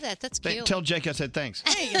 Yeah, I love that. That's cute. Tell Jake I said thanks.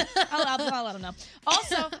 I'll let him know.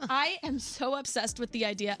 Also, I am so obsessed with the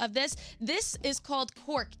idea of this. This is called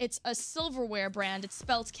Cork. It's a silverware brand. It's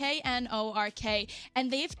spelled K-N-O-R-K,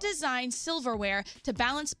 and they've designed silverware to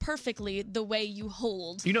balance perfectly the way you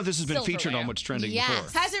hold. You know this has been featured silverware. on What's Trending Yes.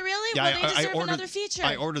 before. Has it really? Yeah, Well, they I deserve another feature.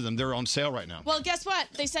 I ordered them. They're on sale right now. Well, guess what?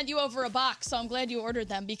 They sent you over a box, so I'm glad you ordered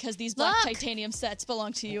them because these black titanium sets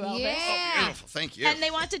belong to you, Elvis. Yeah. Oh, beautiful. Thank you. And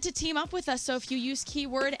they wanted to team up with us, so if you use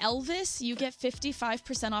keyword Elvis, you get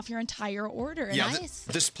 55% off your entire order. Yeah,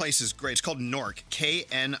 this place is great. It's called Nork,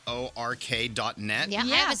 KNORK.net. Yeah, I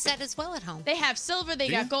have a set as well at home. They have silver, they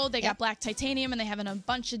Do got you? gold, they got black titanium, and they have in a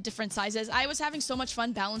bunch of different sizes. I was having so much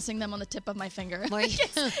fun balancing them on the tip of my finger.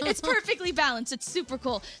 It's perfectly balanced. It's super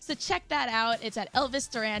cool. So check that out. It's at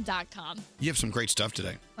ElvisDuran.com. You have some great stuff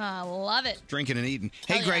today. I love it. Drinking and eating.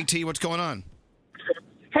 Hey, Greg T, what's going on?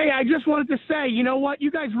 Hey, I just wanted to say, you know what? You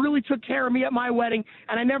guys really took care of me at my wedding,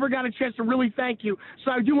 and I never got a chance to really thank you.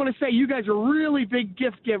 So I do want to say you guys are really big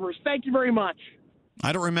gift givers. Thank you very much.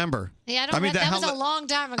 I don't remember. Yeah, that was a long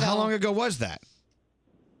time ago. How long ago was that?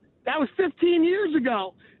 That was 15 years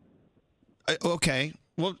ago. Okay.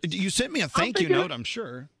 Well, you sent me a thank you note, I'm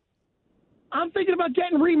sure. I'm thinking about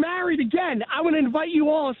getting remarried again. I want to invite you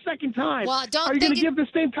all a second time. Well, don't Are you going think to give the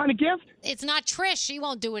same kind of gift? It's not Trish. She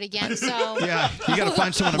won't do it again. So Yeah, you got to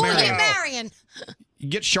find someone to Who marry. are you marrying? You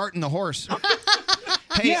get Sharton the horse.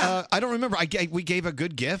 Hey, I don't remember. We gave a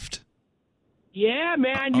good gift. Yeah,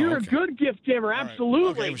 man, you're a good gift giver.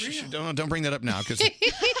 Absolutely. Okay, don't bring that up now because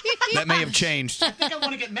that may have changed. I think I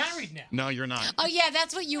want to get married now. No, you're not. Oh yeah,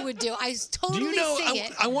 that's what you would do. I totally Do you know? see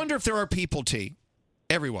it. I wonder if there are people,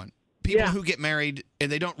 everyone, people who get married and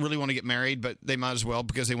they don't really want to get married, but they might as well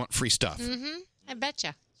because they want free stuff. Mm-hmm. I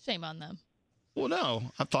betcha. Shame on them. Well, no,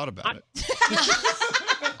 I've thought about it.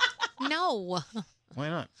 No. Why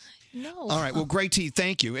not? No. All right. Well, Greg T,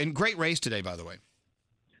 thank you, and great race today, by the way.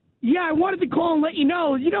 Yeah, I wanted to call and let you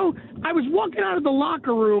know. You know, I was walking out of the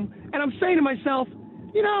locker room, and I'm saying to myself,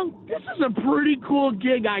 you know, this is a pretty cool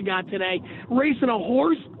gig I got today. Racing a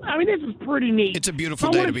horse. I mean, this is pretty neat. It's a beautiful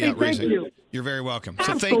I day wanna to be say out racing. Thank you. You're very welcome.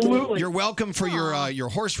 So Absolutely. you're welcome for your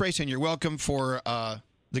horse race, and you're welcome for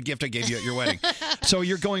the gift I gave you at your wedding. So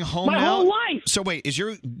you're going home My now? whole life. So wait, is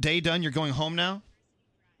your day done? You're going home now?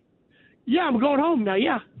 Yeah, I'm going home now,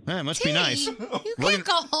 yeah. It must be nice. You can't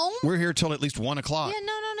go home. We're here till at least 1 o'clock. Yeah,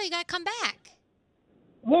 no. You got to come back.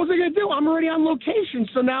 What was I going to do? I'm already on location,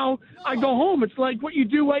 so now I go home. It's like what you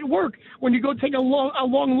do at work when you go take a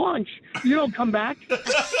long lunch. You don't come back.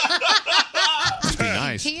 Must be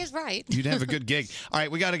nice. He is right. You'd have a good gig. All right,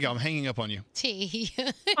 we got to go. I'm hanging up on you. T.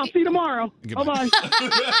 I'll see you tomorrow. Goodbye.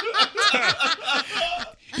 Bye-bye.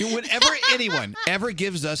 Whenever anyone ever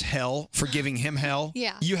gives us hell for giving him hell,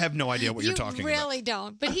 Yeah. you have no idea what you're talking You about. really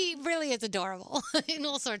don't. But he really is adorable in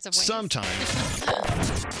all sorts of ways. Sometimes.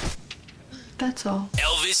 That's all.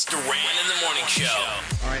 Elvis Duran in the morning show.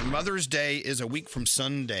 All right, Mother's Day is a week from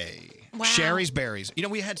Sunday. Wow. Sherry's Berries. You know,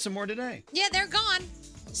 we had some more today. Yeah, they're gone.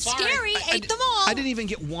 Sorry. Scary. Ate them all. I didn't even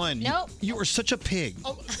get one. Nope. You are such a pig.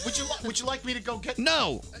 Oh, would you like me to go get?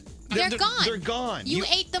 No. They're gone. They're gone. You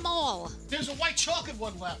ate them all. There's a white chocolate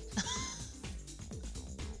one left.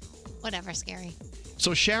 Whatever, Scary.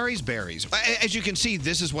 So Sherry's Berries. As you can see,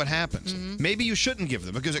 this is what happens. Mm-hmm. Maybe you shouldn't give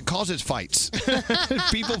them because it causes fights.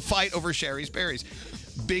 People fight over Sherry's Berries.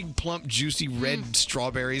 Big, plump, juicy red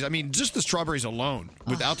strawberries. I mean, just the strawberries alone,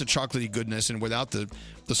 without the chocolatey goodness and without the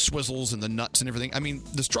swizzles and the nuts and everything. I mean,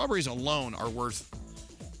 the strawberries alone are worth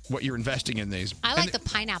what you're investing in these. I like the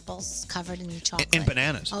pineapples covered in chocolate. And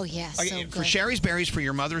bananas. Oh, yeah, so Okay, good. for Sherry's Berries for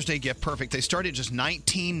your Mother's Day gift, perfect. They start at just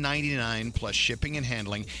 $19.99 plus shipping and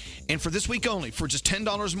handling. And for this week only, for just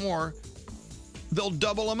 $10 more, they'll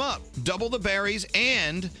double them up. Double the berries,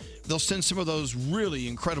 and they'll send some of those really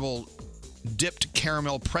incredible dipped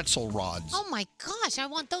caramel pretzel rods. Oh, my gosh. I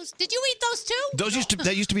want those. Did you eat those too?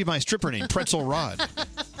 That used to be my stripper name, Pretzel Rod.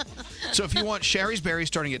 So if you want Sherry's Berries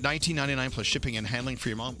starting at $19.99 plus shipping and handling for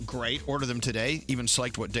your mom, great. Order them today. Even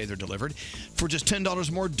select what day they're delivered. For just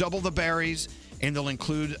 $10 more, double the berries, and they'll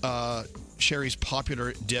include Sherry's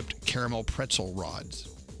popular dipped caramel pretzel rods.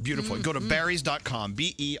 Beautiful. Go to berries.com,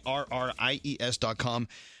 BERRIES.com.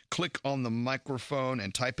 Click on the microphone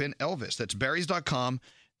and type in Elvis. That's berries.com.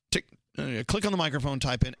 Click on the microphone,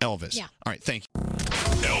 type in Elvis. Yeah. All right, thank you.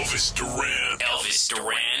 Elvis Duran. Elvis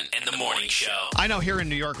Duran and the morning show. I know here in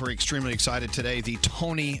New York, we're extremely excited today. The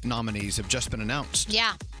Tony nominees have just been announced.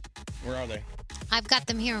 Yeah. Where are they? I've got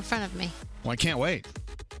them here in front of me. Well, I can't wait.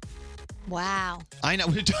 Wow. I know.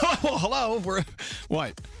 Well, hello.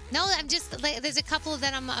 What? No, I'm just, there's a couple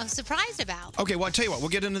that I'm surprised about. Okay, well, I'll tell you what. We'll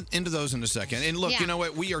get into those in a second. And look, Yeah. you know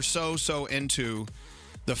what? We are so into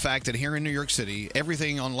the fact that here in New York City,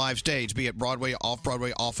 everything on live stage, be it Broadway,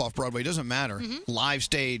 off-Broadway, off-Broadway, doesn't matter. Mm-hmm. Live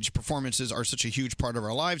stage performances are such a huge part of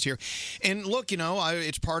our lives here. And look, you know,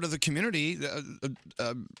 it's part of the community.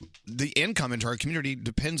 The income into our community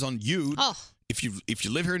depends on you. Oh. If you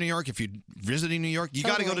live here in New York, if you're visiting New York, you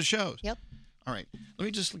got to go Totally. to shows. Yep. All right. Let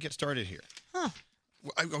me just get started here. Huh.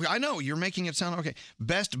 I know you're making it sound okay.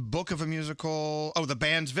 Best book of a musical. Oh, The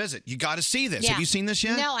Band's Visit. You got to see this. Yeah. Have you seen this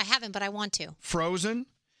yet? No, I haven't, but I want to. Frozen,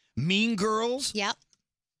 Mean Girls. Yep.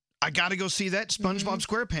 I got to go see that. SpongeBob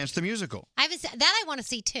SquarePants the musical. I haven't that I want to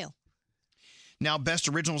see too. Now, Best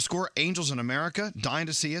Original Score, Angels in America. Dying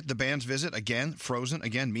to see it. The Band's Visit again. Frozen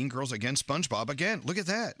again. Mean Girls again. SpongeBob again. Look at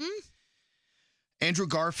that. Andrew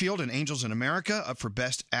Garfield and Angels in America up for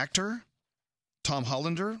Best Actor. Tom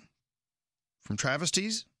Hollander from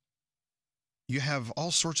Travesties. You have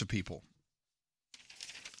all sorts of people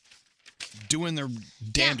doing their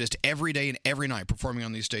damnedest every day and every night, performing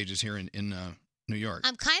on these stages here in New York.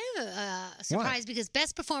 I'm kind of surprised because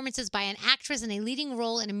best performances by an actress in a leading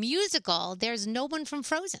role in a musical, there's no one from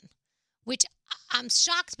Frozen, which I'm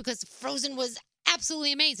shocked because Frozen was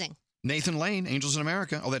absolutely amazing. Nathan Lane, Angels in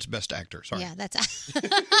America. Oh, that's Best Actor. Sorry. Yeah, that's...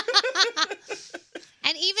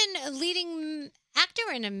 And even a leading actor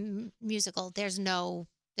in a musical, there's no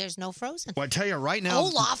Frozen. Well, I tell you right now,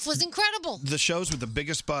 Olaf was incredible. The shows with the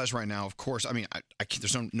biggest buzz right now, of course, I mean,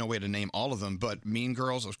 there's no way to name all of them, but Mean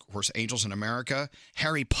Girls, of course, Angels in America,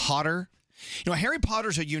 Harry Potter. You know, Harry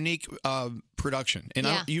Potter's a unique production, and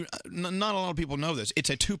not a lot of people know this. It's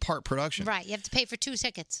a 2-part production. Right, you have to pay for 2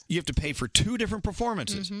 tickets. You have to pay for 2 different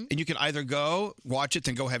performances, and you can either go watch it,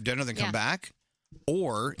 then go have dinner, then come back,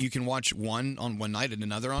 or you can watch one on one night and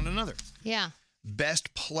another on another. Yeah.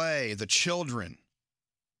 Best Play, The Children,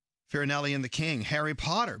 Farinelli and the King, Harry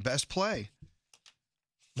Potter, Best Play.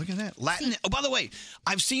 Look at that. Latin. Oh, by the way,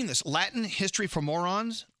 I've seen this. Latin History for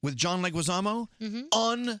Morons with John Leguizamo.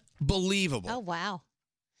 Unbelievable. Oh, wow.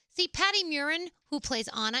 See, Patty Murin, who plays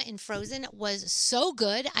Anna in Frozen, was so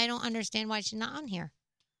good. I don't understand why she's not on here.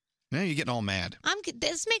 Now you're getting all mad.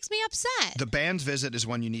 This makes me upset. The Band's Visit is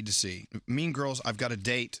one you need to see. Mean Girls, I've got a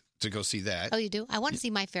date to go see that. Oh, you do? I want to see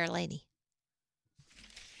My Fair Lady.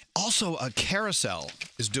 Also, Carousel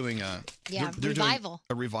is doing a they're revival.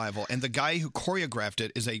 Doing a revival, and the guy who choreographed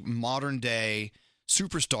it is a modern day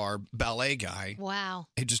superstar ballet guy. Wow.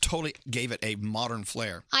 He just totally gave it a modern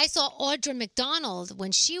flair. I saw Audra McDonald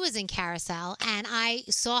when she was in Carousel, and I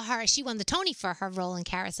saw her. She won the Tony for her role in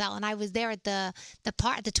Carousel, and I was there at the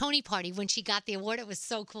Tony party when she got the award. It was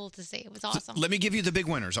so cool to see. It was awesome. Let me give you the big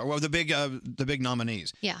winners, or the big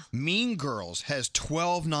nominees. Yeah. Mean Girls has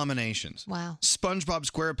 12 nominations. Wow. SpongeBob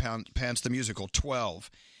SquarePants the musical, 12.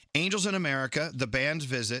 Angels in America, The Band's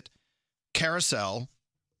Visit, Carousel,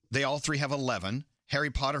 they all 3 have 11. Harry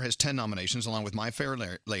Potter has 10 nominations, along with My Fair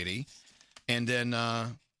Lady. And then,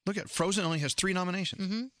 look at Frozen only has 3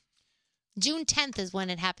 nominations. June 10th is when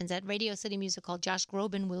it happens at Radio City Music Hall. Josh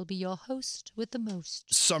Groban will be your host with the most.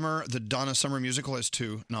 The Donna Summer musical has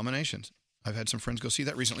 2 nominations. I've had some friends go see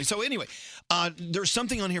that recently. So anyway, there's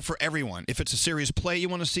something on here for everyone. If it's a serious play you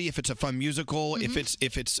want to see, if it's a fun musical, if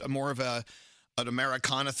it's more of an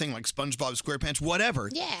Americana thing like SpongeBob SquarePants, whatever.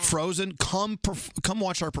 Yeah. Frozen, come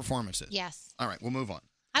watch our performances. Yes. All right, we'll move on.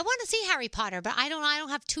 I want to see Harry Potter, but I don't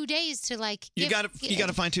have 2 days to You got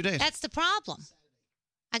to find 2 days. That's the problem.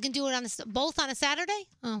 I can do it both on a Saturday?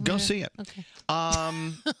 Oh, go see it. Okay.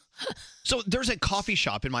 So there's a coffee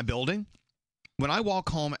shop in my building. When I walk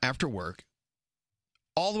home after work,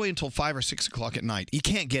 all the way until 5 or 6 o'clock at night, you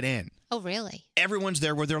can't get in. Oh, really? Everyone's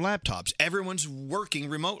there with their laptops. Everyone's working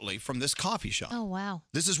remotely from this coffee shop. Oh, wow.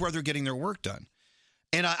 This is where they're getting their work done.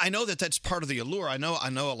 And I know that that's part of the allure. I know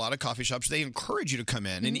a lot of coffee shops, they encourage you to come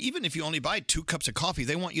in. And even if you only buy 2 cups of coffee,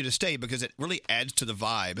 they want you to stay because it really adds to the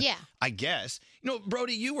vibe. Yeah. I guess. You know,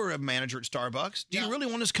 Brody, you were a manager at Starbucks. Do you really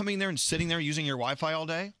want us coming there and sitting there using your Wi-Fi all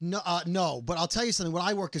day? No, but I'll tell you something. When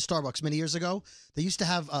I worked at Starbucks many years ago, they used to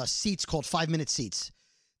have seats called 5-minute seats.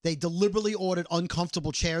 They deliberately ordered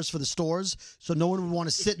uncomfortable chairs for the stores so no one would want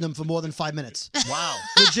to sit in them for more than 5 minutes. Wow.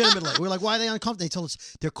 Legitimately. We were like, why are they uncomfortable? They told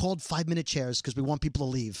us they're called 5-minute chairs because we want people to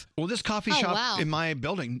leave. Well, this coffee shop in my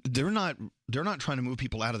building, they're not trying to move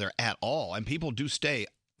people out of there at all, and people do stay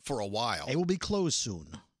for a while. They will be closed soon.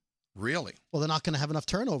 Really? Well, they're not going to have enough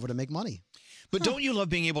turnover to make money. But don't you love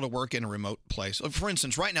being able to work in a remote place? For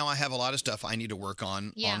instance, right now I have a lot of stuff I need to work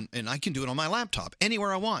on, and I can do it on my laptop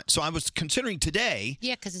anywhere I want. So I was considering today.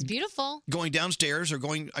 Yeah, because it's beautiful. Going downstairs or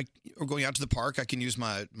going out to the park. I can use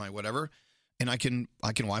my whatever, and I can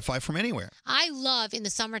Wi-Fi from anywhere. I love in the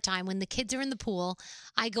summertime when the kids are in the pool,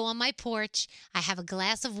 I go on my porch, I have a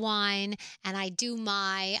glass of wine, and I do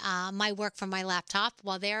my my work from my laptop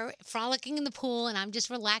while they're frolicking in the pool, and I'm just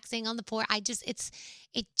relaxing on the porch.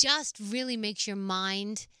 It just really makes your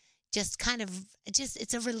mind just kind of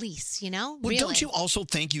it's a release, Well, really. don't you also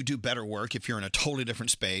think you do better work if you're in a totally different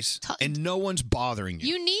space and no one's bothering you?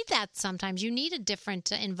 You need that sometimes. You need a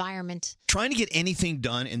different environment. Trying to get anything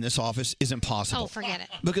done in this office is impossible. Oh, forget it.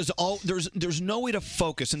 Because there's no way to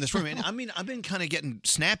focus in this room. And I mean, I've been kind of getting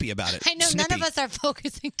snappy about it. I know Snippy. none of us are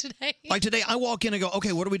focusing today. Like today, I walk in and go,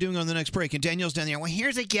 okay, what are we doing on the next break? And Danielle's down there. Well,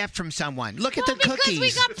 here's a gift from someone. Look at the cookies. Because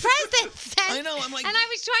we got presents. I know. I'm like, and I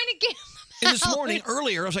was trying to get. And this morning,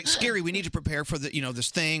 earlier, I was like, Scary, we need to prepare for the, this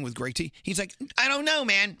thing with Greg T. He's like, I don't know,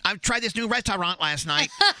 man. I tried this new restaurant last night,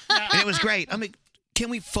 and it was great. I'm like, can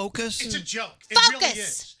we focus? It's a joke. It really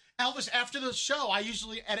is. Elvis, after the show, I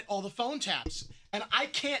usually edit all the phone taps. And I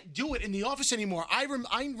can't do it in the office anymore. I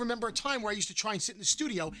remember a time where I used to try and sit in the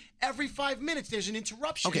studio. Every 5 minutes, there's an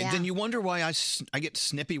interruption. Okay, then you wonder why I get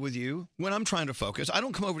snippy with you when I'm trying to focus. I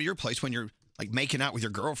don't come over to your place when you're like making out with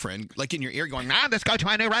your girlfriend, like in your ear going, let's go to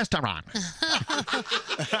a new restaurant.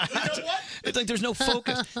 It's like there's no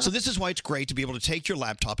focus. So this is why it's great to be able to take your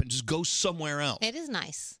laptop and just go somewhere else. It is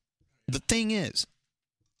nice. The thing is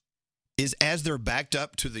as they're backed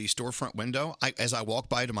up to the storefront window, as I walk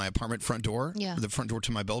by to my apartment front door, the front door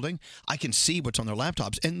to my building, I can see what's on their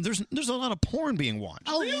laptops. And there's a lot of porn being watched.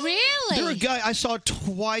 Oh, really? There a guy I saw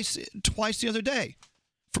twice the other day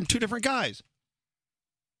from two different guys.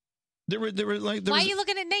 There were like. Why are you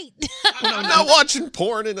looking at Nate? I'm not watching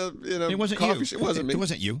porn in a It wasn't coffee you. shop. It wasn't me. It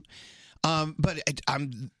wasn't you. But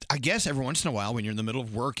I guess every once in a while when you're in the middle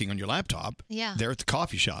of working on your laptop, Yeah. there at the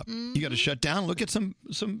coffee shop, you got to shut down, look at some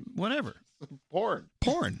whatever.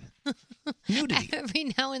 Porn. Nudity.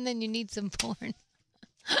 Every now and then you need some porn.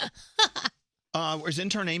 Is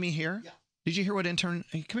intern Amy here? Yeah. Did you hear what intern?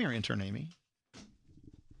 Hey, come here, intern Amy.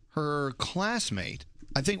 Her classmate.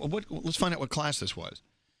 I think. Let's find out what class this was.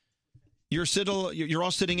 You're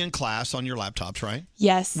all sitting in class on your laptops, right?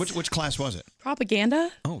 Yes. Which class was it? Propaganda?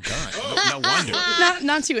 Oh God! No wonder.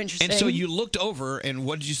 Not too interesting. And so you looked over, and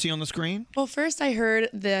what did you see on the screen? Well, first I heard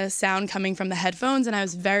the sound coming from the headphones, and I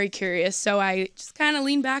was very curious. So I just kind of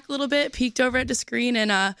leaned back a little bit, peeked over at the screen, and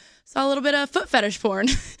saw a little bit of foot fetish porn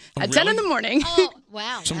at 10 in the morning. Oh,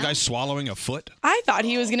 wow. Some guy swallowing a foot? I thought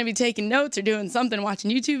he was going to be taking notes or doing something, watching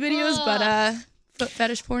YouTube videos, but foot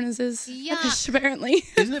fetish porn is his fetish, apparently.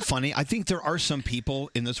 Isn't it funny? I think there are some people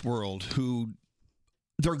in this world who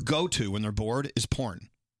their go-to when they're bored is porn.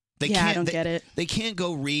 I don't get it. They can't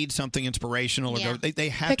go read something inspirational or they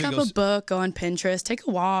have Pick to up go. a book, go on Pinterest, take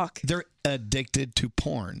a walk. They're addicted to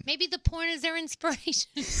porn. Maybe the porn is their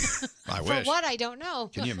inspiration. I For wish. what? I don't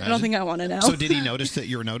know. Can you imagine? I don't think I want to know. So did he notice that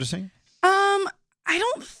you were noticing? I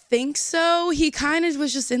don't think so. He kind of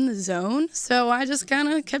was just in the zone, so I just kind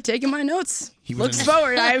of kept taking my notes. He was Looks in-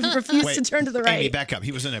 forward. I refused Wait, to turn to the right. Amy, back up.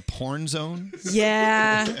 He was in a porn zone?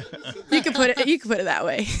 Yeah, you could put it that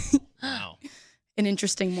way. Wow. An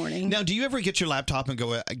interesting morning. Now, do you ever get your laptop and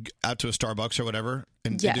go out to a Starbucks or whatever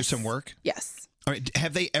and do Yes. some work? Yes. All right.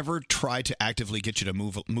 Have they ever tried to actively get you to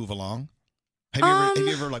move along? Have you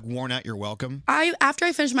ever like worn out your welcome? After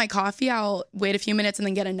I finish my coffee, I'll wait a few minutes and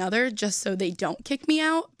then get another just so they don't kick me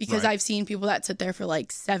out because Right. I've seen people that sit there for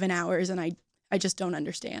like 7 hours and I just don't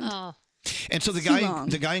understand. Oh. And so the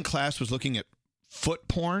guy in class was looking at foot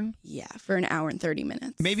porn? Yeah, for an hour and 30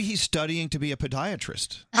 minutes. Maybe he's studying to be a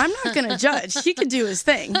podiatrist. I'm not going to judge. He could do his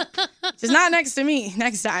thing. Just not next to me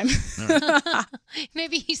next time.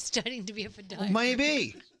 Maybe he's studying to be a podiatrist.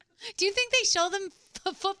 Maybe. Do you think they show them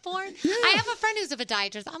foot porn? I have a friend who's a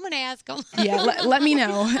podiatrist. I'm going to ask him. Yeah, let me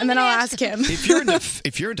know, and then I'll ask him. If you're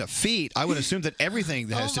into feet, I would assume that everything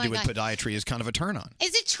that has to Oh do my with God. podiatry is kind of a turn on.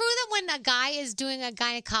 Is it true that when a guy is doing a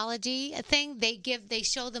gynecology thing, they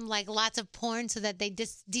show them like lots of porn so that they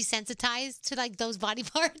desensitize to like those body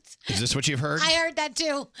parts? Is this what you've heard? I heard that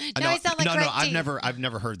too. Now I sound like no, Greg I've T.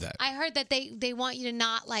 never heard that. I heard that they want you to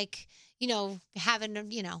not like having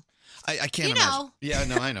I can't You imagine. know. Yeah,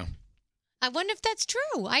 no, I know. I wonder if that's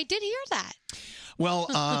true. I did hear that. Well,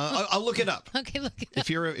 I'll look it up. Okay, look it up. If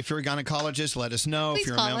you're a gynecologist, let us know. Please If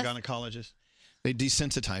you're a call male us. gynecologist, they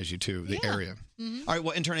desensitize you to the area. Mhm. All right,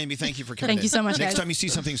 well, intern Amy, thank you for coming Thank in. you so much, Next guys. time you see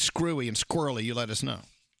something screwy and squirrely, you let us know.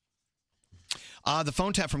 The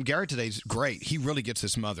phone tap from Garrett today is great. He really gets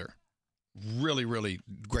his mother. Really, really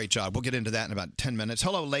great job. We'll get into that in about 10 minutes.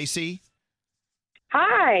 Hello, Lacey.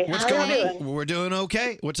 Hi. What's how going you on? doing? We're doing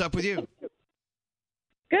okay. What's up with you?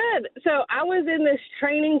 Good. So I was in this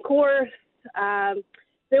training course.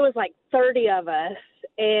 There was like 30 of us,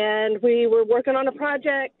 and we were working on a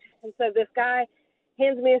project. And so this guy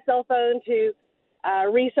hands me a cell phone to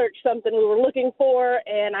research something we were looking for,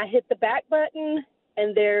 and I hit the back button,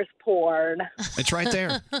 and there's porn. It's right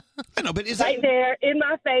there. I know, but is right there in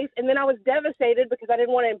my face. And then I was devastated because I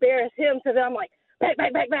didn't want to embarrass him. So then I'm like back,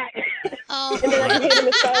 back, back, back. Oh. And then I can hear him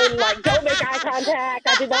his phone, like, don't make eye contact.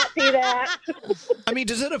 I did not see that. I mean,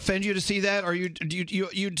 does it offend you to see that, or you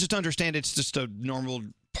just understand it's just a normal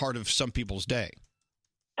part of some people's day?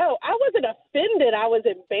 Oh, I wasn't offended. I was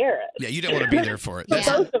embarrassed. Yeah, you didn't want to be there for it. For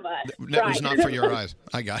both of us. That was Right. not for your eyes.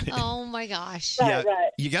 I got it. Oh my gosh. Yeah,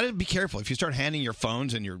 you got to be careful if you start handing your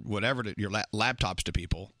phones and your whatever to your laptops to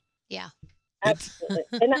people. Yeah. Absolutely.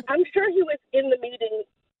 And I'm sure he was in the meeting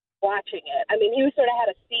watching it. I mean, he was sort of had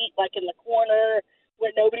a seat like in the corner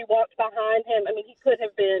where nobody walked behind him. I mean, he could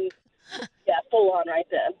have been, full on right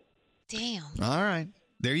then. Damn. All right,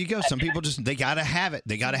 there you go. Some people they got to have it.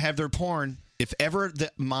 They got to have their porn. If ever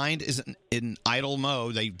the mind is in idle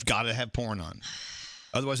mode, they've got to have porn on.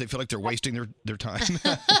 Otherwise, they feel like they're wasting their time.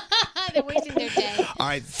 They're wasting their day. All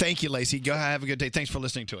right, thank you, Lacey. Go have a good day. Thanks for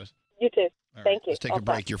listening to us. You too. All right, Thank you. Let's take a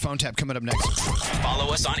break. Your phone tap coming up next.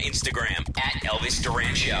 Follow us on Instagram at Elvis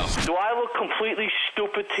Duran Show. Do I look completely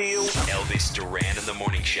stupid to you? Elvis Duran in the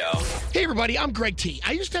Morning Show. Hey, everybody, I'm Greg T.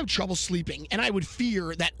 I used to have trouble sleeping, and I would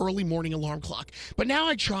fear that early morning alarm clock. But now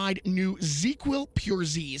I tried new ZzzQuil Pure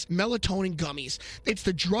Z's melatonin gummies. It's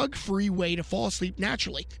the drug-free way to fall asleep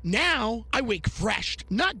naturally. Now I wake fresh,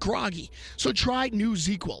 not groggy. So try new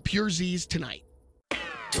ZzzQuil Pure Z's tonight.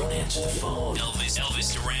 Don't answer the phone.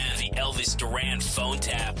 Elvis Duran, the Elvis Duran phone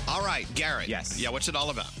tap. All right, Garrett. Yes. Yeah, what's it all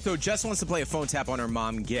about? So Jess wants to play a phone tap on her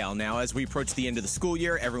mom, Gail. Now, as we approach the end of the school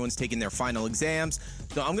year, everyone's taking their final exams.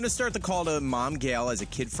 So I'm going to start the call to mom, Gail, as a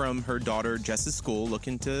kid from her daughter Jess's school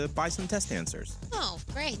looking to buy some test answers. Oh,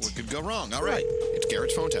 great. What could go wrong? All right, it's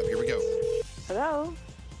Garrett's phone tap. Here we go. Hello?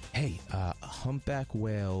 Hey, humpback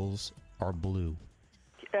whales are blue.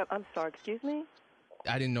 I'm sorry, excuse me?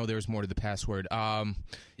 I didn't know there was more to the password.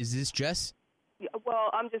 Is this Jess? Well,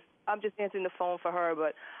 I'm just answering the phone for her,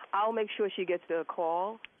 but I'll make sure she gets the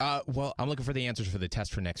call. Well, I'm looking for the answers for the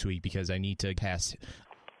test for next week because I need to pass.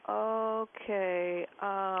 Okay.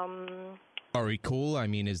 Are we cool? I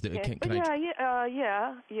mean, is the can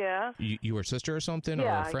Yeah. you her sister or something or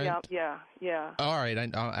a friend? Yeah. All right,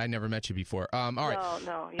 I never met you before. All right.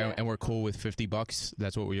 No, yeah. And we're cool with $50.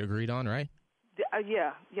 That's what we agreed on, right?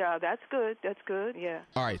 Yeah, that's good. Yeah.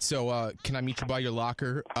 All right, so can I meet you by your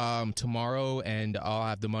locker tomorrow, and I'll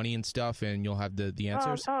have the money and stuff, and you'll have the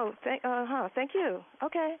answers? Thank you.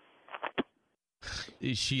 Okay.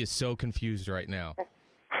 She is so confused right now.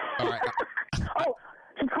 All right.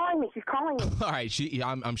 She's calling me. All right,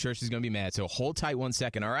 I'm sure she's going to be mad, so hold tight 1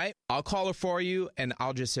 second, all right? I'll call her for you, and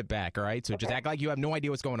I'll just sit back, all right? So just act like you have no idea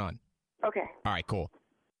what's going on. Okay. All right, cool.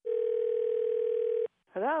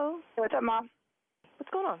 Hello? What's up, Mom?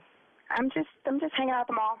 What's going on? I'm just hanging out at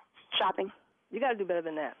the mall, shopping. You got to do better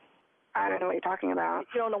than that. I don't know what you're talking about.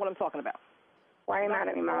 You don't know what I'm talking about. Why are you mad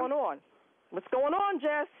at me, Mom? What's going on,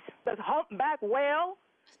 Jess? Does humpback whale,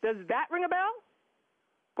 does that ring a bell?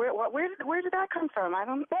 Where did that come from? I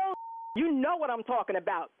don't... You know what I'm talking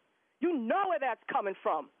about. You know where that's coming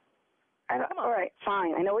from. All right,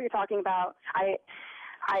 fine. I know what you're talking about. I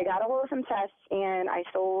got a hold of some tests, and I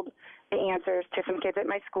sold the answers to some kids at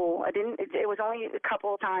my school. It was only a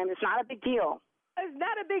couple of times. It's not a big deal. It's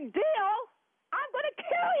not a big deal? I'm going to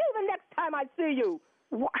kill you the next time I see you.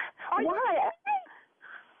 Why?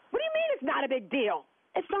 What do you mean it's not a big deal?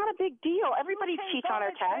 It's not a big deal. Everybody cheats on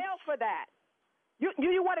their tests. Fail for that.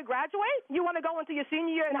 You want to graduate? You want to go into your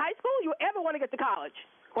senior year in high school? You ever want to get to college?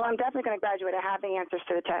 Well, I'm definitely going to graduate. I have the answers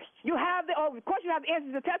to the test. You have of course you have the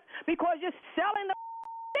answers to the test because you're selling the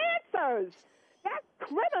answers. That's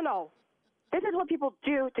criminal. This is what people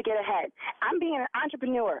do to get ahead. I'm being an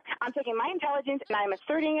entrepreneur. I'm taking my intelligence and I'm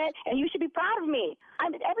asserting it, and you should be proud of me.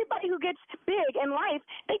 Everybody who gets big in life,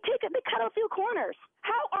 they cut a few corners.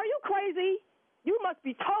 How are you crazy? You must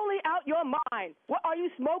be totally out your mind. What, are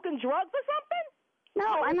you smoking drugs or something?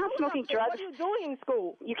 No, I'm not smoking drugs. What are you doing in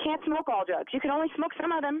school? You can't smoke all drugs. You can only smoke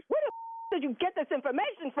some of them. Where the did you get this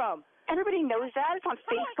information from? Everybody knows that. It's on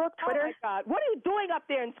Facebook, Twitter. Oh, my God. What are you doing up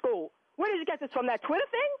there in school? Where did you get this from, that Twitter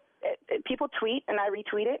thing? People tweet, and I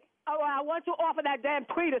retweet it. Oh, I want you off of that damn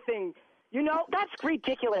Twitter thing. You know? That's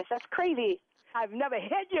ridiculous. That's crazy. I've never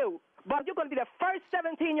hit you, but you're going to be the first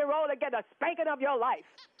 17-year-old to get a spanking of your life.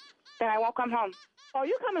 Then I won't come home. Oh,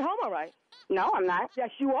 you coming home all right? No, I'm not.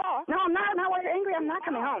 Yes, you are. No, I'm not. Now, while you're angry, I'm not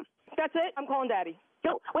coming home. That's it? I'm calling Daddy.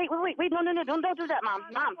 No, wait. No, don't do that, Mom.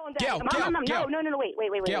 Mom. Gail, Mom, Gail. No,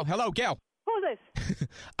 wait. Gail, hello, Gail. Who's this?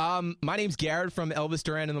 My name's Garrett from Elvis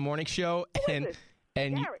Duran in the Morning Show, and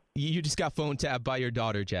you just got phone tapped by your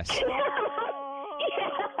daughter, Jess.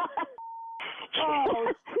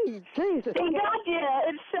 Oh, Jesus. He got you.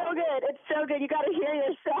 It's so good. It's so good. You got to hear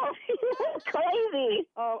yourself. It's crazy.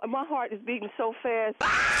 Oh, my heart is beating so fast.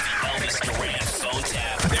 Elvis Duran phone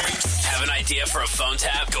tap. Have an idea for a phone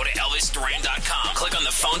tap? Go to ElvisDuran.com. Click on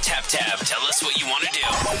the phone tap tab. Tell us what you want to do.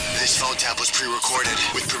 This phone tap was pre-recorded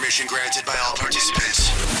with permission granted by all participants.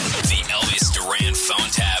 The Elvis Duran phone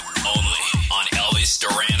tap only on Elvis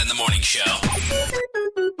Duran in the Morning Show.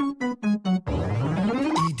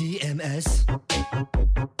 EDMS.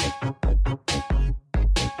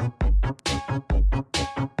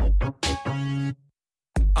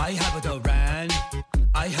 I have a Duran.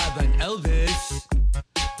 I have an Elvis.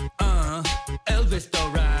 Elvis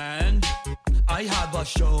Duran. I have a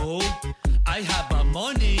show. I have a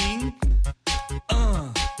morning.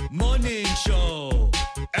 Morning show.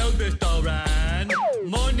 Elvis Duran.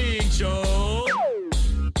 Morning show.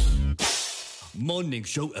 Morning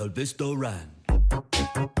show, Elvis Duran.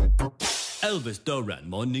 Elvis Duran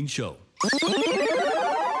Morning Show.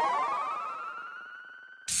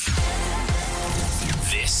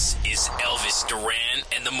 This is Elvis Duran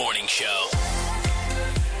and the Morning Show.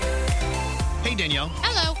 Hey, Danielle.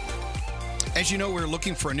 Hello. As you know, we're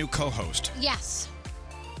looking for a new co-host. Yes.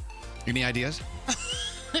 Any ideas?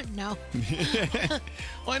 No.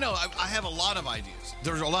 Well, I know. I have a lot of ideas.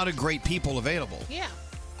 There's a lot of great people available. Yeah.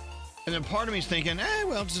 And then part of me is thinking,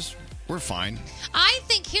 we're fine. I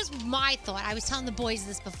think, here's my thought. I was telling the boys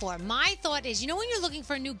this before. My thought is, when you're looking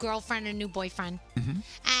for a new girlfriend or a new boyfriend,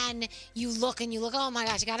 and you look, oh my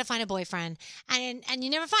gosh, I got to find a boyfriend, and you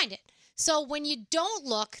never find it. So when you don't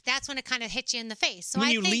look, that's when it kind of hits you in the face. So When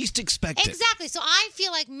I you think, least expect it. Exactly. So I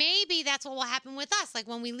feel like maybe that's what will happen with us. Like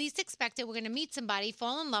when we least expect it, we're going to meet somebody,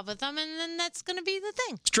 fall in love with them, and then that's going to be the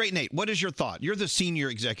thing. Straight Nate, what is your thought? You're the senior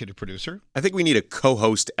executive producer. I think we need a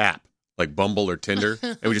co-host app like Bumble or Tinder,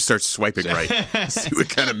 and we just start swiping right. See what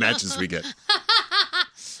kind of matches we get.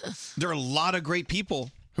 There are a lot of great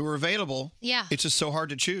people who are available. Yeah. It's just so hard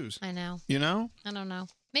to choose. I know. You know? I don't know.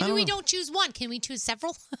 I Maybe don't we know. don't choose one. Can we choose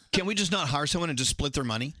several? Can we just not hire someone and just split their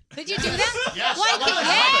money? Could you do that? Yes, Why I love could- it.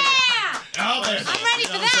 yeah! I'm ready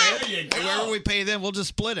for that. Wherever we pay them, we'll just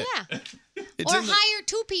split it. Yeah. It's Or in the- hire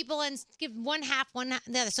two people and give one half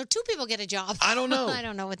the other. So two people get a job. I don't know. I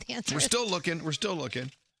don't know what the answer We're is. still looking. We're still looking.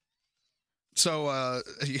 So,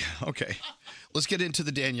 yeah, okay. Let's get into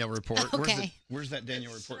the Danielle report. Okay. Where's that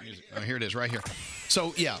Danielle report music? Oh, here it is, right here.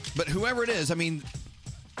 So, yeah, but whoever it is, I mean,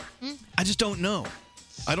 I just don't know.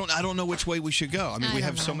 I don't know which way we should go. I mean, I we don't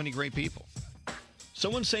have so know. many great people.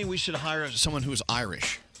 Someone's saying we should hire someone who's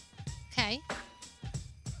Irish. Okay.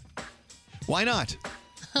 Why not?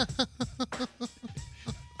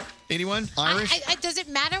 Anyone? Irish? Does it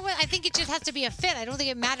matter? I think it just has to be a fit. I don't think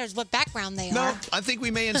it matters what background they No, are. I think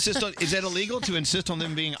we may insist on. Is that illegal to insist on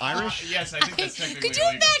them being Irish? Yes, I think that's technically Could you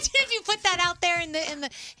imagine if you put that out there in the?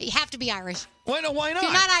 You have to be Irish. Why not? Why If not?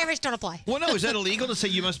 you're not Irish, don't apply. Well, no, is that illegal to say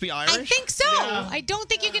you must be Irish? I think so. I don't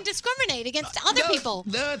think you can discriminate against other people.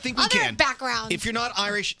 No, I think we other can. backgrounds. If you're not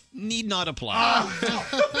Irish, need not apply.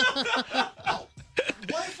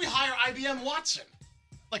 What if we hire IBM Watson?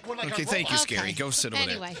 Like one like Okay, our thank you, robot? Scary. Go sit over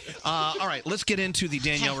Anyway. there. All right, let's get into the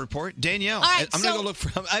Danielle report. Danielle, All right, I'm going to so- go look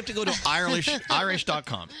for. I have to go to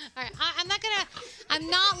Irish.com. All right, I'm not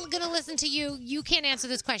gonna listen to you. You can't answer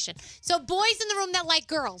this question. So, boys in the room that like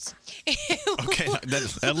girls. Okay,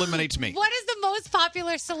 that eliminates me. What is the most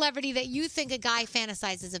popular celebrity that you think a guy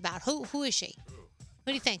fantasizes about? Who is she? What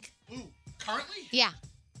do you think? Currently? Yeah.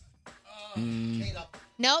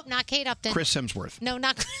 Nope, not Kate Upton. Chris Hemsworth. No,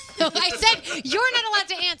 not. No, I said you're not allowed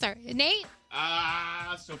to answer. Nate?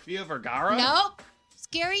 Sofia Vergara? Nope.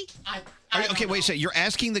 Scary? Okay, wait a second. You're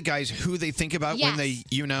asking the guys who they think about when Yes.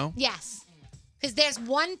 they, Yes. Because there's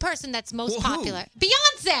one person that's most Well, who? popular.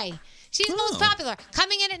 Beyonce. She's most popular.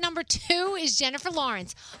 Coming in at number 2 is Jennifer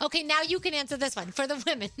Lawrence. Okay, now you can answer this one for the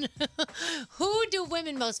women. Who do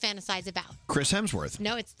women most fantasize about? Chris Hemsworth.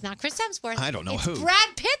 No, it's not Chris Hemsworth. I don't know it's who.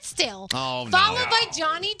 Brad Pitt still. Oh, no. Followed by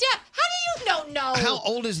Johnny Depp. How do you don't know? How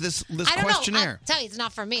old is this I don't questionnaire? know. I'll tell you, it's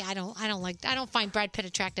not for me. I don't find Brad Pitt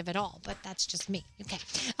attractive at all. But that's just me. Okay.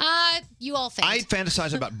 You all think. I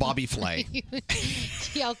fantasize about Bobby Flay.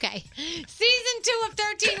 Yeah, okay. Season 2 of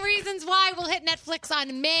 13 Reasons Why will hit Netflix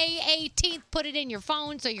on May 18th. Put it in your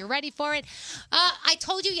phone so you're ready for it. I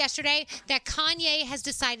told you yesterday that Kanye has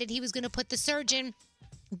decided he was going to put the surgeon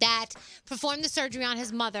that performed the surgery on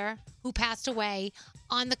his mother, who passed away,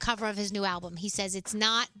 on the cover of his new album. He says it's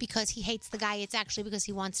not because he hates the guy, it's actually because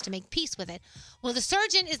he wants to make peace with it. Well, the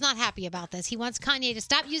surgeon is not happy about this. He wants Kanye to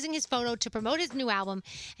stop using his photo to promote his new album,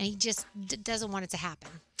 and he just doesn't want it to happen.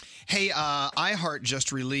 Hey, iHeart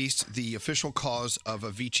just released the official cause of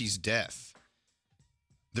Avicii's death.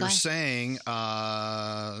 They're What? saying,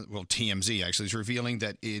 well, TMZ actually is revealing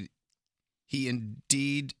that he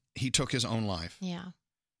took his own life. Yeah.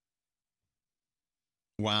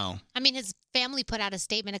 Wow. I mean, his family put out a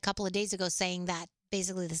statement a couple of days ago saying that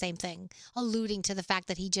basically the same thing, alluding to the fact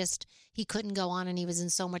that he couldn't go on and he was in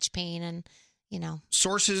so much pain and,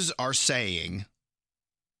 Sources are saying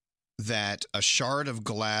that a shard of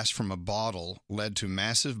glass from a bottle led to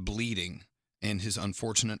massive bleeding and his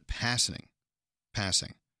unfortunate passing.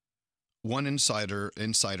 One insider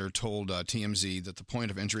told TMZ that the point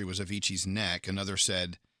of injury was Avicii's neck. Another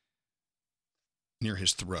said near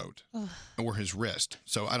his throat or his wrist.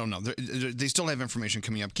 So I don't know. They still have information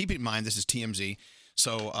coming up. Keep in mind, this is TMZ,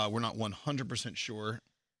 so we're not 100% sure,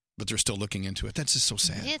 but they're still looking into it. That's just so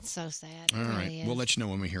sad. It's so sad. All It right. really is. We'll let you know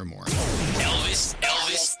when we hear more.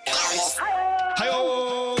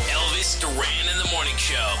 Elvis Duran in the morning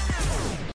show.